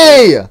got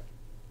me!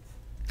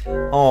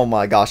 Oh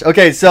my gosh.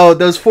 Okay, so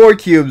those 4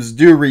 cubes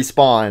do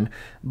respawn,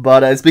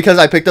 but it's because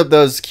I picked up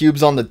those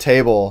cubes on the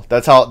table.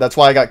 That's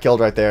why I got killed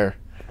right there.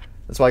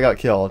 That's why I got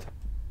killed.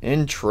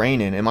 In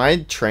training. Am I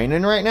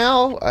training right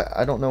now?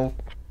 I don't know.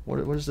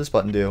 What does this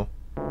button do?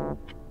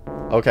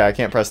 Okay, I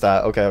can't press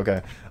that. Okay,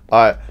 okay.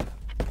 Alright.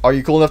 Are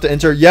you cool enough to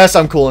enter? Yes,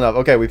 I'm cool enough.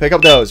 Okay, we pick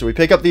up those. We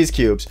pick up these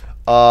cubes.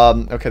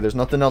 Okay, there's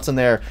nothing else in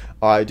there.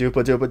 Alright,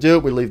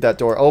 doop. We leave that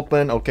door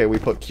open. Okay, we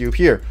put cube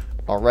here.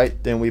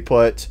 Alright, then we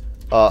put...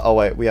 oh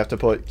wait, we have to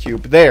put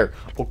cube there.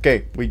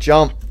 Okay, we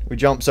jump.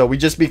 So we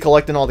just be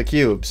collecting all the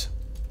cubes.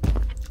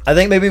 I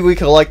think maybe we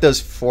collect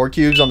those 4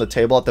 cubes on the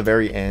table at the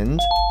very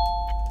end.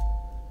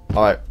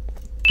 Alright.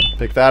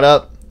 Pick that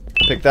up.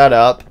 Pick that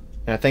up.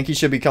 And I think he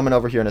should be coming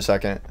over here in a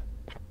second.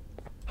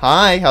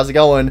 Hi, how's it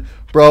going?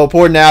 Bro,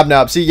 poor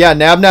Nab. See, yeah,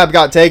 Nab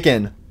got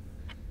taken.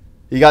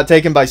 He got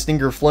taken by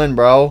Stinger Flynn,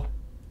 bro.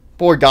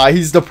 Poor guy,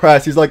 he's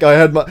depressed. He's like,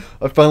 I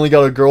finally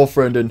got a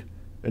girlfriend and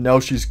now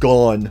she's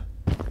gone.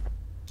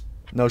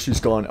 No, she's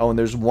gone. Oh, and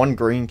there's 1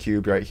 green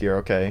cube right here.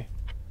 Okay.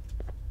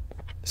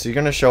 So you're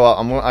gonna show up.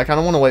 I kind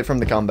of want to wait for him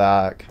to come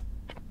back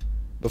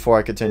before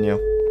I continue.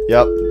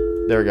 Yep.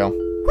 There we go.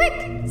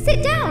 Quick,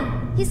 sit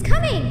down. He's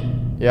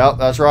coming! Yep,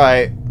 that's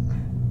right.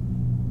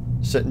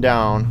 Sitting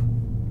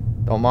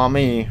down. Don't mind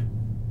me.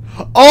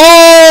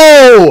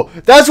 Oh!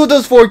 That's what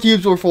those 4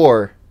 cubes were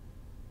for.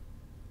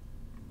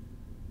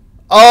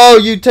 Oh,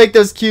 you take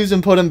those cubes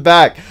and put them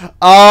back.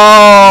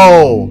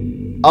 Oh!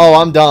 Oh,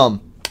 I'm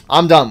dumb.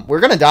 I'm dumb. We're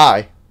gonna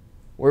die.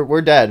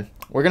 We're dead.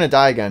 We're gonna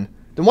die again.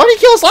 Then why did you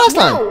kill us last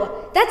time?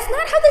 No! That's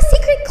not how the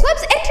secret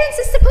club's entrance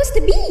is supposed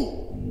to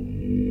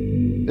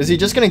be! Is he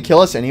just gonna kill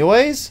us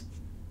anyways?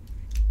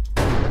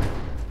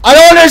 I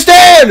don't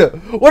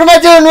understand! What am I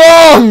doing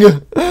wrong?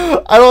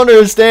 I don't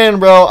understand,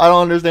 bro. I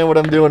don't understand what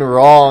I'm doing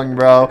wrong,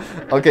 bro.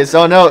 Okay,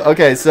 so no.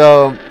 Okay,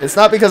 so it's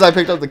not because I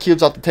picked up the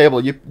cubes off the table.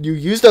 You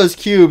use those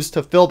cubes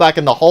to fill back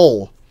in the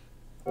hole.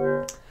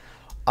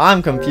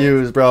 I'm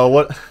confused, bro.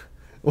 What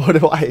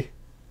do I...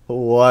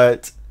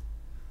 What?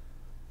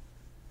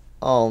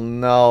 Oh,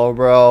 no,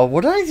 bro.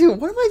 What did I do?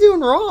 What am I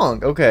doing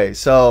wrong? Okay,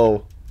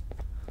 so...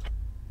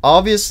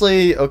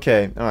 Obviously...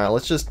 Okay, alright,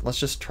 let's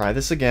just try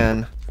this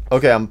again.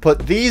 Okay, I'm gonna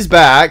put these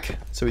back.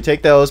 So we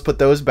take those, put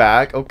those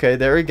back. Okay,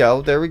 there we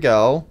go. There we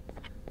go.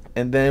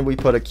 And then we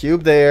put a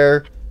cube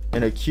there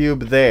and a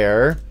cube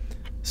there.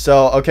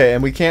 So, okay,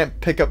 and we can't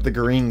pick up the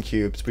green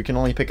cubes. We can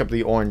only pick up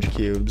the orange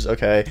cubes.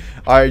 Okay.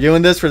 Alright,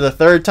 doing this for the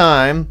 3rd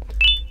time.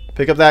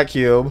 Pick up that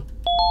cube.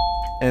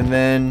 And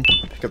then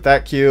pick up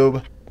that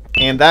cube.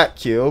 And that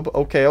cube.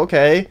 Okay,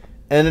 okay.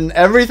 And then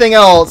everything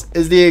else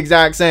is the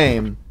exact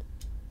same.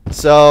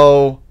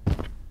 So,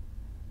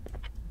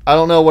 I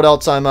don't know what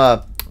else I'm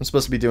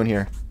supposed to be doing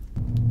here.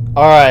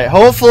 Alright,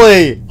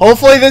 hopefully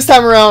this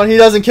time around he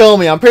doesn't kill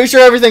me. I'm pretty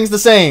sure everything's the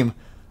same.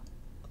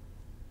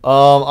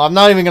 I'm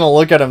not even gonna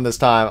look at him this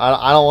time.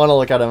 I don't want to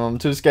look at him. I'm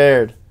too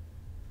scared.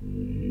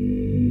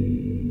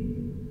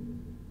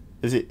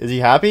 Is he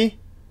happy?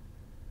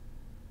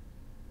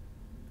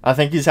 I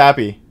think he's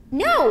happy.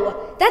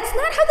 No! That's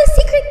not how the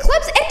secret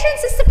club's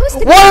entrance is supposed to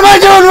be! What am I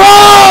doing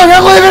wrong?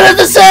 I'm leaving it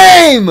the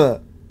same!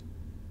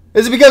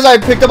 Is it because I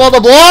picked up all the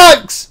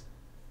blocks?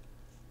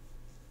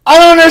 I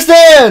don't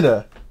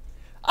understand!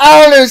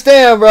 I don't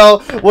understand, bro.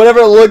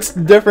 Whatever looks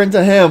different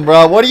to him,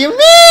 bro. What do you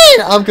mean?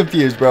 I'm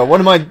confused, bro.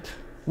 What am I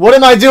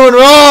doing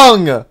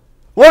wrong?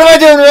 What am I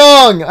doing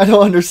wrong? I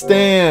don't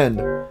understand.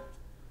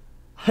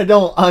 I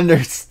don't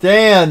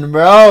understand,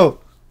 bro.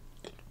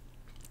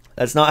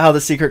 That's not how the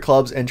secret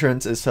club's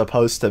entrance is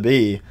supposed to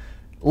be.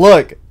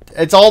 Look,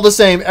 it's all the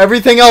same.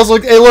 Everything else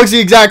looks the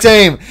exact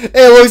same.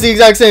 It looks the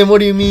exact same. What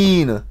do you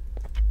mean?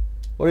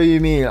 What do you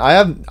mean? I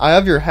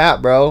have your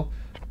hat, bro.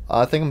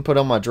 I think I'm gonna put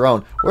on my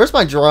drone. Where's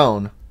my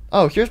drone?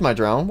 Oh, here's my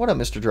drone. What up,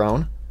 Mr.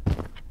 Drone?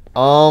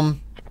 I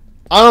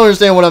don't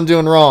understand what I'm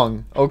doing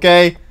wrong.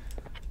 Okay.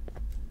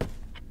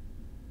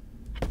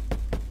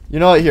 You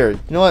know what? Here. You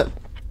know what?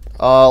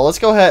 Let's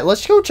go ahead.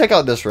 Let's go check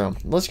out this room.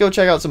 Let's go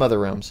check out some other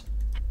rooms.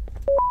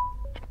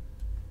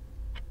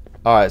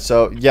 Alright,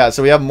 so, yeah,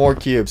 so we have more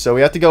cubes. So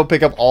we have to go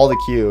pick up all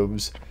the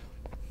cubes.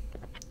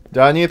 Do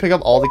I need to pick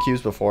up all the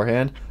cubes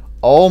beforehand?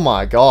 Oh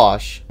my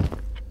gosh.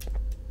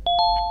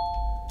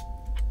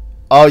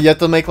 Oh, you have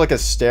to make like a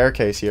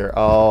staircase here.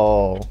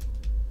 Oh.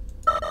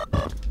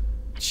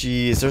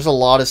 Jeez, there's a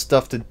lot of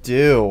stuff to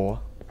do.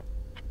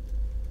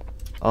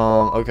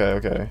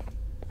 Okay.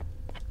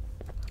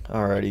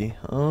 Alrighty.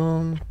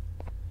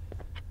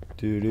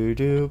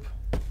 Doop.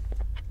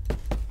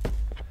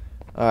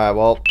 Alright,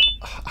 well,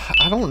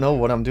 I don't know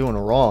what I'm doing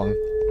wrong.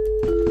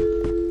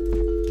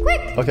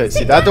 Quick! Okay,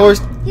 see down.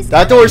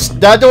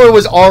 that door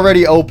was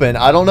already open.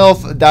 I don't know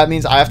if that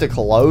means I have to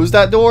close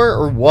that door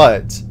or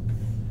what.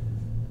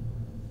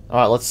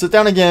 Alright, let's sit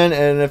down again,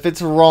 and if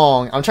it's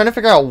wrong, I'm trying to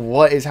figure out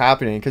what is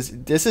happening, because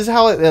this is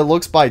how it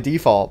looks by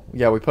default.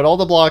 Yeah, we put all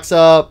the blocks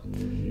up.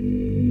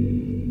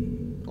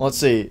 Let's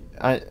see.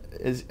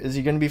 Is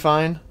he gonna be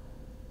fine?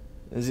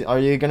 Are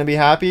you gonna be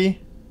happy?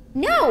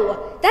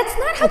 No! That's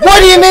not how the What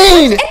do you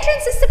mean?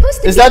 entrance is supposed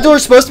to be! Is that door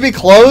supposed to be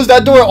closed?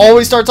 That door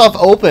always starts off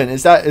open.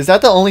 Is that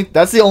the only...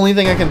 That's the only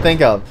thing I can think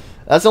of.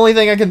 That's the only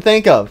thing I can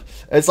think of.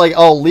 It's like,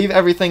 oh, leave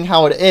everything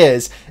how it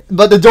is.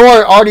 But the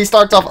door already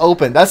starts off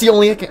open. That's the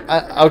only... Okay,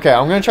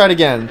 I'm going to try it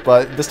again.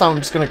 But this time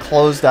I'm just going to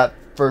close that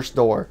first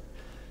door.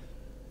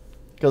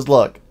 Because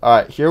look.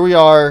 Alright, here we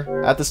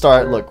are at the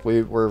start. Look,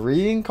 we're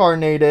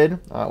reincarnated.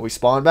 We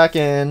spawn back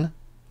in.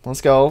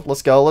 Let's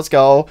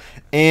go.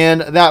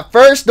 And that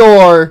first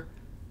door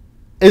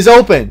is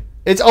open.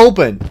 It's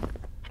open.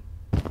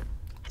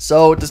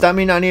 So, does that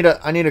mean I need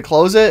to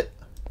close it?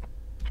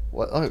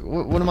 What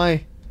am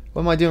I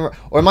doing?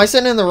 Or am I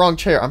sitting in the wrong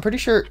chair? I'm pretty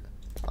sure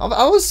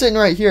I was sitting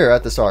right here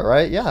at the start,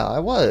 right? Yeah, I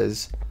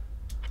was.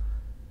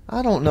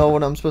 I don't know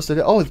what I'm supposed to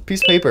do. Oh, it's a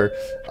piece of paper.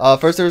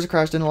 First there was a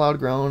crash, then a loud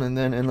groan, and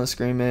then endless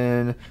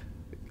screaming.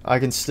 I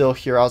can still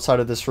hear outside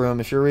of this room.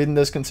 If you're reading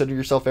this, consider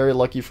yourself very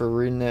lucky for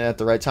reading it at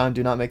the right time.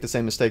 Do not make the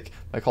same mistake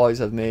my colleagues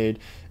have made,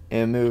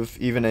 and move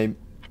even a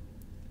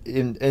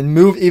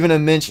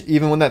inch,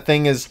 even when that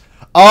thing is...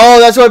 Oh,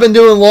 that's what I've been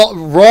doing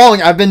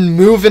wrong. I've been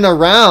moving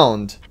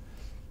around.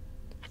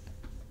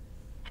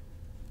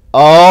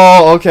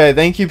 Oh, okay.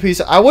 Thank you,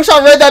 I wish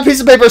I read that piece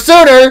of paper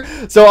sooner.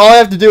 So all I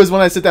have to do is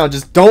when I sit down,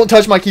 just don't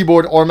touch my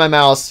keyboard or my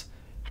mouse.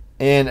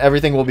 and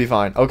everything will be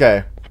fine.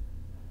 Okay.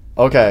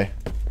 Okay.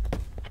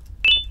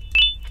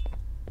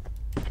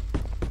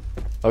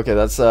 Okay,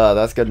 that's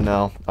good to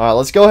know. Alright,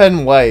 let's go ahead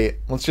and wait.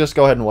 Let's just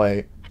go ahead and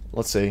wait.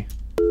 Let's see.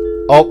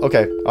 Oh,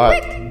 okay.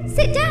 Alright. Quick!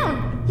 Sit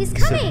down! He's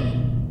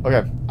coming!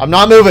 Okay. I'm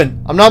not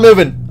moving. I'm not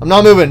moving. I'm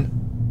not moving.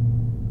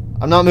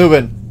 I'm not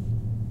moving.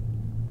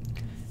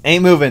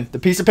 Ain't moving. The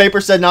piece of paper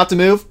said not to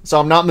move, so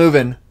I'm not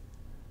moving.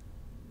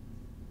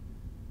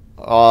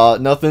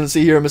 Nothing to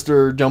see here,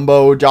 Mr.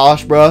 Jumbo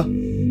Josh,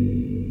 bruh.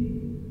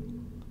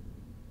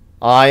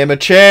 I am a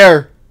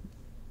chair.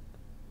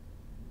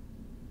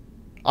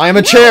 I am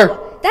a chair.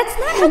 That's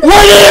not how the—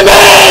 What do you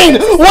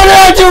mean? What did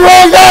I do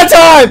wrong that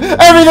time?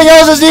 Everything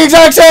else is the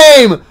exact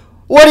same.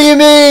 What do you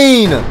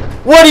mean?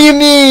 What do you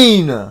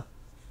mean? I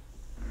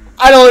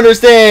don't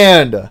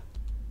understand.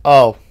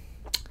 Oh,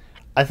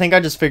 I think I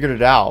just figured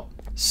it out.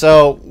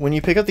 So when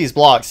you pick up these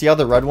blocks, see how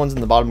the red one's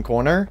in the bottom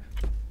corner?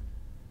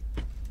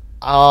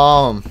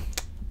 That's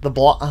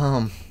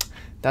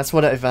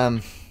what I've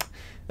been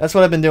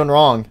doing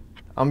wrong.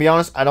 I'll be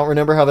honest, I don't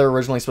remember how they're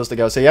originally supposed to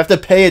go. So you have to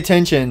pay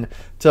attention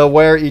to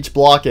where each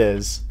block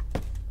is.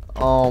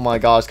 Oh my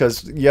gosh,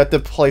 because you have to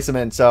place them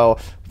in. So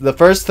the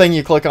first thing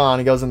you click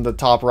on, it goes in the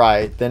top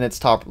right. Then it's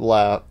top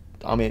left.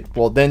 I mean,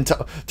 well, then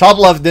top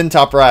left, then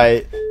top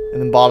right, and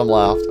then bottom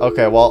left.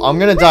 Okay, well, I'm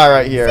gonna die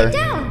right here. Sit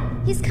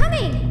down! He's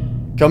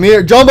coming! Come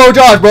here, Jumbo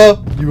Josh,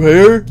 bro. You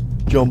here?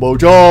 Jumbo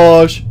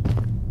Josh.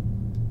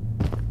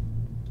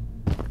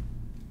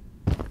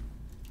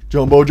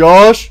 Jumbo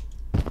Josh.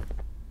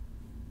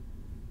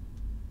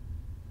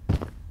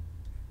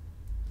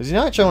 Is he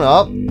not showing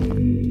up?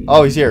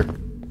 Oh, he's here.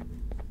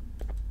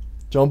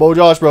 Jumbo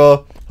Josh,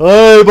 bro.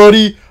 Hey,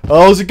 buddy.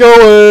 How's it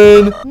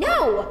going?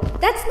 No!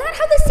 That's not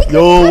how the secret—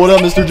 Yo, what up,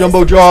 Mr.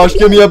 Jumbo Josh?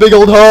 Give me a big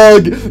old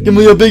hug. Give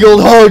me a big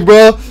old hug,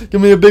 bro. Give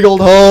me a big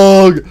old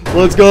hug.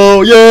 Let's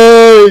go.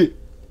 Yay!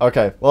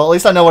 Okay, well, at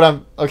least I know what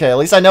I'm... Okay, at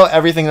least I know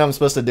everything that I'm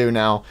supposed to do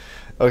now.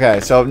 Okay,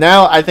 so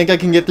now I think I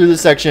can get through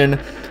this section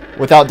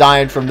without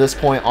dying from this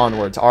point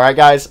onwards. Alright,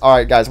 guys?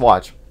 Alright, guys,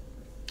 watch.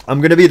 I'm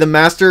going to be the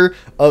master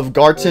of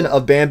Garten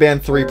of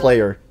Banban 3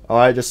 player.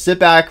 Alright, just sit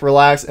back,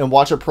 relax, and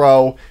watch a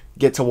pro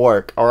get to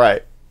work.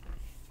 Alright.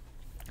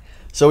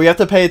 So we have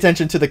to pay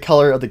attention to the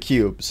color of the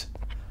cubes.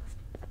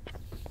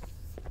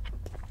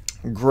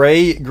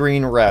 Gray,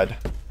 green, red.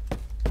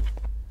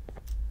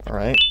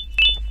 Alright.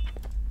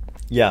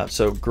 Yeah,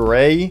 so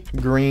gray,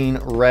 green,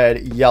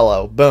 red,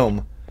 yellow.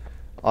 Boom.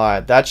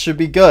 Alright, that should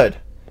be good.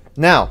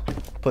 Now,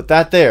 put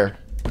that there.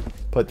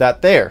 Put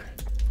that there.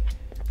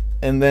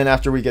 And then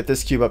after we get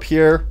this cube up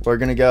here, we're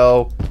going to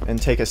go and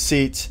take a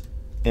seat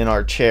in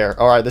our chair.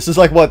 Alright, this is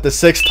like, what, the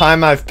 6th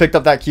time I've picked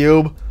up that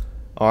cube?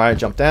 Alright,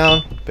 jump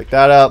down, pick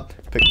that up,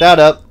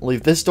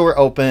 leave this door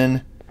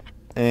open,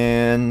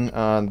 and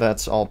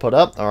that's all put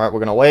up. Alright, we're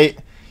going to wait.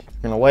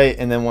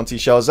 And then once he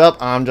shows up,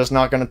 I'm just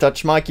not going to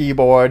touch my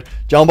keyboard.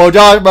 Jumbo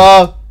Josh,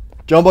 bro!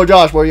 Jumbo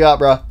Josh, where you at,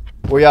 bro?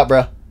 Where you at,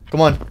 bro?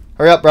 Come on,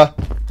 hurry up, bro.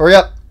 Hurry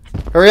up.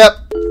 Hurry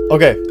up.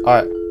 Okay,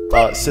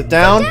 alright. Sit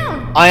down.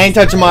 I ain't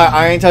touching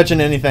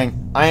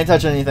anything. I ain't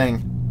touching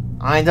anything.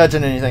 I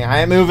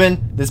ain't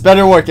moving. This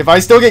better work. If I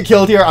still get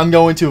killed here, I'm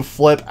going to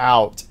flip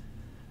out.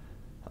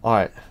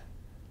 Alright.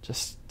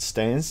 Just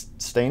staying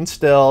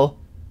still.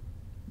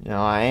 You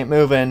know, I ain't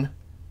moving.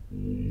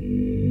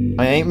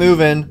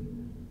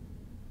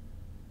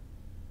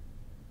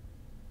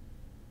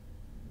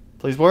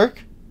 Please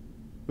work.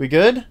 We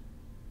good?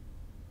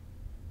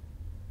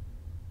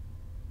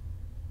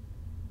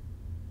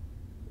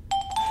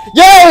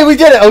 Yay! We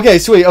did it! Okay,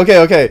 sweet.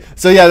 Okay.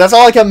 So yeah, that's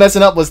all I kept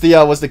messing up was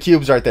the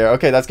cubes right there.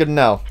 Okay, that's good to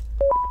know.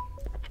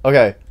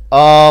 Okay.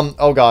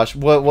 Oh gosh.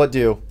 What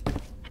do?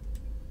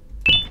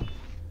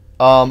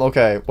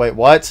 Okay. Wait,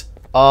 what?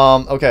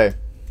 Okay.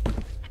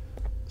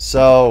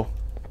 So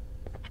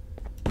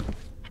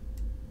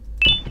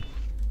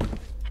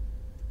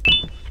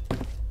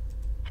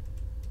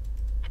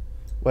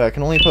wait, I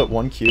can only put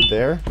one cube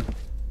there?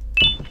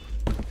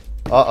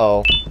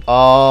 Uh-oh.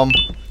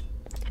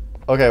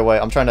 Okay, wait,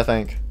 I'm trying to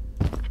think.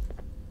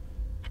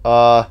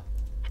 Oh!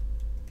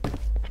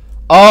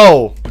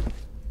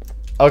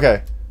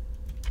 Okay.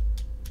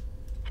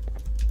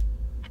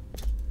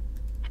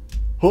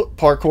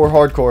 Parkour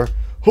hardcore.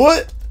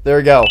 There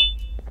we go.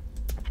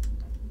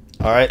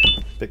 Alright.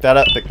 Pick that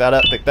up.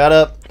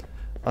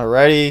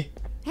 Alrighty.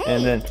 Hey,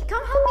 and then...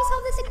 come help me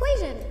solve this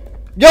equation.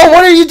 Yo,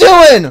 what are you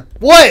doing?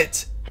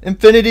 What?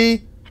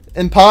 Infinity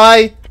and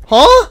pi?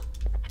 Huh?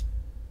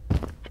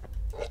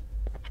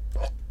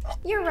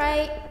 You're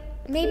right.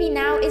 Maybe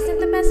now isn't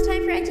the best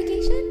time for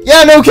education?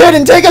 Yeah, no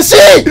kidding. Take a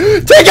seat!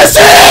 Take a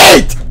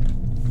seat!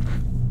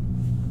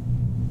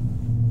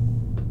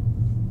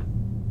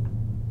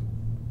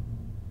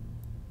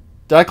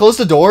 Did I close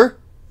the door?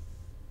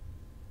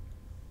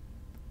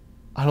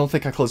 I don't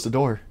think I closed the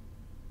door.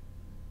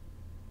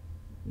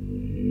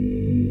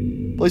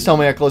 Please tell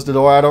me I closed the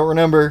door. I don't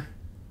remember.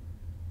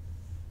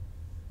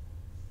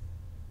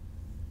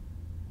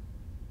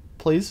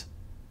 Please?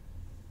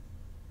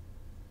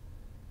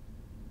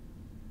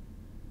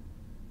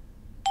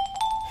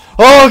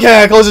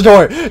 Okay, I closed the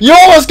door. You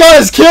almost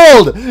got us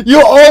killed.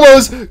 You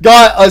almost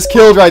got us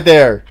killed right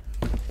there.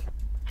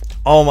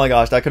 Oh my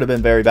gosh, that could have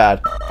been very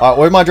bad. Alright,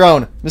 where's my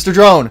drone? Mr.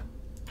 Drone.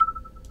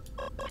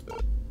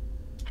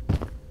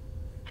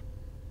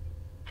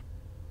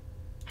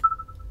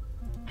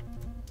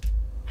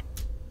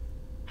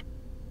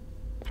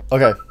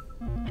 Okay.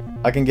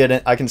 I can get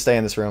in. I can stay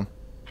in this room.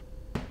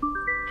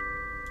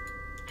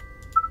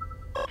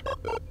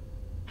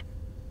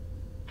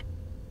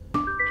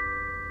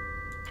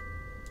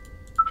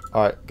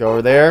 Alright, go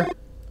over there.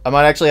 I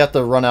might actually have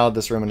to run out of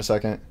this room in a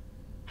second.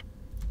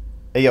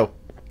 Hey, yo.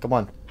 Come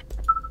on.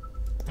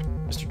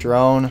 Mr.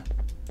 Drone.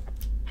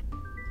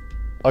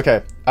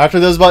 Okay. After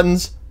those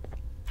buttons.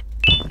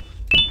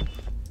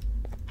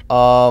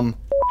 Alright,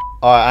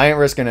 I ain't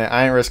risking it.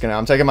 I ain't risking it.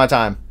 I'm taking my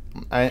time.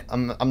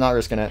 I'm not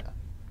risking it.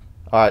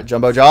 Alright,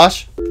 Jumbo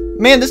Josh.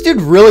 Man, this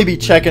dude really be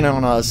checking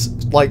on us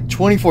like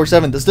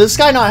 24/7. Does this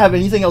guy not have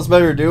anything else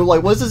better to do?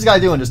 Like, what's this guy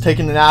doing? Just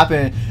taking a nap,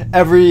 and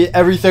every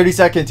 30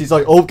 seconds he's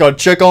like, oh, gotta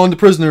check on the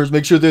prisoners,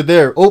 make sure they're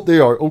there. Oh, they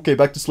are. Okay,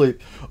 back to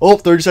sleep. Oh,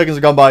 30 seconds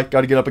have gone by.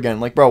 Gotta get up again.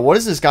 Like, bro, what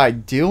is this guy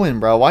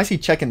doing, bro? Why is he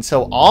checking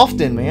so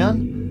often,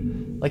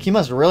 man? Like, he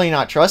must really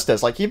not trust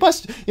us. Like, he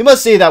must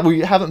see that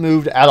we haven't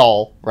moved at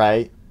all,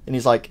 right? And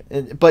he's like,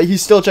 but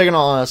he's still checking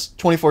on us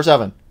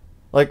 24/7.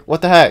 Like,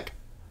 what the heck?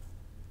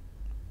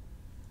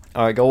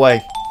 Alright, go away.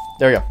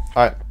 There we go.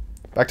 Alright.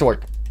 Back to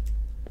work.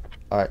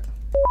 Alright.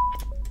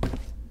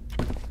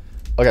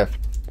 Okay.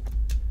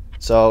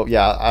 So,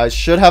 yeah, I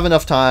should have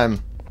enough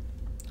time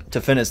to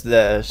finish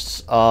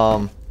this.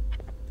 Okay,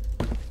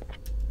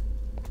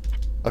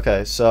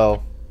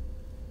 so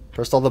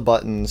pressed all the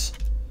buttons.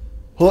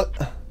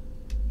 What?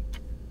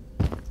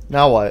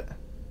 Now what?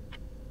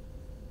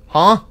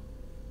 Huh?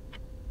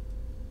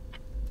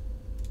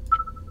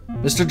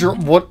 Mr.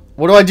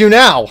 What do I do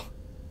now?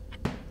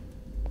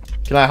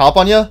 Can I hop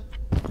on you?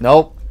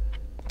 Nope.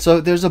 So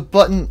there's a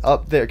button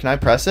up there. Can I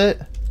press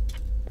it?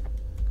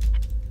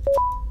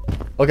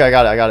 Okay, I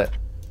got it. I got it.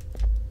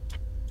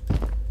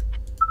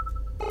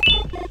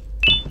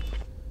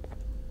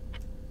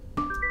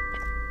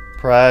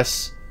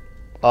 Press.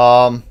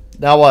 Now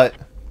what?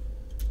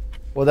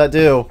 What'd that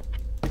do?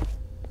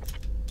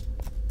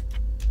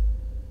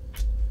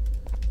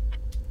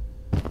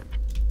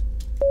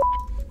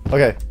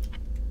 Okay.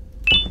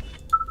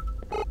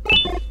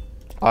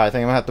 Alright, I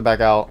think I'm gonna have to back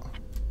out.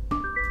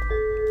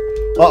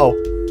 Uh-oh.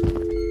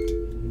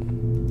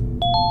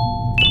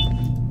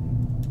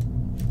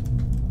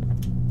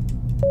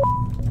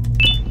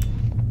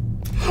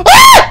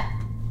 Ah!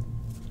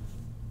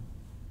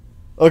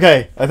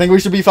 Okay, I think we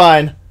should be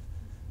fine.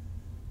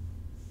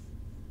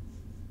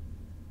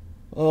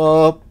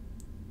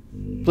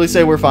 Please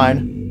say we're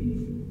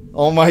fine.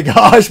 Oh my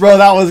gosh, bro,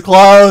 that was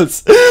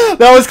close. That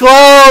was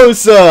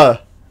close.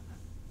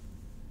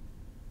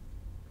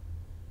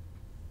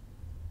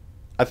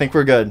 I think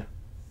we're good.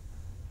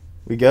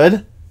 We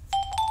good?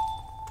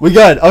 We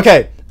good.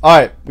 Okay.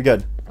 Alright. We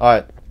good.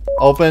 Alright.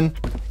 Open.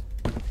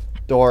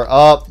 Door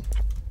up.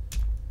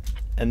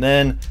 And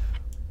then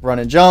run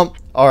and jump.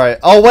 Alright.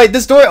 Oh, wait.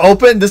 This door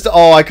opened?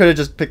 Oh, I could have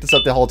just picked this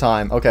up the whole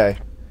time. Okay.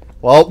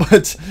 Well,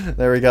 but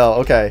there we go.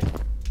 Okay.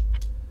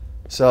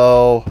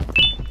 So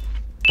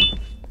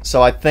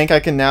I think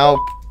I can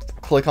now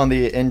click on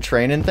the in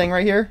training thing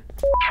right here.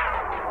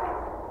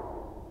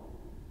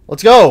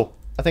 Let's go.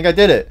 I think I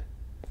did it.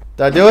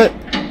 Did I do it?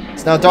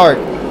 It's now dark.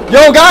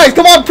 Yo, guys,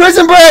 come on,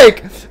 prison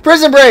break!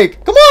 Prison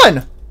break! Come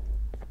on!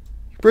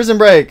 Prison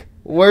break.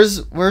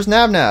 Where's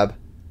Nab Nab?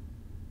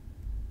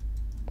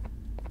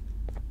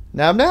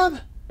 Nab Nab?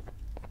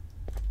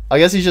 I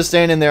guess he's just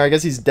staying in there. I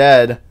guess he's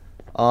dead.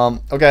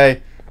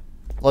 Okay.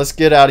 Let's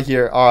get out of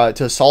here. Alright,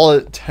 to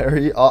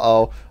solitary.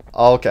 Uh-oh.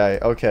 Okay,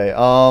 okay.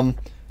 Alright,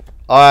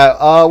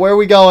 where are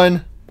we going?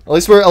 At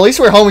least we're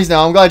homies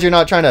now. I'm glad you're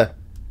not trying to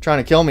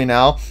kill me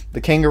now. The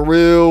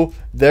kangaroo.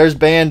 There's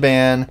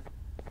Banban.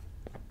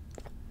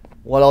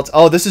 What else?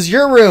 Oh, this is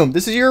your room.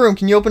 This is your room.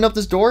 Can you open up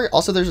this door?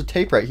 Also, there's a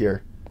tape right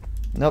here.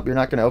 Nope, you're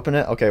not going to open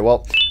it? Okay,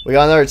 well, we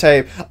got another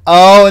tape.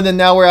 Oh, and then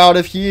now we're out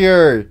of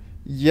here.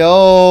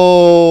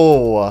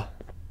 Yo.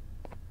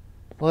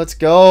 Let's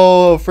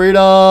go.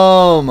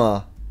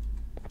 Freedom.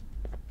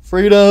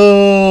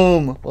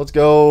 Freedom. Let's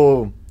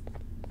go.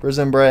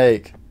 Prison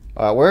break.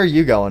 Alright, where are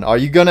you going? Are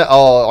you gonna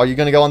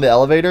go on the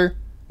elevator?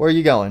 Where are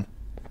you going?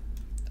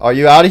 Are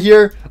you out of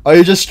here? Are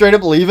you just straight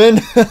up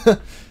leaving?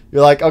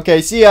 You're like,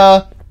 okay, see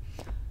ya.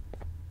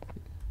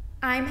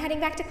 I'm heading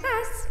back to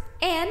class,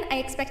 and I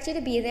expect you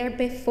to be there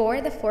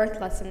before the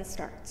 4th lesson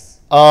starts.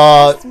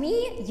 Trust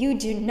me, you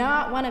do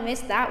not want to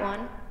miss that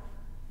one.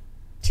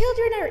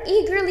 Children are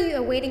eagerly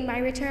awaiting my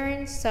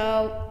return,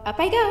 so up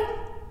I go.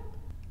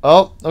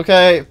 Oh,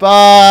 okay.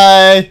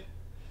 Bye.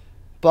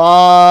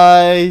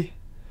 Bye.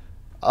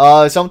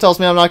 Someone tells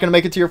me I'm not going to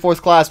make it to your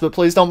 4th class, but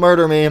please don't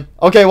murder me.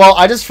 Okay, well,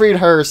 I just freed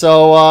her,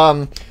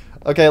 so,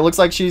 okay, it looks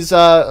like she's,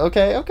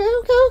 okay,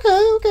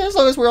 as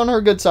long as we're on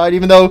her good side,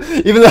 even though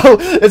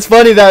it's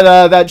funny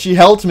that, that she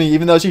helped me,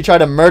 even though she tried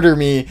to murder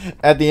me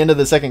at the end of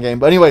the second game.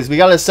 But anyways, we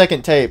got a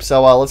second tape,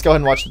 so, let's go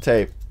ahead and watch the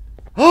tape.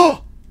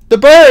 Oh, the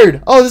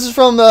bird! Oh, this is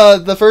from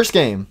the first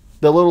game.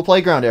 The little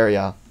playground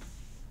area.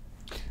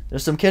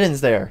 There's some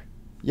kittens there.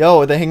 Yo,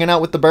 are they hanging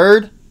out with the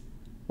bird?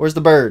 Where's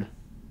the bird?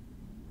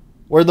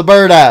 Where's the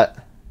bird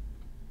at?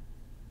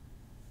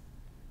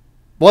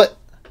 What?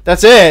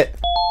 That's it?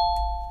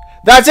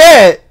 That's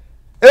it?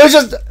 It was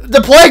just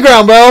the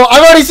playground, bro.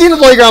 I've already seen the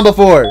playground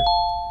before.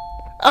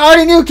 I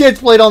already knew kids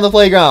played on the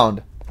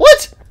playground.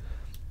 What?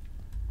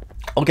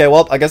 Okay,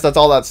 well, I guess that's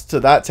all that's to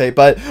that tape.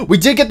 But we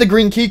did get the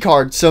green key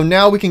card, so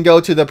now we can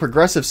go to the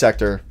progressive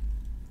sector.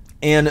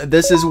 And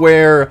this is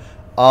where,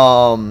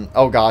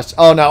 oh gosh.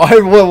 Oh no,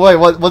 wait,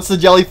 what's the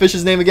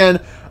jellyfish's name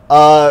again?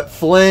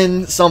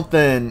 Flynn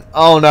something.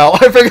 Oh no,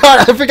 I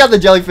forgot the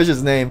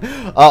jellyfish's name.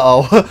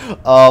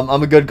 Uh-oh.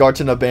 I'm a good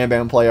Garten of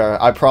Banban player,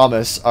 I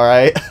promise,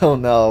 alright? Oh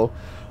no.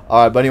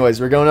 Alright, but anyways,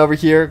 we're going over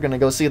here, gonna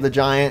go see the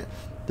giant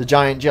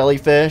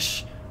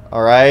jellyfish.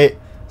 Alright.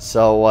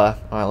 So,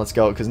 alright, let's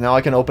go, because now I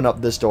can open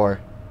up this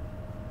door.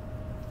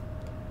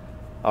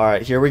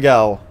 Alright, here we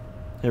go.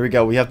 Here we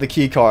go, we have the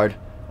key card.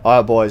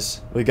 Alright,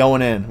 boys, we're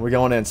going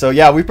in. So,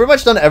 yeah, we've pretty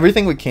much done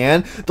everything we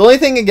can. The only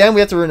thing, again,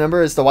 we have to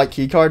remember is the white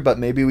key card, but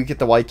maybe we get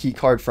the white key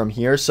card from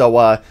here. So,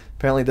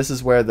 apparently this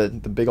is where the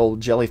big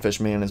old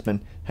jellyfish man has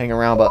been hanging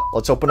around, but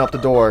let's open up the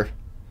door.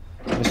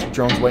 Mr.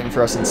 Drone's waiting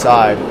for us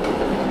inside.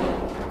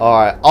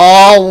 Alright.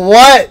 Oh,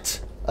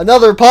 what?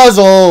 Another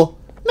puzzle?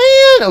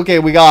 Man! Okay,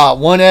 we got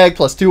 1 egg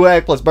plus 2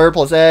 egg plus bird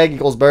plus egg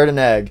equals bird and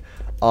egg.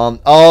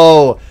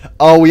 Oh,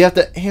 we have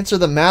to answer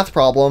the math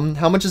problem.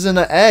 How much is in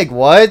an egg?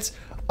 What?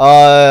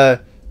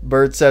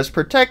 Bird says,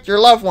 protect your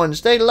loved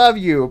ones. They love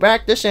you.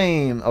 Back the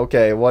same.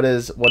 Okay, what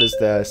is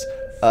this?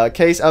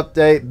 Case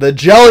update. The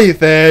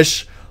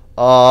jellyfish.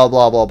 Blah,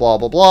 blah, blah,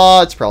 blah,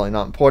 blah. It's probably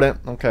not important.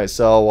 Okay,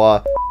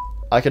 so,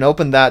 I can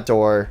open that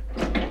door.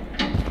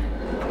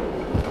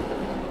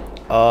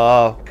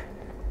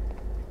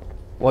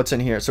 What's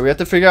in here? So we have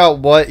to figure out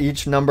what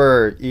each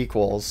number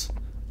equals.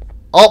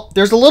 Oh,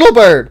 there's a little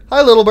bird.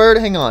 Hi, little bird.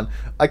 Hang on.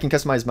 I can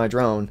customize my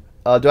drone.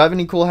 Do I have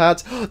any cool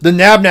hats? The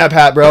Nab Nab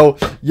hat, bro.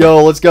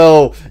 Yo, let's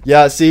go.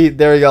 Yeah, see,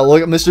 there you go.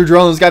 Look at Mr.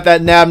 Drone's got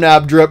that Nab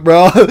Nab drip,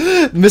 bro.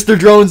 Mr.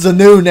 Drone's the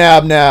new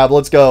Nab Nab.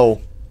 Let's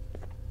go.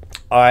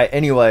 Alright,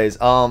 anyways.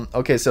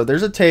 Okay, so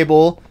there's a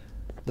table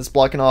that's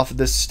blocking off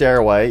this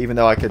stairway, even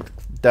though I could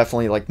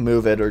definitely, like,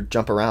 move it or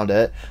jump around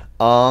it.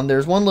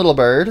 There's one little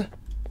bird.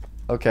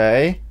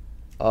 Okay.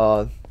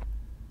 Hi.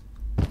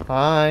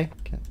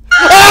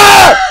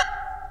 Ah!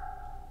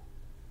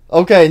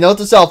 Okay, note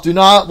to self. Do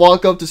not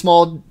walk up to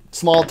small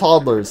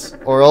toddlers,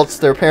 or else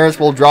their parents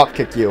will drop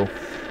kick you.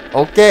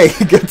 Okay,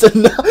 good to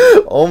know.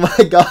 Oh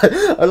my god.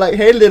 I'm like,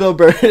 hey little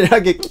bird, I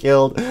get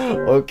killed.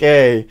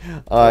 Okay.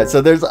 Alright, so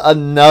there's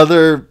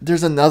another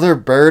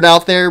bird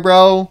out there,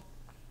 bro.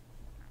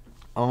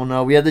 Oh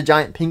no, we had the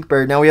giant pink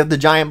bird, now we have the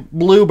giant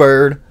blue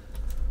bird.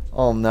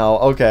 Oh no,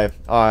 okay.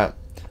 Alright.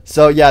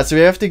 So yeah, so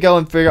we have to go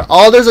and figure.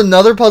 Oh, there's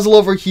another puzzle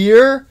over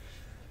here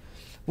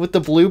with the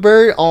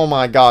bluebird. Oh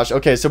my gosh.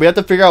 Okay, so we have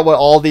to figure out what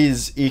all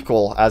these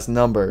equal as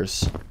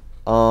numbers.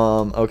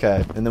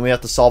 Okay, and then we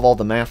have to solve all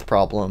the math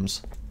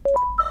problems.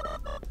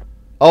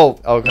 Oh,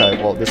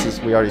 okay. Well,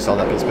 we already saw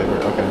that piece of paper.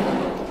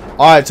 Okay.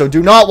 All right. So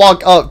do not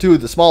walk up to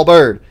the small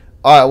bird.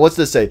 All right. What's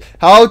this say?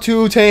 How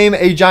to tame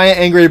a giant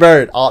angry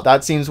bird. Oh,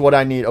 that seems what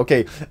I need.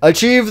 Okay.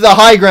 Achieve the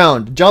high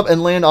ground. Jump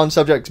and land on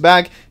subject's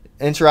back.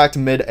 Interact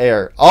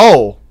mid-air.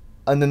 Oh.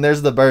 And then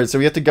there's the bird. So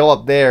we have to go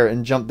up there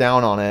and jump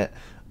down on it.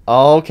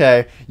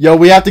 Okay. Yo,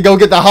 we have to go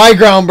get the high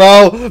ground,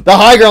 bro. The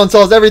high ground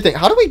solves everything.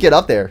 How do we get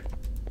up there?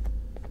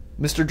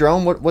 Mr.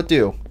 Drone, what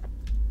do?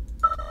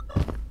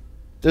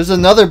 There's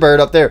another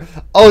bird up there.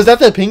 Oh, is that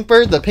the pink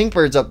bird? The pink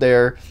bird's up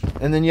there.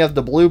 And then you have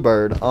the blue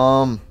bird.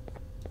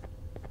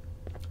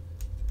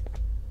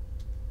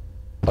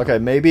 Okay,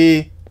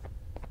 maybe.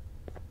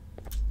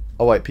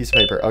 Oh, wait, piece of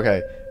paper.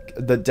 Okay.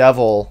 The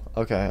devil.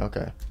 Okay,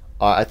 okay.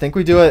 I think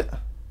we do it.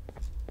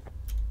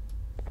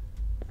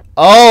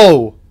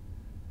 Oh!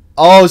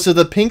 Oh, so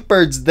the pink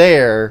bird's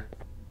there.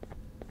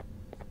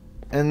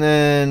 And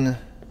then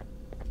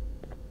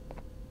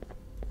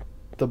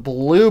the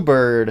blue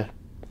bird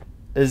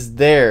is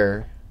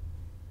there.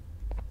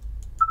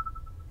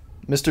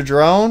 Mr.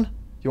 Drone,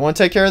 you want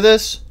to take care of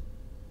this?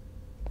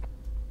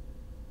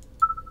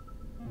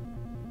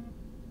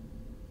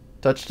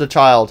 Touch the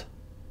child.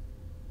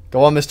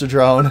 Go on, Mr.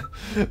 Drone.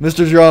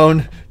 Mr.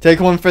 Drone, take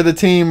one for the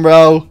team,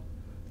 bro.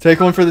 Take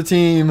one for the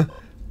team.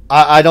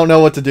 I don't know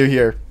what to do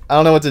here.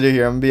 I'm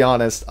gonna be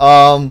honest.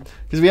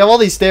 Because we have all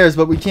these stairs,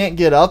 but we can't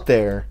get up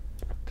there.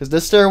 Because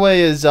this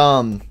stairway is,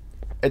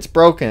 it's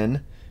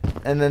broken.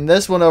 And then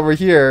this one over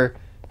here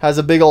has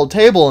a big old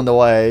table in the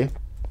way.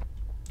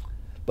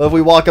 But if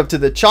we walk up to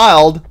the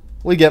child,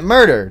 we get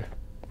murdered.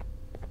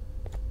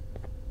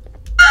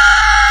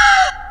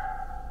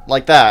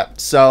 Like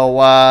that.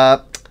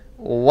 So,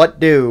 what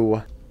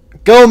do?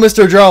 Go,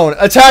 Mr. Drone!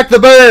 Attack the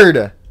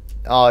bird!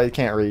 Oh, it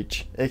can't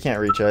reach. It can't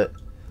reach it.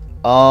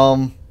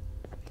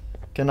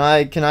 Can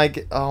I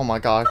get, oh my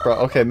gosh, bro.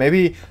 Okay,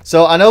 maybe,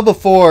 so I know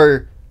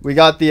before we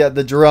got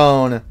the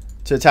drone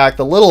to attack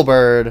the little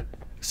bird,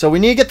 So we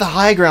need to get the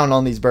high ground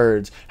on these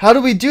birds. How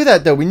do we do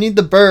that, though? We need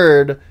the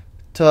bird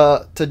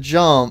to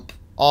jump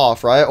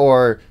off, right?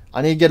 Or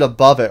I need to get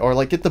above it. Or,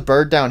 like, get the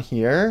bird down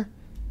here.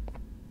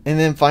 And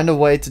then find a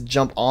way to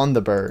jump on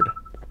the bird.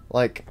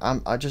 Like,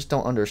 I just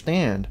don't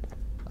understand.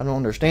 I don't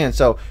understand.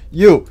 So,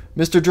 you,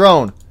 Mr.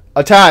 Drone,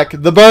 attack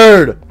the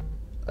bird!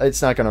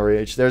 It's not going to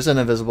reach. There's an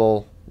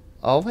invisible...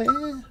 Oh,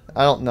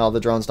 I don't know. The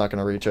drone's not going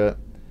to reach it.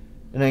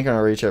 It ain't going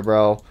to reach it,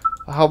 bro.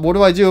 What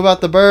do I do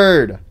about the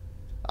bird?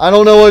 I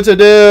don't know what to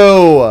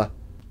do.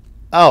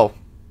 Oh.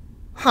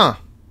 Huh.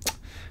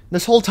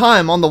 This whole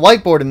time on the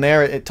whiteboard in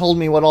there, it told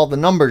me what all the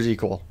numbers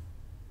equal.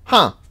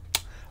 Huh.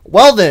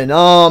 Well then,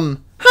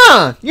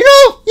 huh. You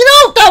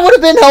know, that would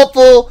have been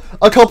helpful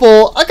a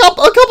couple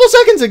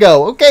seconds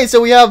ago. Okay,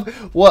 so we have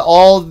what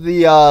all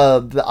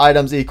the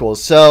items equal.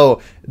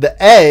 So the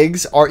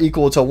eggs are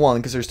equal to 1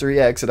 because there's 3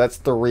 eggs, so that's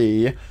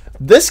 3.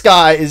 This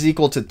guy is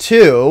equal to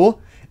 2.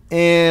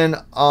 And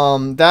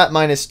that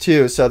minus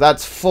 2, so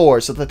that's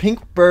 4. So the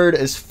pink bird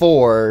is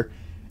 4.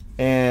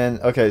 And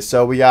okay,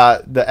 so we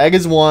got the egg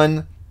is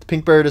 1, the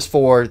pink bird is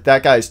 4,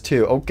 that guy's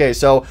 2. Okay,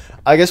 so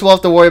I guess we'll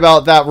have to worry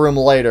about that room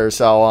later.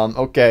 So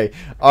okay.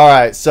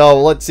 Alright, so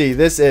let's see.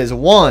 This is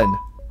 1.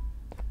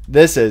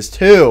 This is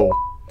 2.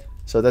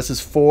 So this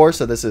is 4,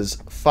 so this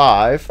is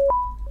 5.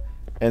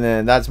 And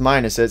then that's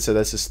minus it, so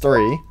this is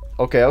 3.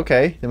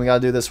 Okay. Then we gotta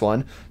do this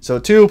one. So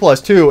 2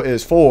 plus 2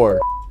 is 4.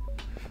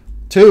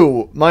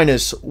 2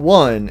 minus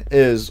 1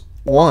 is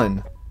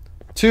 1.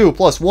 2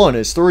 plus 1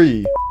 is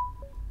 3.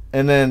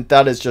 And then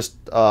that is just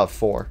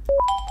 4.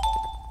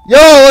 Yo,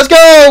 let's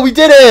go! We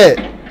did it!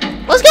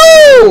 Let's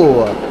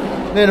go!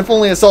 Man, if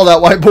only I saw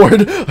that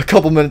whiteboard a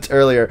couple minutes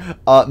earlier.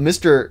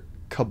 Mr.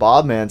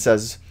 Kebab Man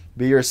says,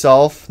 be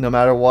yourself no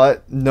matter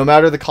what. No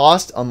matter the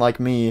cost, unlike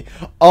me.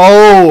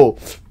 Oh!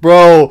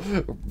 Bro,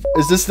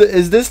 is this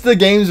the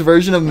game's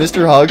version of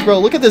Mr. Hugs, bro?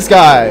 Look at this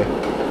guy.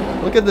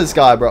 Look at this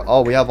guy, bro.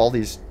 Oh, we have all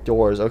these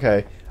doors.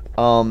 Okay.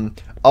 Oh,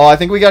 I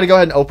think we got to go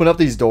ahead and open up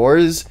these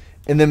doors,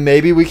 and then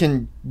maybe we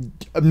can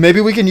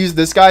use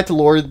this guy to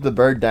lure the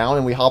bird down,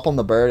 and we hop on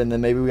the bird, and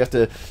then maybe we have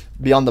to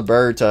be on the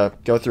bird to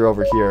go through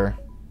over here.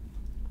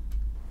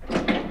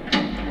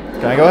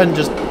 Can I go ahead and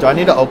just... Do I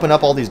need to open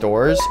up all these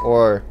doors,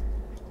 or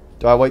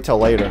do I wait till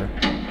later?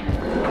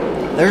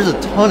 There's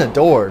a ton of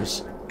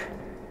doors.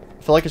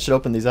 I feel like I should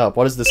open these up.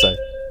 What does this say?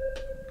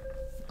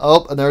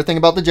 Oh, another thing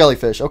about the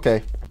jellyfish.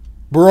 Okay.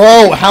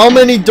 Bro, how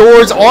many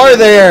doors are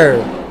there?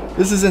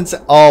 This is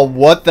insane. Oh,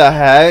 what the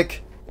heck?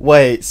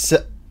 Wait,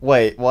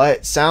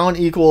 what? Sound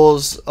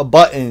equals a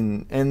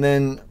button and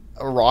then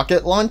a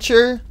rocket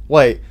launcher?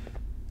 Wait,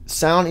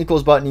 sound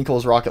equals button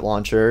equals rocket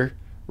launcher.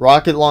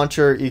 Rocket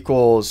launcher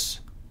equals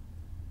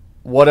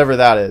whatever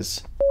that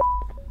is.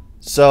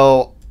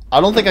 So,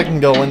 I don't think I can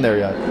go in there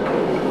yet.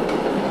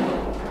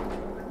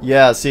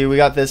 Yeah, see, we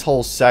got this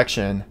whole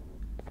section.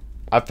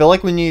 I feel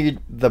like we need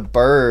the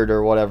bird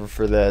or whatever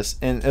for this.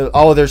 And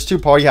oh, there's 2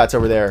 party hats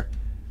over there.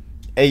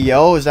 Hey,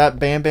 yo, is that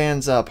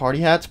Banban's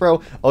party hats,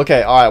 bro?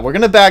 Okay, all right, we're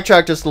going to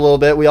backtrack just a little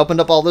bit. We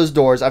opened up all those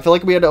doors. I feel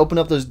like we had to open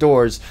up those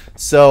doors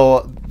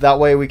so that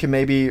way we can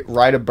maybe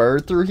ride a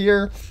bird through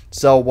here.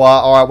 So,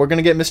 all right, we're going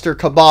to get Mr.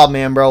 Kebab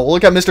Man, bro.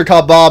 Look at Mr.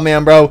 Kebab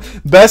Man, bro.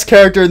 Best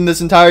character in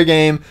this entire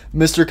game,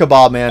 Mr.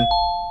 Kebab Man.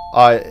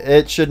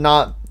 It should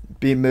not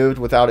be moved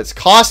without its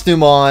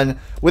costume on.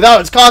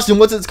 Without its costume,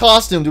 what's its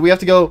costume? Do we have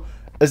to go...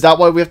 Is that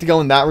why we have to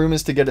go in that room,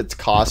 is to get its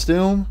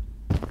costume?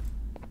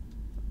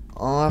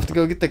 Oh, I have to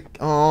go get the...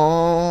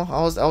 Oh,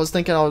 I was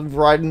thinking I was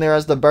riding there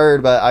as the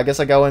bird, but I guess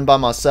I go in by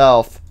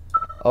myself.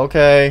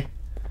 Okay.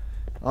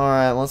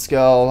 Alright, let's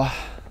go.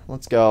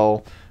 Let's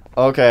go.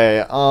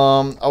 Okay,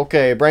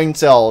 okay, brain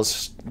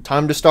cells.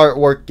 Time to start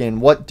working.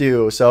 What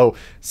do? So,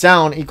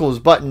 sound equals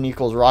button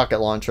equals rocket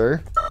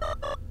launcher.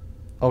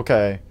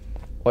 Okay.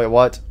 Wait,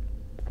 what?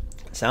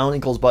 Sound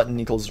equals button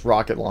equals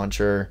rocket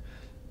launcher.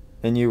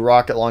 And you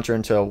rocket launcher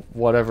into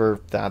whatever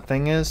that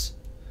thing is.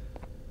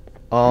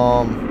 Hey,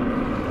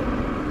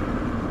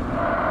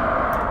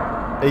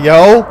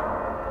 yo?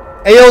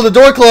 Hey, yo, the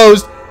door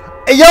closed!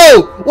 Hey,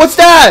 yo! What's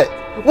that?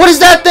 What is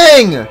that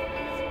thing?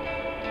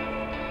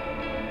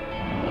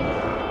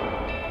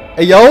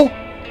 Hey, yo?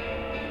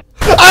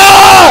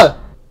 Ah!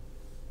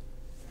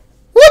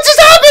 What just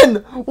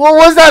happened? What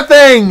was that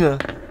thing?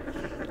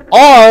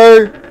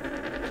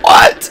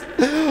 What?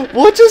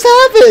 What just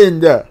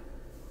happened?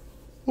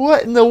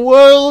 What in the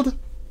world?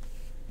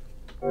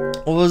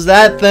 What was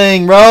that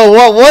thing, bro?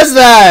 What was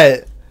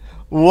that?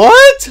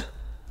 What?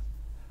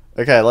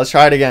 Okay, let's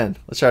try it again.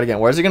 Let's try it again.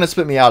 Where's it gonna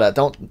spit me out at?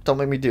 Don't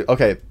make me do...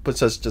 Okay,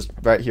 puts us just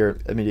right here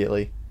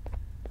immediately.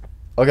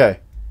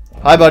 Okay.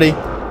 Hi, buddy.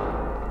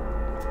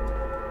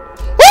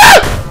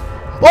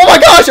 Ah! Oh my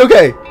gosh,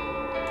 okay.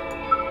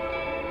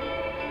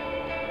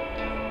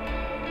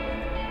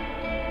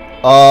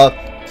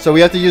 So we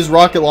have to use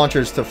rocket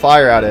launchers to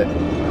fire at it.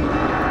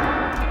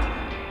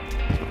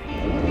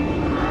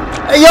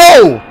 Hey,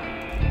 yo!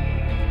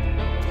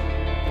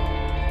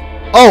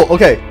 Oh,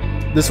 okay.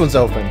 This one's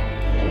open.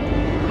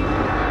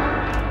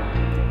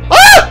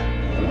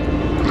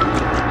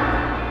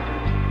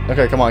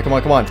 Okay, come on, come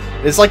on, come on.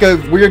 It's like a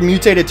weird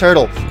mutated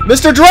turtle.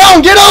 Mr.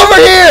 Drone, get over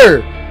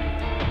here!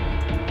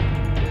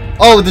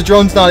 Oh, the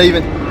drone's not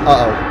even...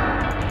 Uh-oh.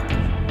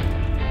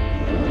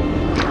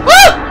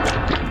 Ah!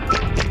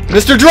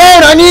 Mr.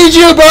 Drone, I need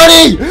you,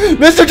 buddy!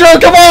 Mr.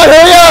 Drone, come on,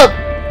 hurry up!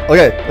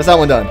 Okay, that's that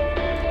one done.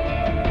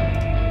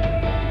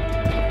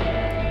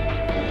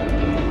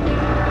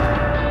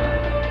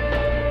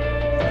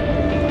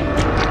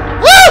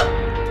 Ah!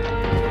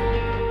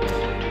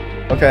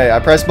 Okay, I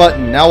press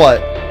button. Now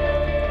what?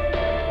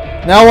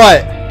 Now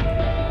what?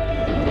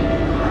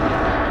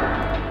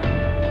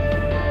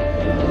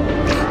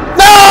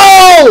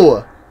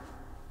 No!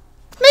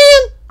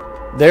 Man!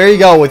 There you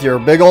go with your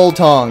big old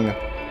tongue.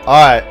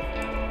 Alright.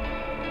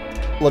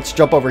 Let's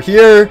jump over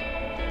here.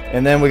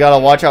 And then we gotta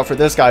watch out for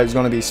this guy who's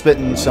gonna be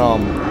spitting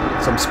some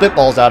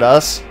spitballs at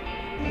us.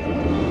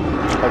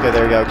 Okay,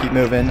 there you go. Keep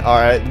moving.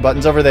 Alright, the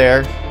button's over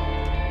there.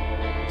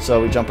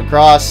 So we jump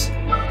across.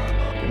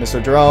 Get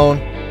Mr. Drone.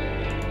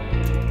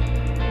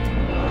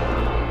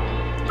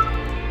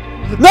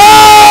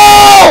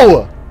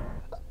 No!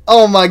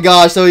 Oh my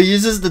gosh, so he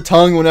uses the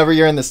tongue whenever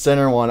you're in the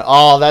center one.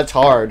 Oh, that's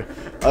hard.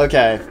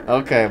 Okay,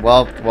 okay,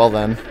 well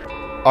then.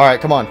 Alright,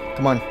 come on,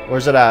 come on.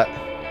 Where's it at?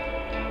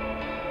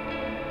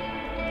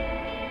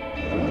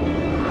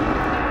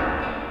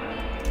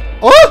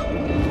 Oh!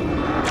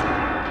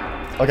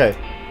 Okay.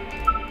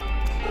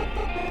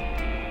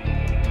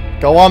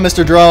 Go on,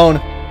 Mr. Drone.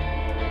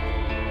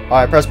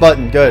 Alright, press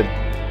button. Good.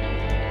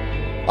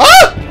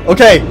 Ah!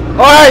 Okay.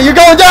 Alright, you're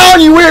going down,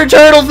 you weird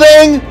turtle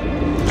thing!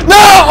 No!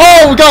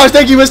 Oh gosh,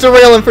 thank you, Mr.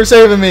 Railing, for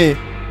saving me.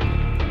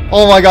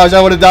 Oh my gosh,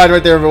 I would have died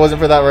right there if it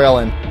wasn't for that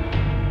railing.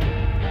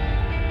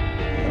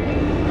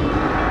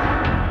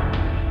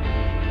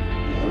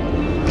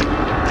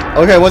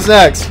 Okay, what's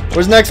next?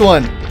 Where's the next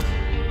one?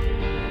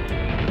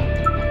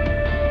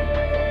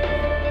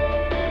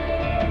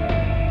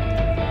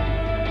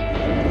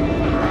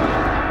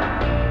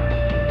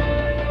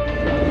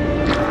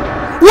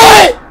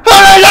 What? How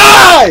did I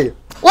die?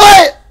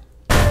 What?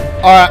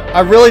 Alright, I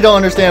really don't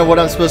understand what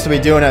I'm supposed to be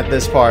doing at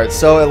this part.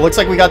 So it looks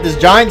like we got this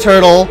giant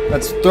turtle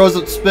that throws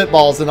up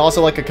spitballs and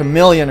also like a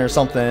chameleon or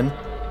something.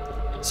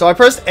 So I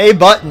pressed A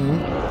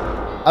button.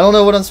 I don't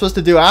know what I'm supposed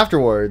to do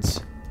afterwards.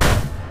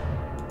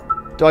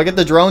 Do I get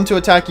the drone to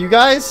attack you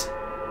guys?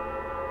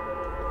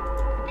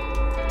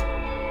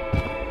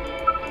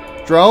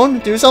 Drone,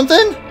 do something?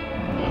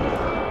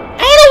 I don't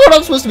know what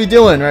I'm supposed to be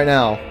doing right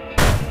now.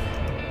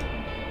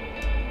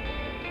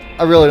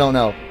 I really don't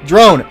know.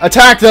 Drone,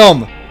 attack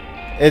them!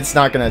 It's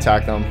not gonna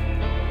attack them.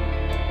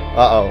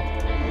 Uh-oh.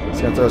 It's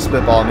gonna throw a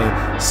spitball at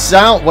me.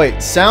 Sound,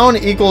 wait, sound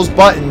equals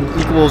button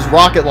equals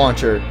rocket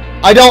launcher.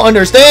 I don't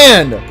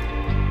understand!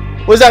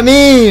 What does that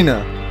mean?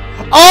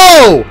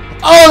 Oh!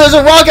 Oh, there's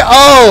a rocket!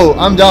 Oh,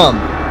 I'm dumb.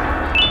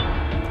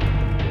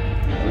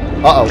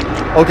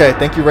 Uh-oh. Okay,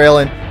 thank you,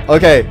 Raylan.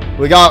 Okay,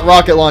 we got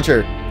rocket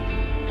launcher.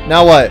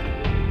 Now what?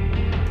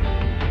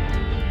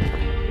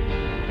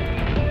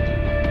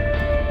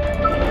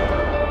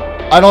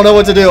 I don't know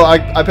what to do.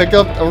 I picked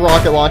up a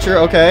rocket launcher,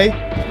 okay.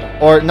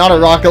 Or not a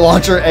rocket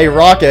launcher, a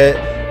rocket.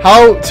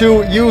 How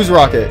to use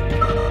rocket?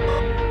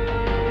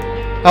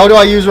 How do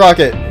I use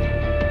rocket?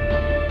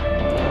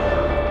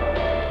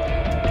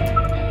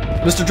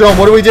 Mr. Drone,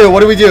 what do we do? What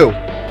do we do?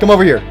 Come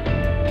over here.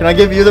 Can I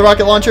give you the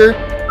rocket launcher?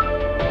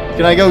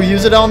 Can I go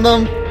use it on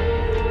them?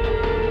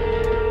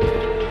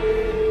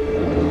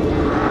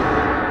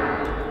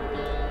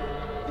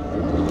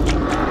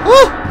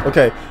 Oh,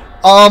 okay.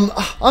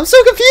 I'm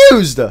so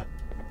confused.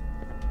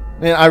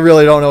 Man, I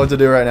really don't know what to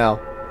do right now.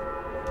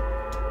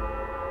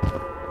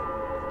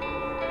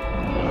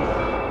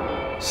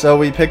 So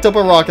we picked up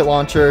a rocket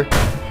launcher.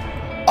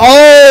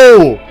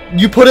 Oh!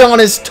 You put it on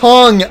his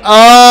tongue.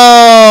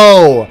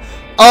 Oh!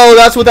 Oh,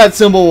 that's what that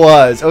symbol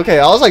was. Okay,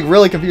 I was like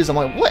really confused. I'm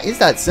like, what is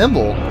that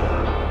symbol?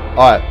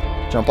 Alright,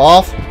 jump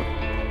off.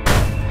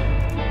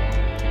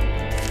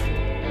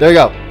 There you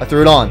go. I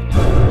threw it on.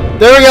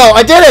 There we go.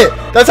 I did it!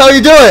 That's how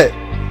you do it!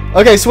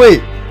 Okay,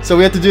 sweet. So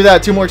we have to do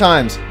that 2 more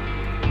times.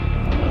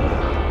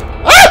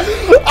 Ah!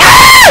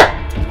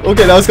 Ah!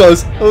 Okay, that was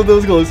close. Oh, that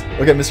was close.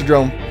 Okay, Mr.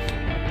 Drone.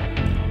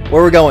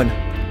 Where are we going?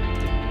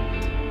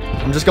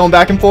 I'm just going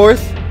back and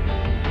forth.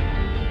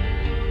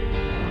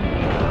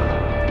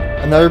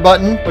 Another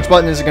button? Which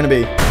button is it going to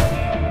be?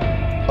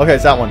 Okay,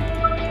 it's that one.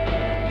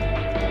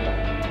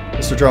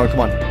 Mr. Drone, come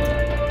on.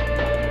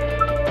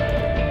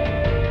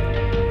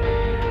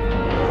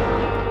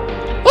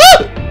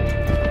 Woo!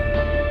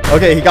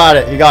 Okay, he got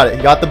it. He got it.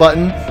 He got the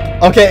button.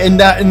 Okay, and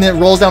it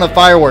rolls down a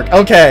firework.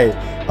 Okay.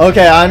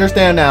 Okay, I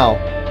understand now.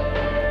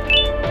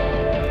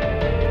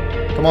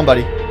 Come on,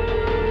 buddy.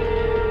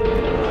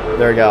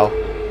 There we go.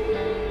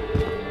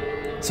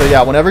 So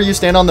yeah, whenever you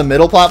stand on the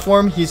middle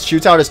platform, he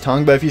shoots out his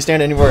tongue, but if you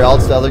stand anywhere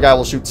else, the other guy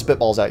will shoot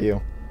spitballs at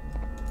you.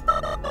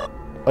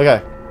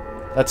 Okay.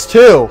 That's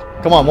 2.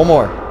 Come on, one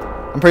more.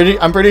 I'm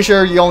pretty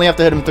sure you only have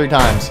to hit him 3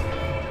 times.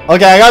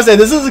 Okay, I gotta say,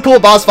 this is a cool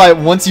boss fight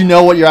once you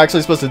know what you're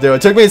actually supposed to do.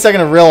 It took me a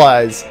second to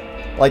realize,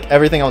 like,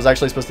 everything I was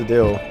actually supposed to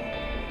do.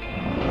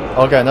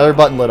 Okay, another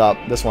button lit up.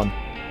 This one.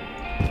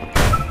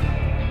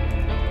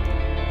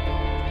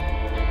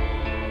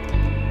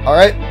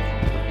 Alright.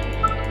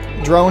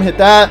 Drone, hit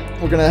that.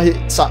 We're gonna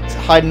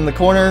hide in the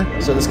corner.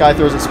 So this guy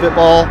throws a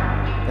spitball.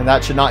 And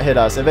that should not hit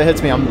us. If it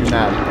hits me, I'm gonna be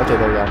mad. Okay,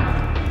 there we go.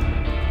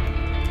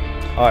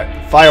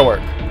 Alright,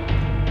 firework.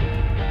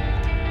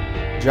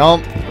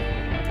 Jump.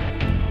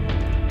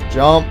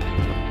 Jump.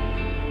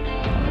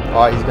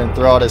 Alright, he's gonna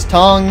throw out his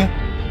tongue.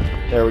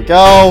 There we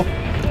go.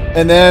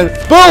 And then,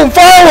 boom,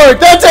 firework!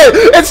 That's it!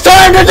 It's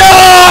time to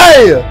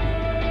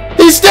die!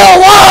 He's still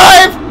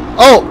alive!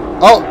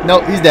 Oh,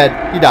 no, he's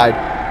dead. He died.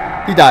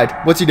 He died.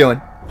 What's he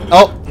doing?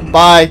 Oh,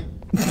 bye.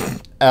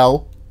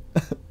 L.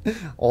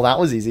 Well, that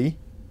was easy.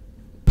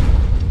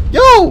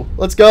 Yo!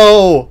 Let's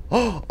go!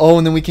 Oh,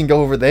 and then we can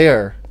go over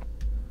there.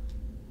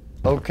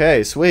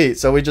 Okay, sweet.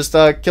 So we just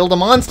killed a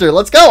monster.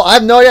 Let's go! I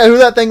have no idea who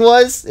that thing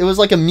was. It was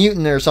like a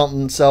mutant or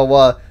something, so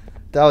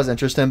that was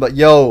interesting. But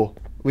yo,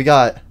 we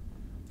got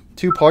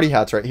 2 party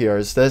hats right here.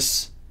 Is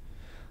this...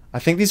 I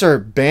think these are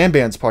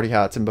Banban's party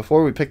hats, and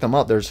before we pick them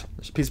up, there's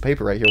a piece of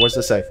paper right here. What does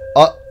this say?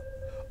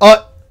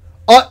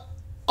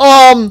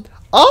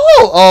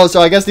 So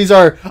I guess these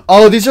are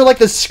like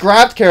the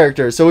scrapped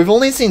characters. So we've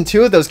only seen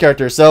 2 of those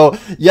characters. So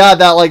yeah,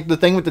 that like the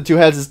thing with the 2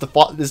 heads is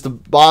the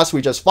boss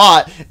we just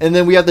fought, and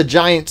then we have the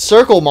giant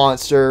circle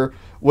monster,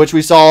 which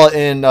we saw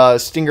in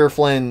Stinger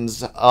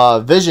Flynn's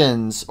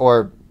visions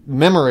or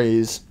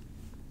memories,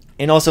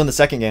 and also in the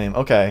second game.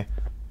 Okay.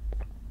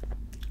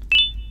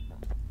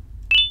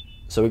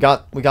 So we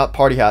got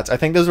party hats. I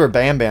think those were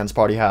Banban's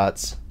party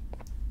hats.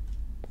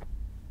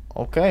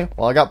 Okay,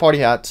 well I got party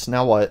hats.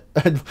 Now what?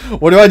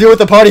 What do I do with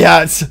the party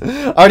hats?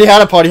 I already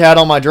had a party hat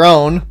on my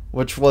drone,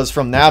 which was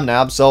from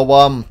Nab.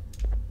 So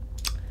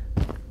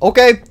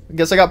okay, I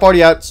guess I got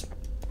party hats.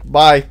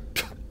 Bye.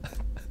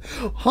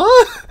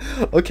 Huh?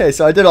 Okay,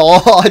 so I did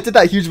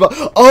that huge.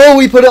 Oh,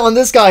 we put it on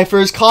this guy for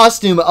his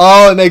costume.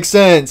 Oh, it makes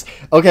sense.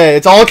 Okay,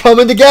 it's all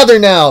coming together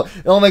now.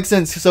 It all makes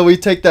sense. So we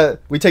take the.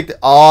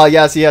 Oh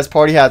yes, he has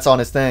party hats on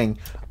his thing.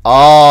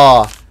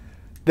 Ah.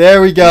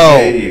 There we go.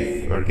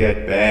 Behave or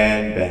get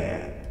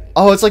Banban.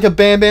 Oh, it's like a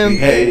Banban.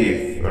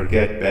 Behave or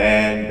get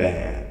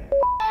Banban.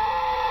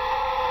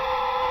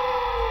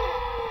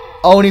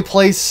 Oh, and he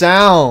plays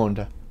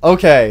sound.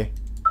 Okay.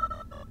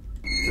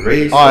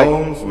 3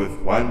 stones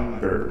with 1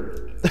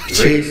 bird.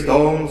 3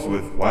 stones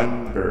with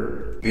 1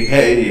 bird.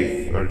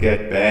 Behave or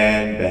get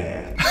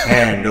Banban.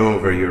 Hand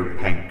over your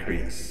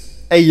pancreas.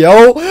 Hey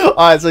yo!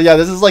 Alright, so yeah,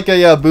 this is like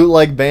a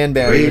bootleg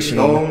Banban 3 machine.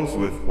 stones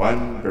with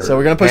 1 bird. So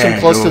we're gonna push him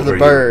close to the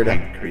bird.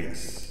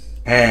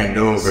 Hand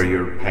over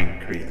your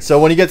pancreas. So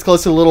when he gets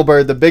close to the little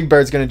bird, the big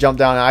bird's gonna jump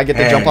down, and I get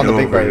to jump on the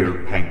big bird. Hand over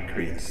your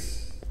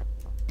pancreas.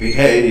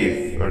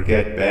 Behave or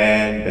get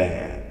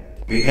Banban.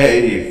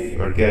 Behave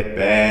or get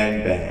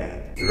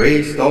Banban.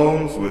 3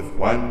 stones with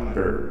 1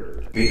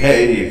 bird.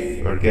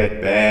 Behave or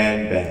get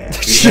Banban.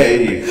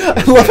 Behave.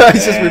 I love how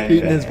he's just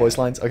repeating his voice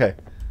lines. Okay.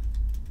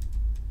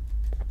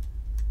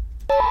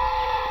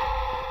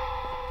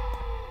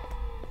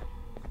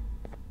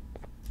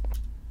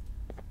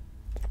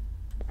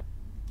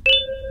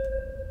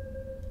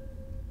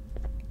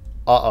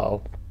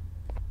 Uh-oh.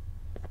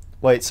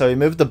 Wait, so he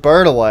moved the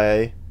bird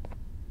away.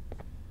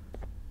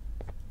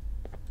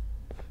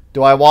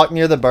 Do I walk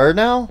near the bird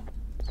now?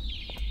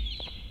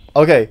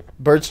 Okay,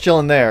 bird's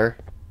chilling there.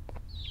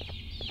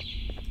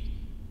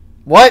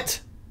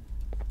 What?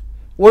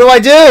 What do I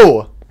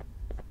do?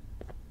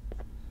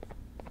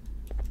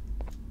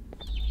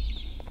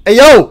 Hey,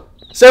 yo!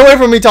 Stay away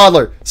from me,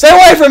 toddler! Stay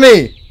away from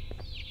me!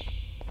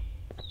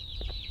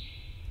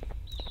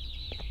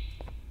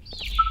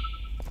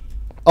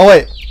 Oh,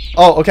 wait.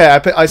 Oh, okay,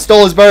 I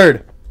stole his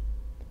bird.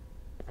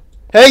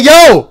 Hey,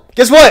 yo!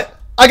 Guess what?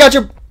 I got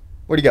your...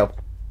 Where'd he go?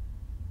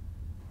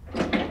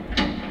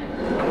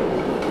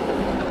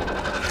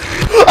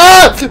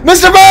 Ah!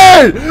 Mr.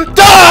 Bird!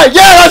 Die! Yeah,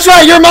 that's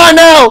right, you're mine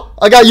now!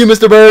 I got you,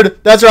 Mr.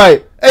 Bird. That's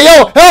right. Hey,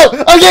 yo! Help!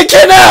 I'm getting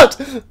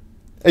kidnapped!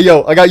 Hey,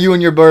 yo, I got you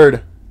and your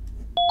bird.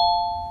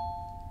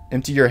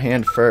 Empty your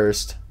hand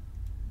first.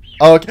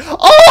 Oh, okay.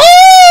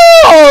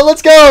 Oh!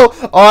 Let's go!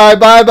 Alright,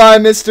 bye-bye,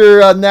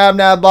 Mr.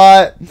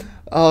 Nab-Nab-Bot.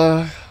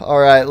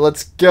 Alright,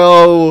 let's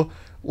go.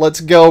 Let's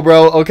go,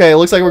 bro. Okay, it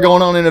looks like we're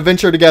going on an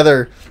adventure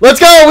together.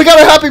 Let's go! We got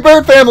a happy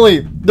bird family!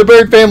 The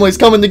bird family's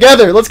coming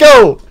together. Let's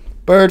go!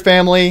 Bird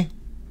family.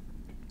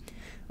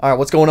 Alright,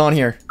 what's going on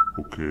here?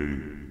 Okay.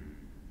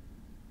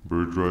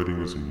 Bird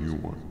riding is a new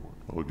one.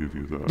 I'll give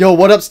you that. Yo,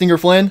 what up, Stinger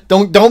Flynn?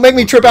 Don't make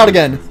me trip out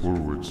again.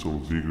 Forward so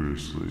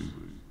vigorously.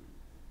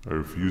 I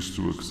refuse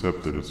to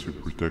accept that it's your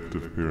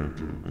protective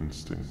parental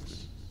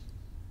instincts.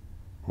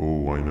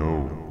 Oh, I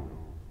know.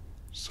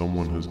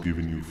 Someone has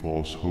given you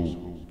false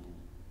hope.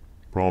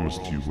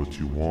 Promised you what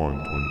you want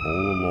when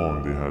all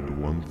along they had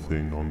one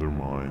thing on their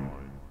mind.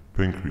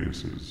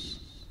 Pancreases.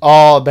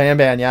 Oh,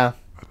 Banban, yeah.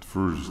 At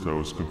first, I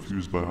was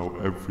confused by how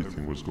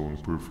everything was going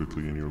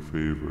perfectly in your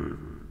favor,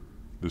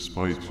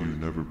 despite you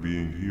never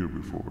being here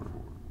before.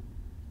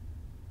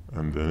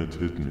 And then it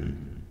hit me.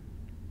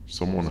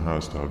 Someone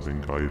has to have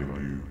been guiding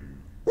you.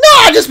 No,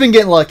 I've just been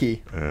getting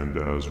lucky. And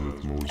as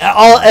with most...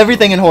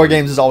 Everything in horror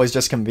games is always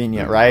just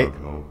convenient, right?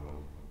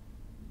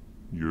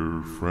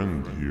 Your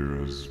friend here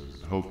has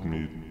helped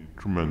me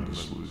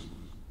tremendously.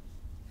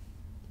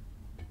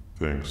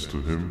 Thanks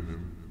to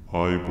him,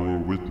 I bore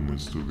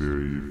witness to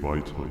very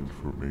vital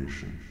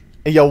information.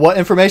 Hey, yo, what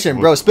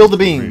information, bro? What Spill the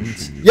beans.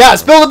 information you Yeah, have?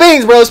 spill the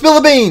beans, bro. Spill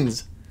the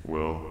beans.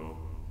 Well,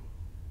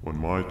 when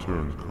my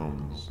turn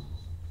comes,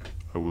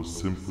 I will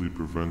simply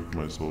prevent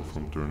myself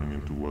from turning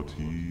into what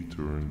he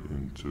turned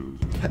into.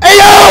 Hey,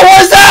 yo,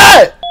 what's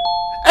that?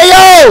 Hey,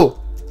 yo.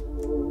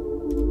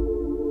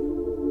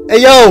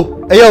 Hey,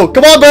 yo. Hey, yo.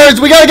 Come on,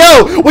 birds. We gotta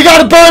go. We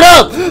gotta burn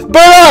up.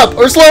 Burn up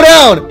or slow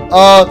down.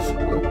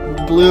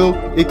 Blue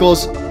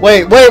equals.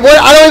 Wait. What?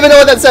 I don't even know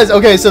what that says.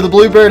 Okay, so the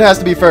blue bird has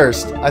to be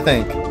first, I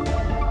think.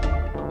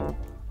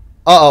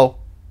 Uh-oh.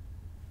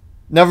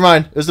 Never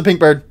mind. It was the pink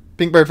bird.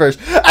 Pink bird first.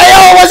 Hey, yo,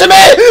 it wasn't me!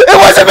 It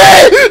wasn't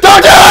me!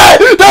 Don't do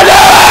it! Don't do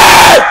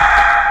it!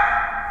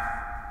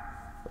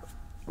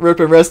 Rip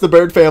and rest the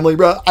bird family,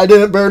 bro. I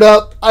didn't bird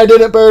up. I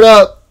didn't bird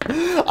up.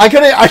 I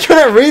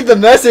couldn't read the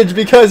message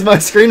because my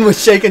screen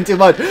was shaking too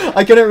much.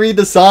 I couldn't read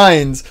the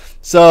signs.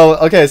 So,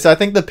 okay, so I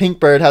think the pink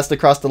bird has to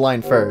cross the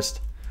line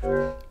first.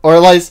 Or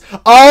like,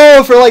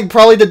 oh, for like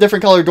probably the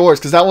different colored doors,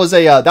 because that was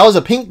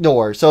a pink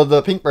door. So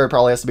the pink bird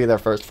probably has to be there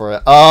first for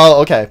it.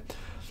 Oh, okay.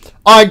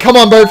 All right, come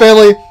on, bird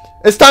family.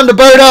 It's time to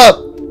bird up.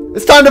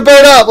 It's time to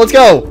bird up. Let's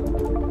go.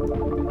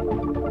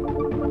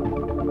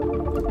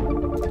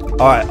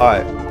 All right, all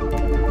right.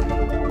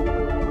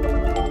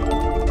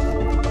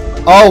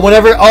 Oh,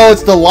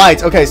 it's the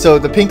lights. Okay, so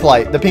the pink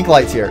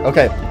light's here.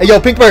 Okay. Hey, yo,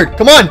 pink bird,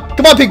 come on,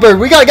 pink bird,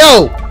 we gotta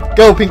go.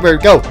 Go, pink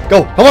bird, go,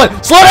 come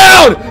on, slow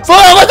down,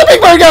 let the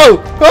pink bird go.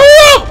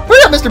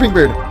 Hurry up, Mr. Pink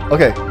Bird.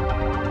 Okay.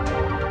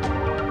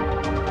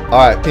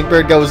 All right, pink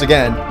bird goes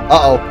again.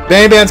 Uh-oh,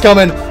 Banban's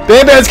coming.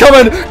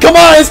 Come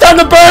on, it's time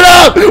to burn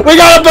up. We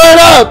gotta burn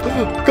up.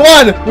 Come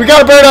on, we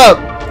gotta burn up.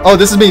 Oh,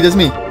 this is me.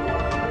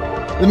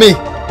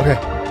 Okay.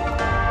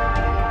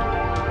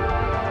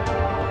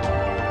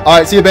 All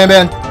right, see you,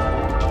 Banban.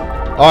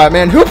 All right,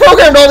 man. Who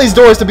programmed all these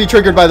doors to be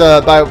triggered by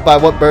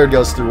what bird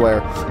goes through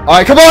where? All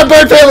right, come on,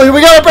 bird family.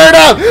 We gotta burn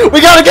up.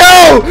 We gotta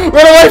go.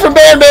 Run away from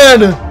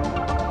Banban.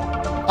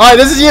 All right,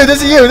 this is you.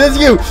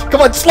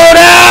 Come on, slow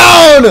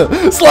down.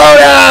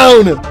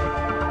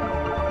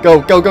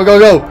 Go.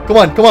 Come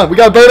on. We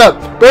gotta burn up.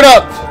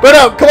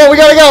 Come on, we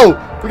gotta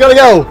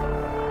go.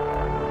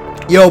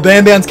 Yo,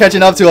 Banban's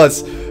catching up to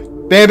us.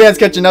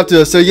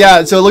 So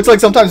yeah, so it looks like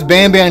sometimes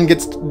Banban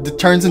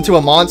turns into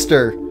a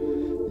monster.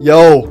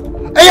 Yo.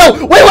 Hey, yo!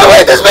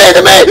 Wait! This me!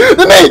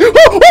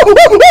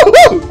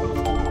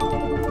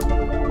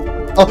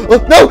 Oh, no!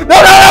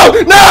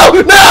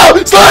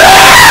 Slow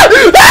down!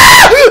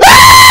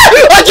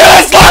 I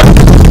can't stop!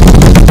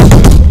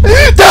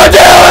 Don't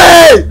do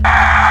it!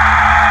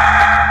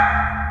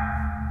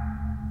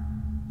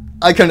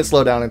 I couldn't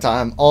slow down in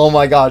time. Oh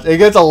my gosh. It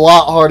gets a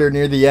lot harder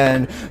near the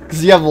end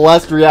because you have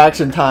less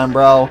reaction time,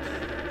 bro.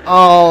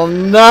 Oh,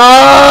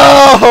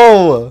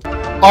 no!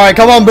 Alright,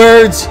 come on,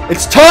 birds.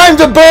 It's time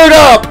to bird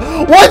up!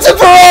 Once and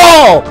for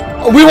all!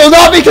 We will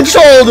not be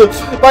controlled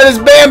by this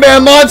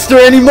Banban monster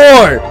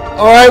anymore!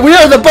 Alright, we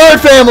are the bird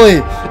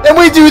family! And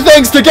we do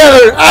things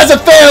together as a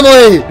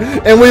family!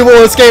 And we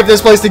will escape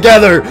this place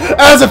together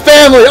as a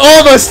family!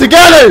 All of us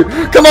together!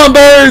 Come on,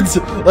 birds!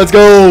 Let's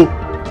go!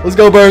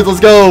 Birds, let's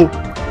go!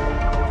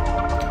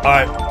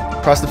 Alright.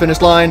 Cross the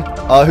finish line.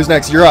 Who's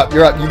next? You're up. You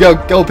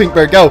go, pink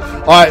bird, go.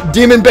 Alright,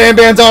 Demon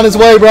Banban's on his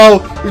way, bro.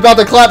 He's about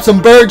to clap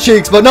some bird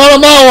cheeks, but not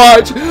on my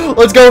watch.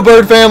 Let's go,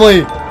 bird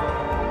family.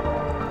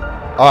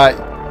 Alright,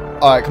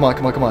 come on.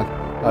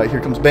 Alright,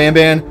 here comes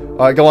Banban.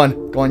 Alright, go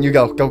on, you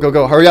go.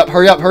 Go. Hurry up.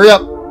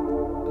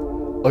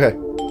 Okay.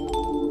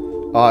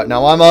 Alright,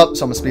 now I'm up,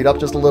 so I'm gonna speed up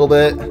just a little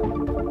bit.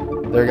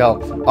 There you go.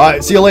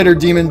 Alright, see you later,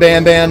 Demon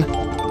Banban.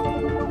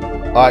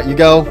 Alright, you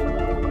go.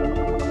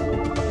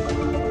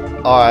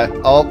 Alright.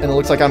 Oh, and it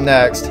looks like I'm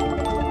next.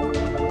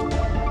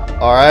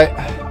 Alright.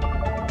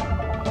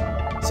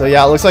 So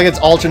yeah, it looks like it's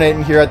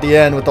alternating here at the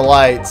end with the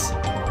lights.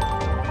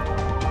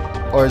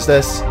 Or is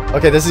this?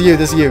 Okay, this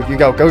is you. You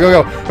go.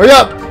 Hurry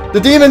up!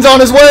 The demon's on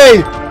his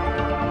way!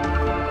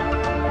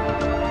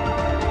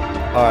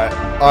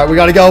 Alright, we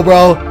gotta go,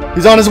 bro.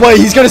 He's on his way.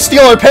 He's gonna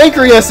steal our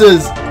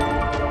pancreases!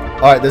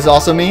 Alright, this is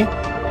also me. Alright,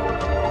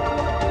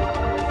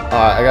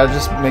 I gotta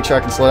just make sure I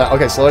can slow down.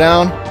 Okay, slow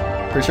down.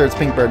 Pretty sure it's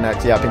Pink Bird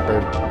next. Yeah, Pink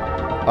Bird.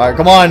 Alright,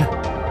 come on!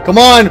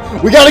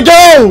 We gotta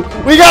go!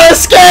 We gotta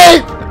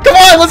escape! Come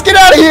on, let's get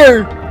out of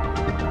here!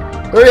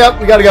 Hurry up,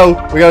 we gotta go,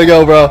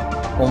 bro.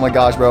 Oh my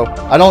gosh, bro.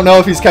 I don't know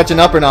if he's catching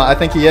up or not. I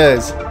think he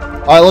is.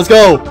 Alright, let's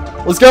go!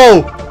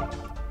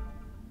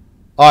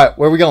 Alright,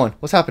 where are we going?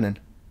 What's happening?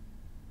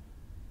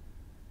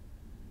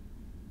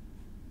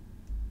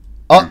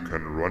 You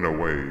can run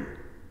away,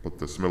 but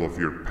the smell of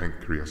your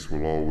pancreas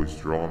will always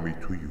draw me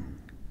to you.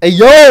 Hey,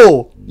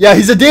 yo! Yeah,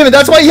 he's a demon.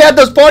 That's why he had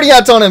those party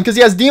hats on him, because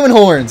he has demon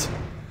horns.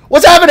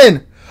 What's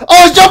happening?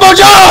 Oh, it's Jumbo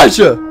Josh!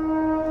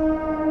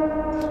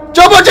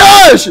 Jumbo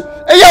Josh!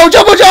 Hey, yo,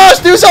 Jumbo Josh,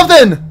 do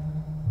something!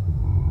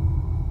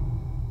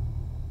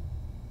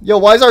 Yo,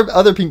 why is our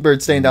other pink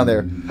bird staying down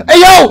there?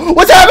 Hey, yo!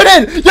 What's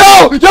happening?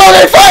 Yo!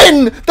 They're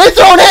fighting! They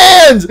throwing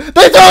hands!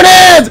 They throwing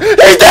hands!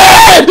 He's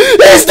dead!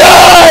 He's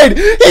died!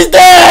 He's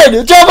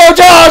dead! Jumbo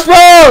Josh,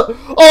 bro!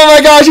 Oh my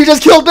gosh, he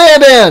just killed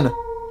Banban!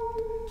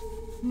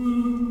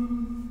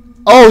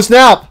 Oh,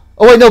 snap!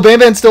 Oh wait, no,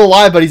 Banban's still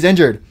alive, but he's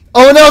injured.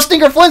 Oh no,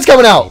 Stinker Flint's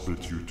coming out!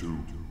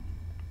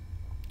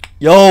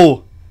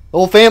 Yo! The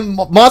whole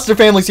monster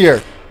family's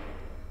here.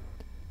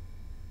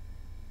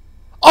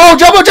 Oh,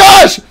 Jumbo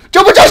Josh!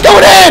 Jumbo Josh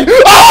going in!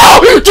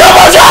 Oh!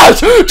 Jumbo Josh!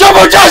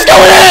 Jumbo Josh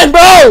going in,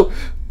 bro!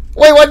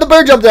 Wait, why'd the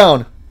bird jump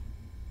down?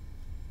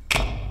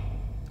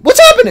 What's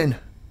happening?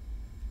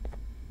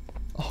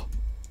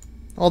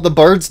 Oh, the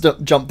birds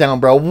jumped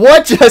down, bro.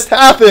 What just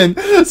happened?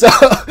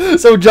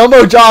 So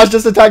Jumbo Josh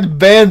just attacked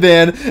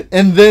Banban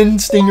and then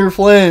Stinger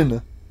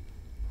Flynn.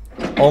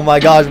 Oh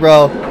my gosh,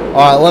 bro.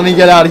 Alright, let me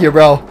get out of here,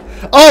 bro.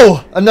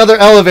 Oh! Another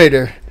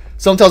elevator.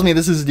 Someone tells me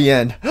this is the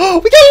end. Oh,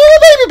 we got a little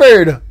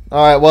baby bird!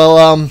 Alright, well,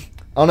 I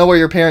don't know where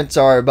your parents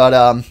are, but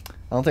I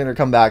don't think they're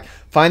coming back.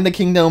 Find the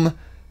kingdom,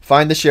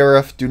 find the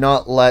sheriff, do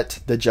not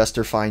let the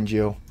jester find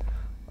you.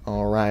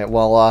 Alright,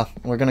 well,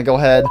 we're gonna go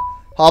ahead,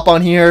 hop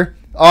on here.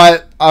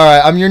 Alright,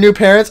 I'm your new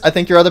parents. I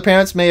think your other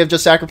parents may have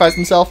just sacrificed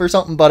themselves or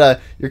something, but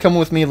you're coming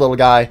with me, little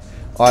guy.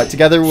 Alright,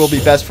 together we'll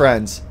be best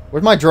friends.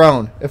 Where's my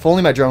drone? If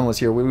only my drone was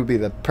here, we would be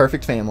the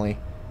perfect family.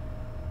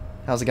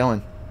 How's it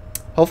going?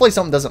 Hopefully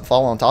something doesn't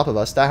fall on top of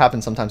us. That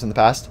happened sometimes in the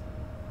past.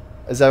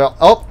 Is that...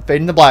 Oh,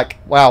 fading to black.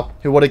 Wow.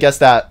 Who would have guessed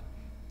that?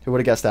 Who would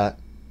have guessed that?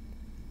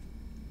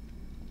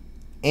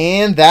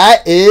 And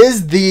that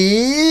is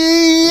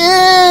the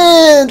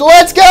end!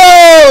 Let's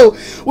go!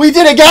 We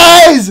did it,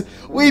 guys!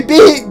 We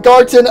beat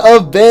Garten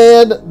of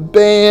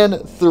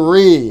Banban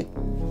 3.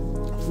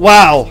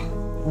 Wow.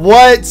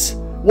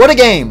 What a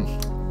game.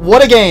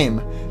 What a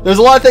game. There's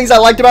a lot of things I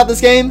liked about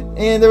this game,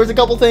 and there was a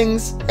couple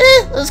things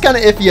I was kind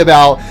of iffy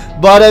about.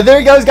 But there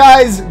it goes,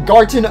 guys.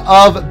 Garten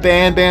of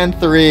Banban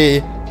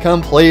 3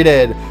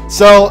 completed.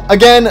 So,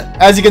 again,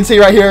 as you can see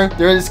right here,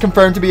 there is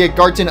confirmed to be a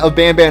Garten of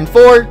Banban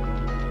 4.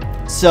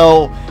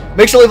 So,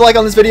 make sure to leave a like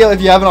on this video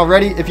if you haven't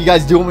already. If you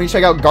guys do want me to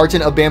check out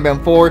Garten of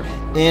Banban 4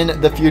 in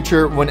the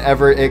future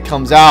whenever it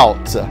comes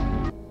out.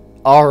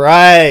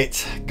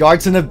 Alright,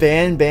 Garten of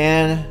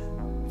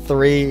Banban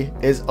 3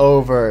 is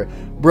over.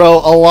 Bro,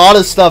 a lot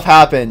of stuff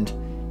happened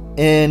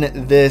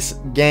in this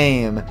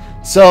game.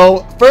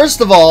 So, first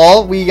of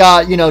all, we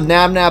got, you know,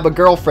 Nab a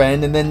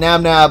girlfriend, and then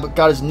Nab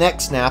got his neck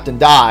snapped and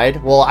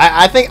died. Well,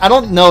 I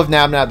don't know if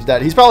Nab's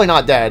dead. He's probably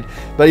not dead,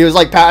 but he was,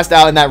 like, passed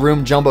out in that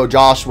room Jumbo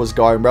Josh was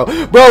guarding, bro.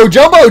 Bro,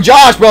 Jumbo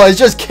Josh, bro, is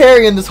just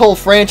carrying this whole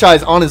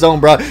franchise on his own,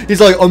 bro.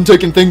 He's like, I'm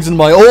taking things in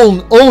my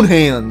own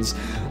hands.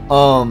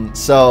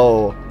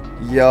 So...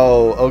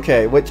 Yo,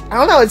 okay, which, I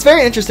don't know, it's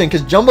very interesting,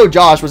 because Jumbo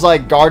Josh was,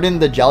 like, guarding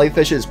the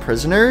jellyfish's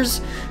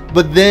prisoners,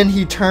 but then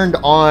he turned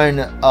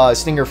on,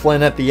 Stinger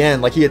Flynn at the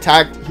end, like, he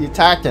attacked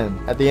him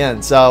at the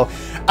end, so,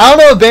 I don't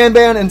know if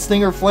Banban and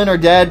Stinger Flynn are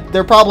dead,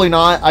 they're probably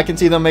not, I can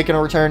see them making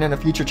a return in a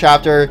future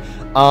chapter,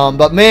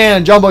 but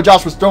man, Jumbo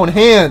Josh was throwing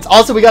hands.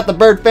 Also, we got the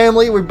bird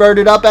family, we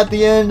birded up at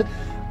the end,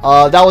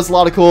 that was a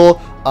lot of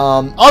cool.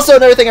 Also,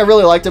 another thing I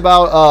really liked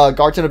about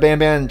Garten of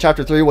Banban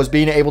Chapter 3 was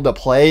being able to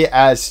play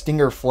as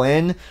Stinger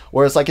Flynn,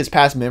 where it's like his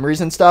past memories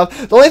and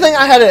stuff. The only thing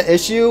I had an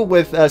issue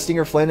with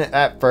Stinger Flynn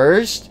at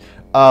first,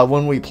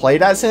 when we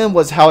played as him,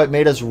 was how it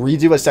made us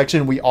redo a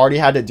section we already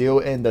had to do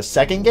in the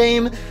second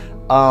game.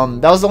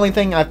 That was the only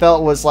thing I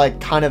felt was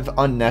like kind of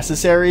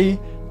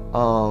unnecessary.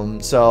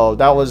 So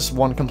that was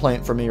one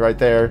complaint for me right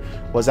there,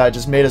 was that it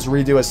just made us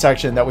redo a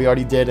section that we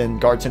already did in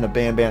Garten of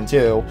Banban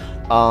 2.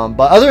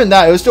 But other than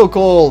that, it was still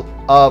cool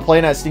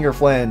playing as Stinger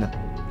Flynn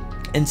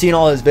and seeing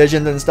all his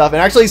visions and stuff, and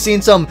actually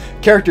seeing some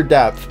character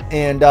depth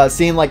and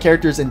seeing like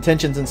characters'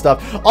 intentions and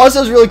stuff.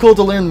 Also, it's really cool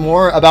to learn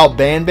more about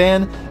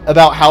Banban,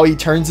 about how he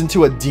turns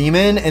into a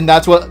demon, and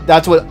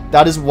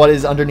that is what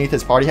is underneath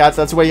his party hats.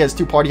 That's why he has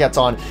two party hats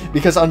on,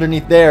 because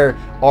underneath there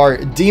are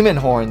demon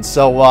horns.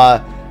 So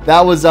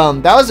that was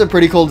a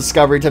pretty cool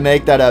discovery to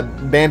make, that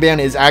Banban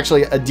is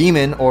actually a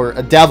demon or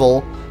a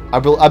devil. I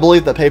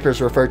believe the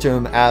papers refer to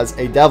him as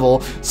a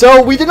devil.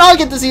 So we did not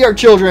get to see our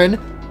children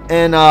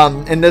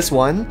in this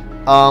one.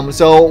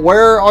 So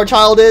where our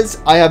child is,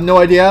 I have no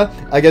idea.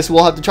 I guess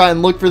we'll have to try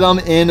and look for them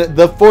in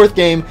the fourth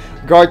game,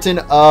 Garten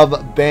of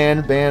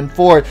Banban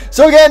 4.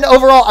 So again,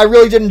 overall, I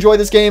really did enjoy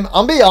this game.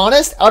 I'll be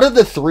honest, out of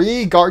the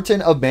 3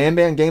 Garten of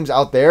Banban games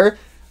out there,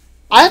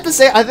 I have to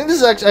say, I think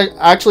this is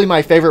actually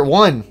my favorite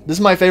one. This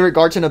is my favorite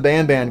Garten of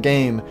Banban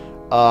game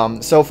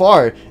so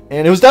far.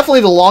 And it was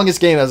definitely the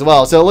longest game as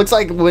well. So it looks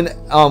like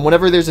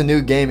whenever there's a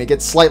new game, it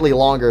gets slightly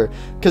longer.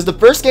 Because the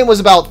first game was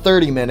about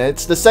 30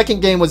 minutes. The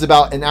second game was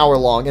about an hour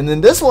long. And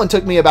then this one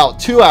took me about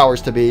 2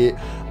 hours to beat.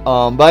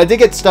 But I did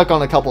get stuck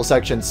on a couple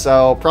sections.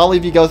 So probably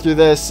if you go through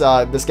this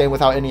game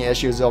without any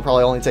issues, it'll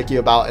probably only take you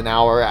about an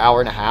hour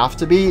and a half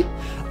to beat.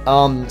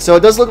 So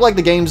it does look like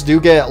the games do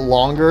get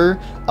longer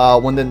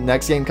when the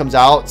next game comes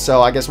out.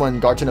 So I guess when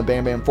Garten of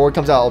Banban 4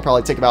 comes out, it'll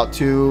probably take about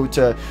 2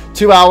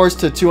 hours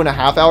to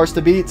 2.5 hours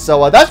to beat.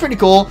 So that's pretty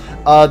cool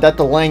that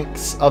the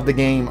lengths of the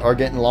game are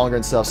getting longer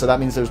and stuff. So that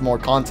means there's more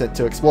content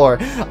to explore.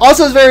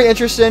 Also, it's very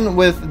interesting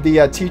with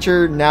the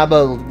teacher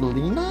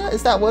Nabalina.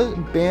 Is that what?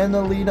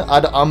 Banalina?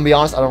 I'm gonna be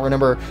honest, I don't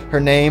remember her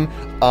name.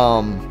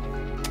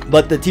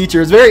 But the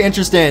teacher is very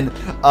interesting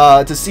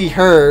to see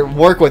her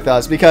work with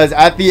us, because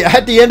at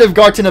the end of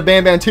Garten of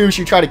Banban 2,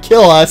 she tried to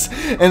kill us,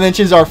 and then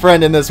she's our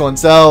friend in this one.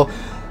 So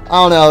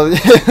I don't know,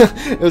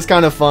 it was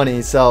kind of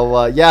funny.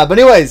 So yeah, but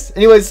anyways,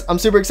 I'm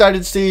super excited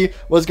to see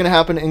what's gonna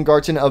happen in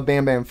Garten of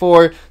Banban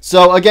 4.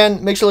 So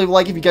again, make sure to leave a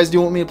like if you guys do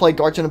want me to play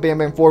Garten of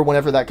Banban 4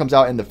 whenever that comes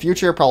out in the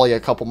future, probably a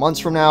couple months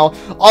from now.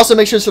 Also,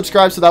 make sure to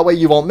subscribe so that way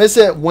you won't miss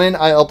it when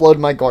I upload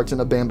my Garten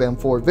of Banban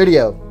 4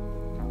 video.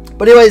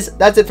 But anyways,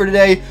 that's it for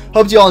today.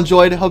 Hope you all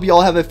enjoyed. Hope you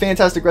all have a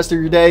fantastic rest of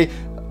your day.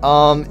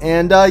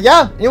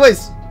 Yeah,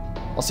 anyways,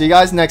 I'll see you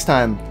guys next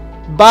time.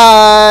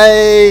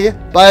 Bye.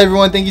 Bye,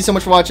 everyone. Thank you so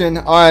much for watching.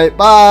 All right,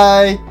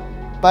 bye.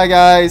 Bye,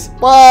 guys.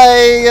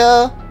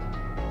 Bye.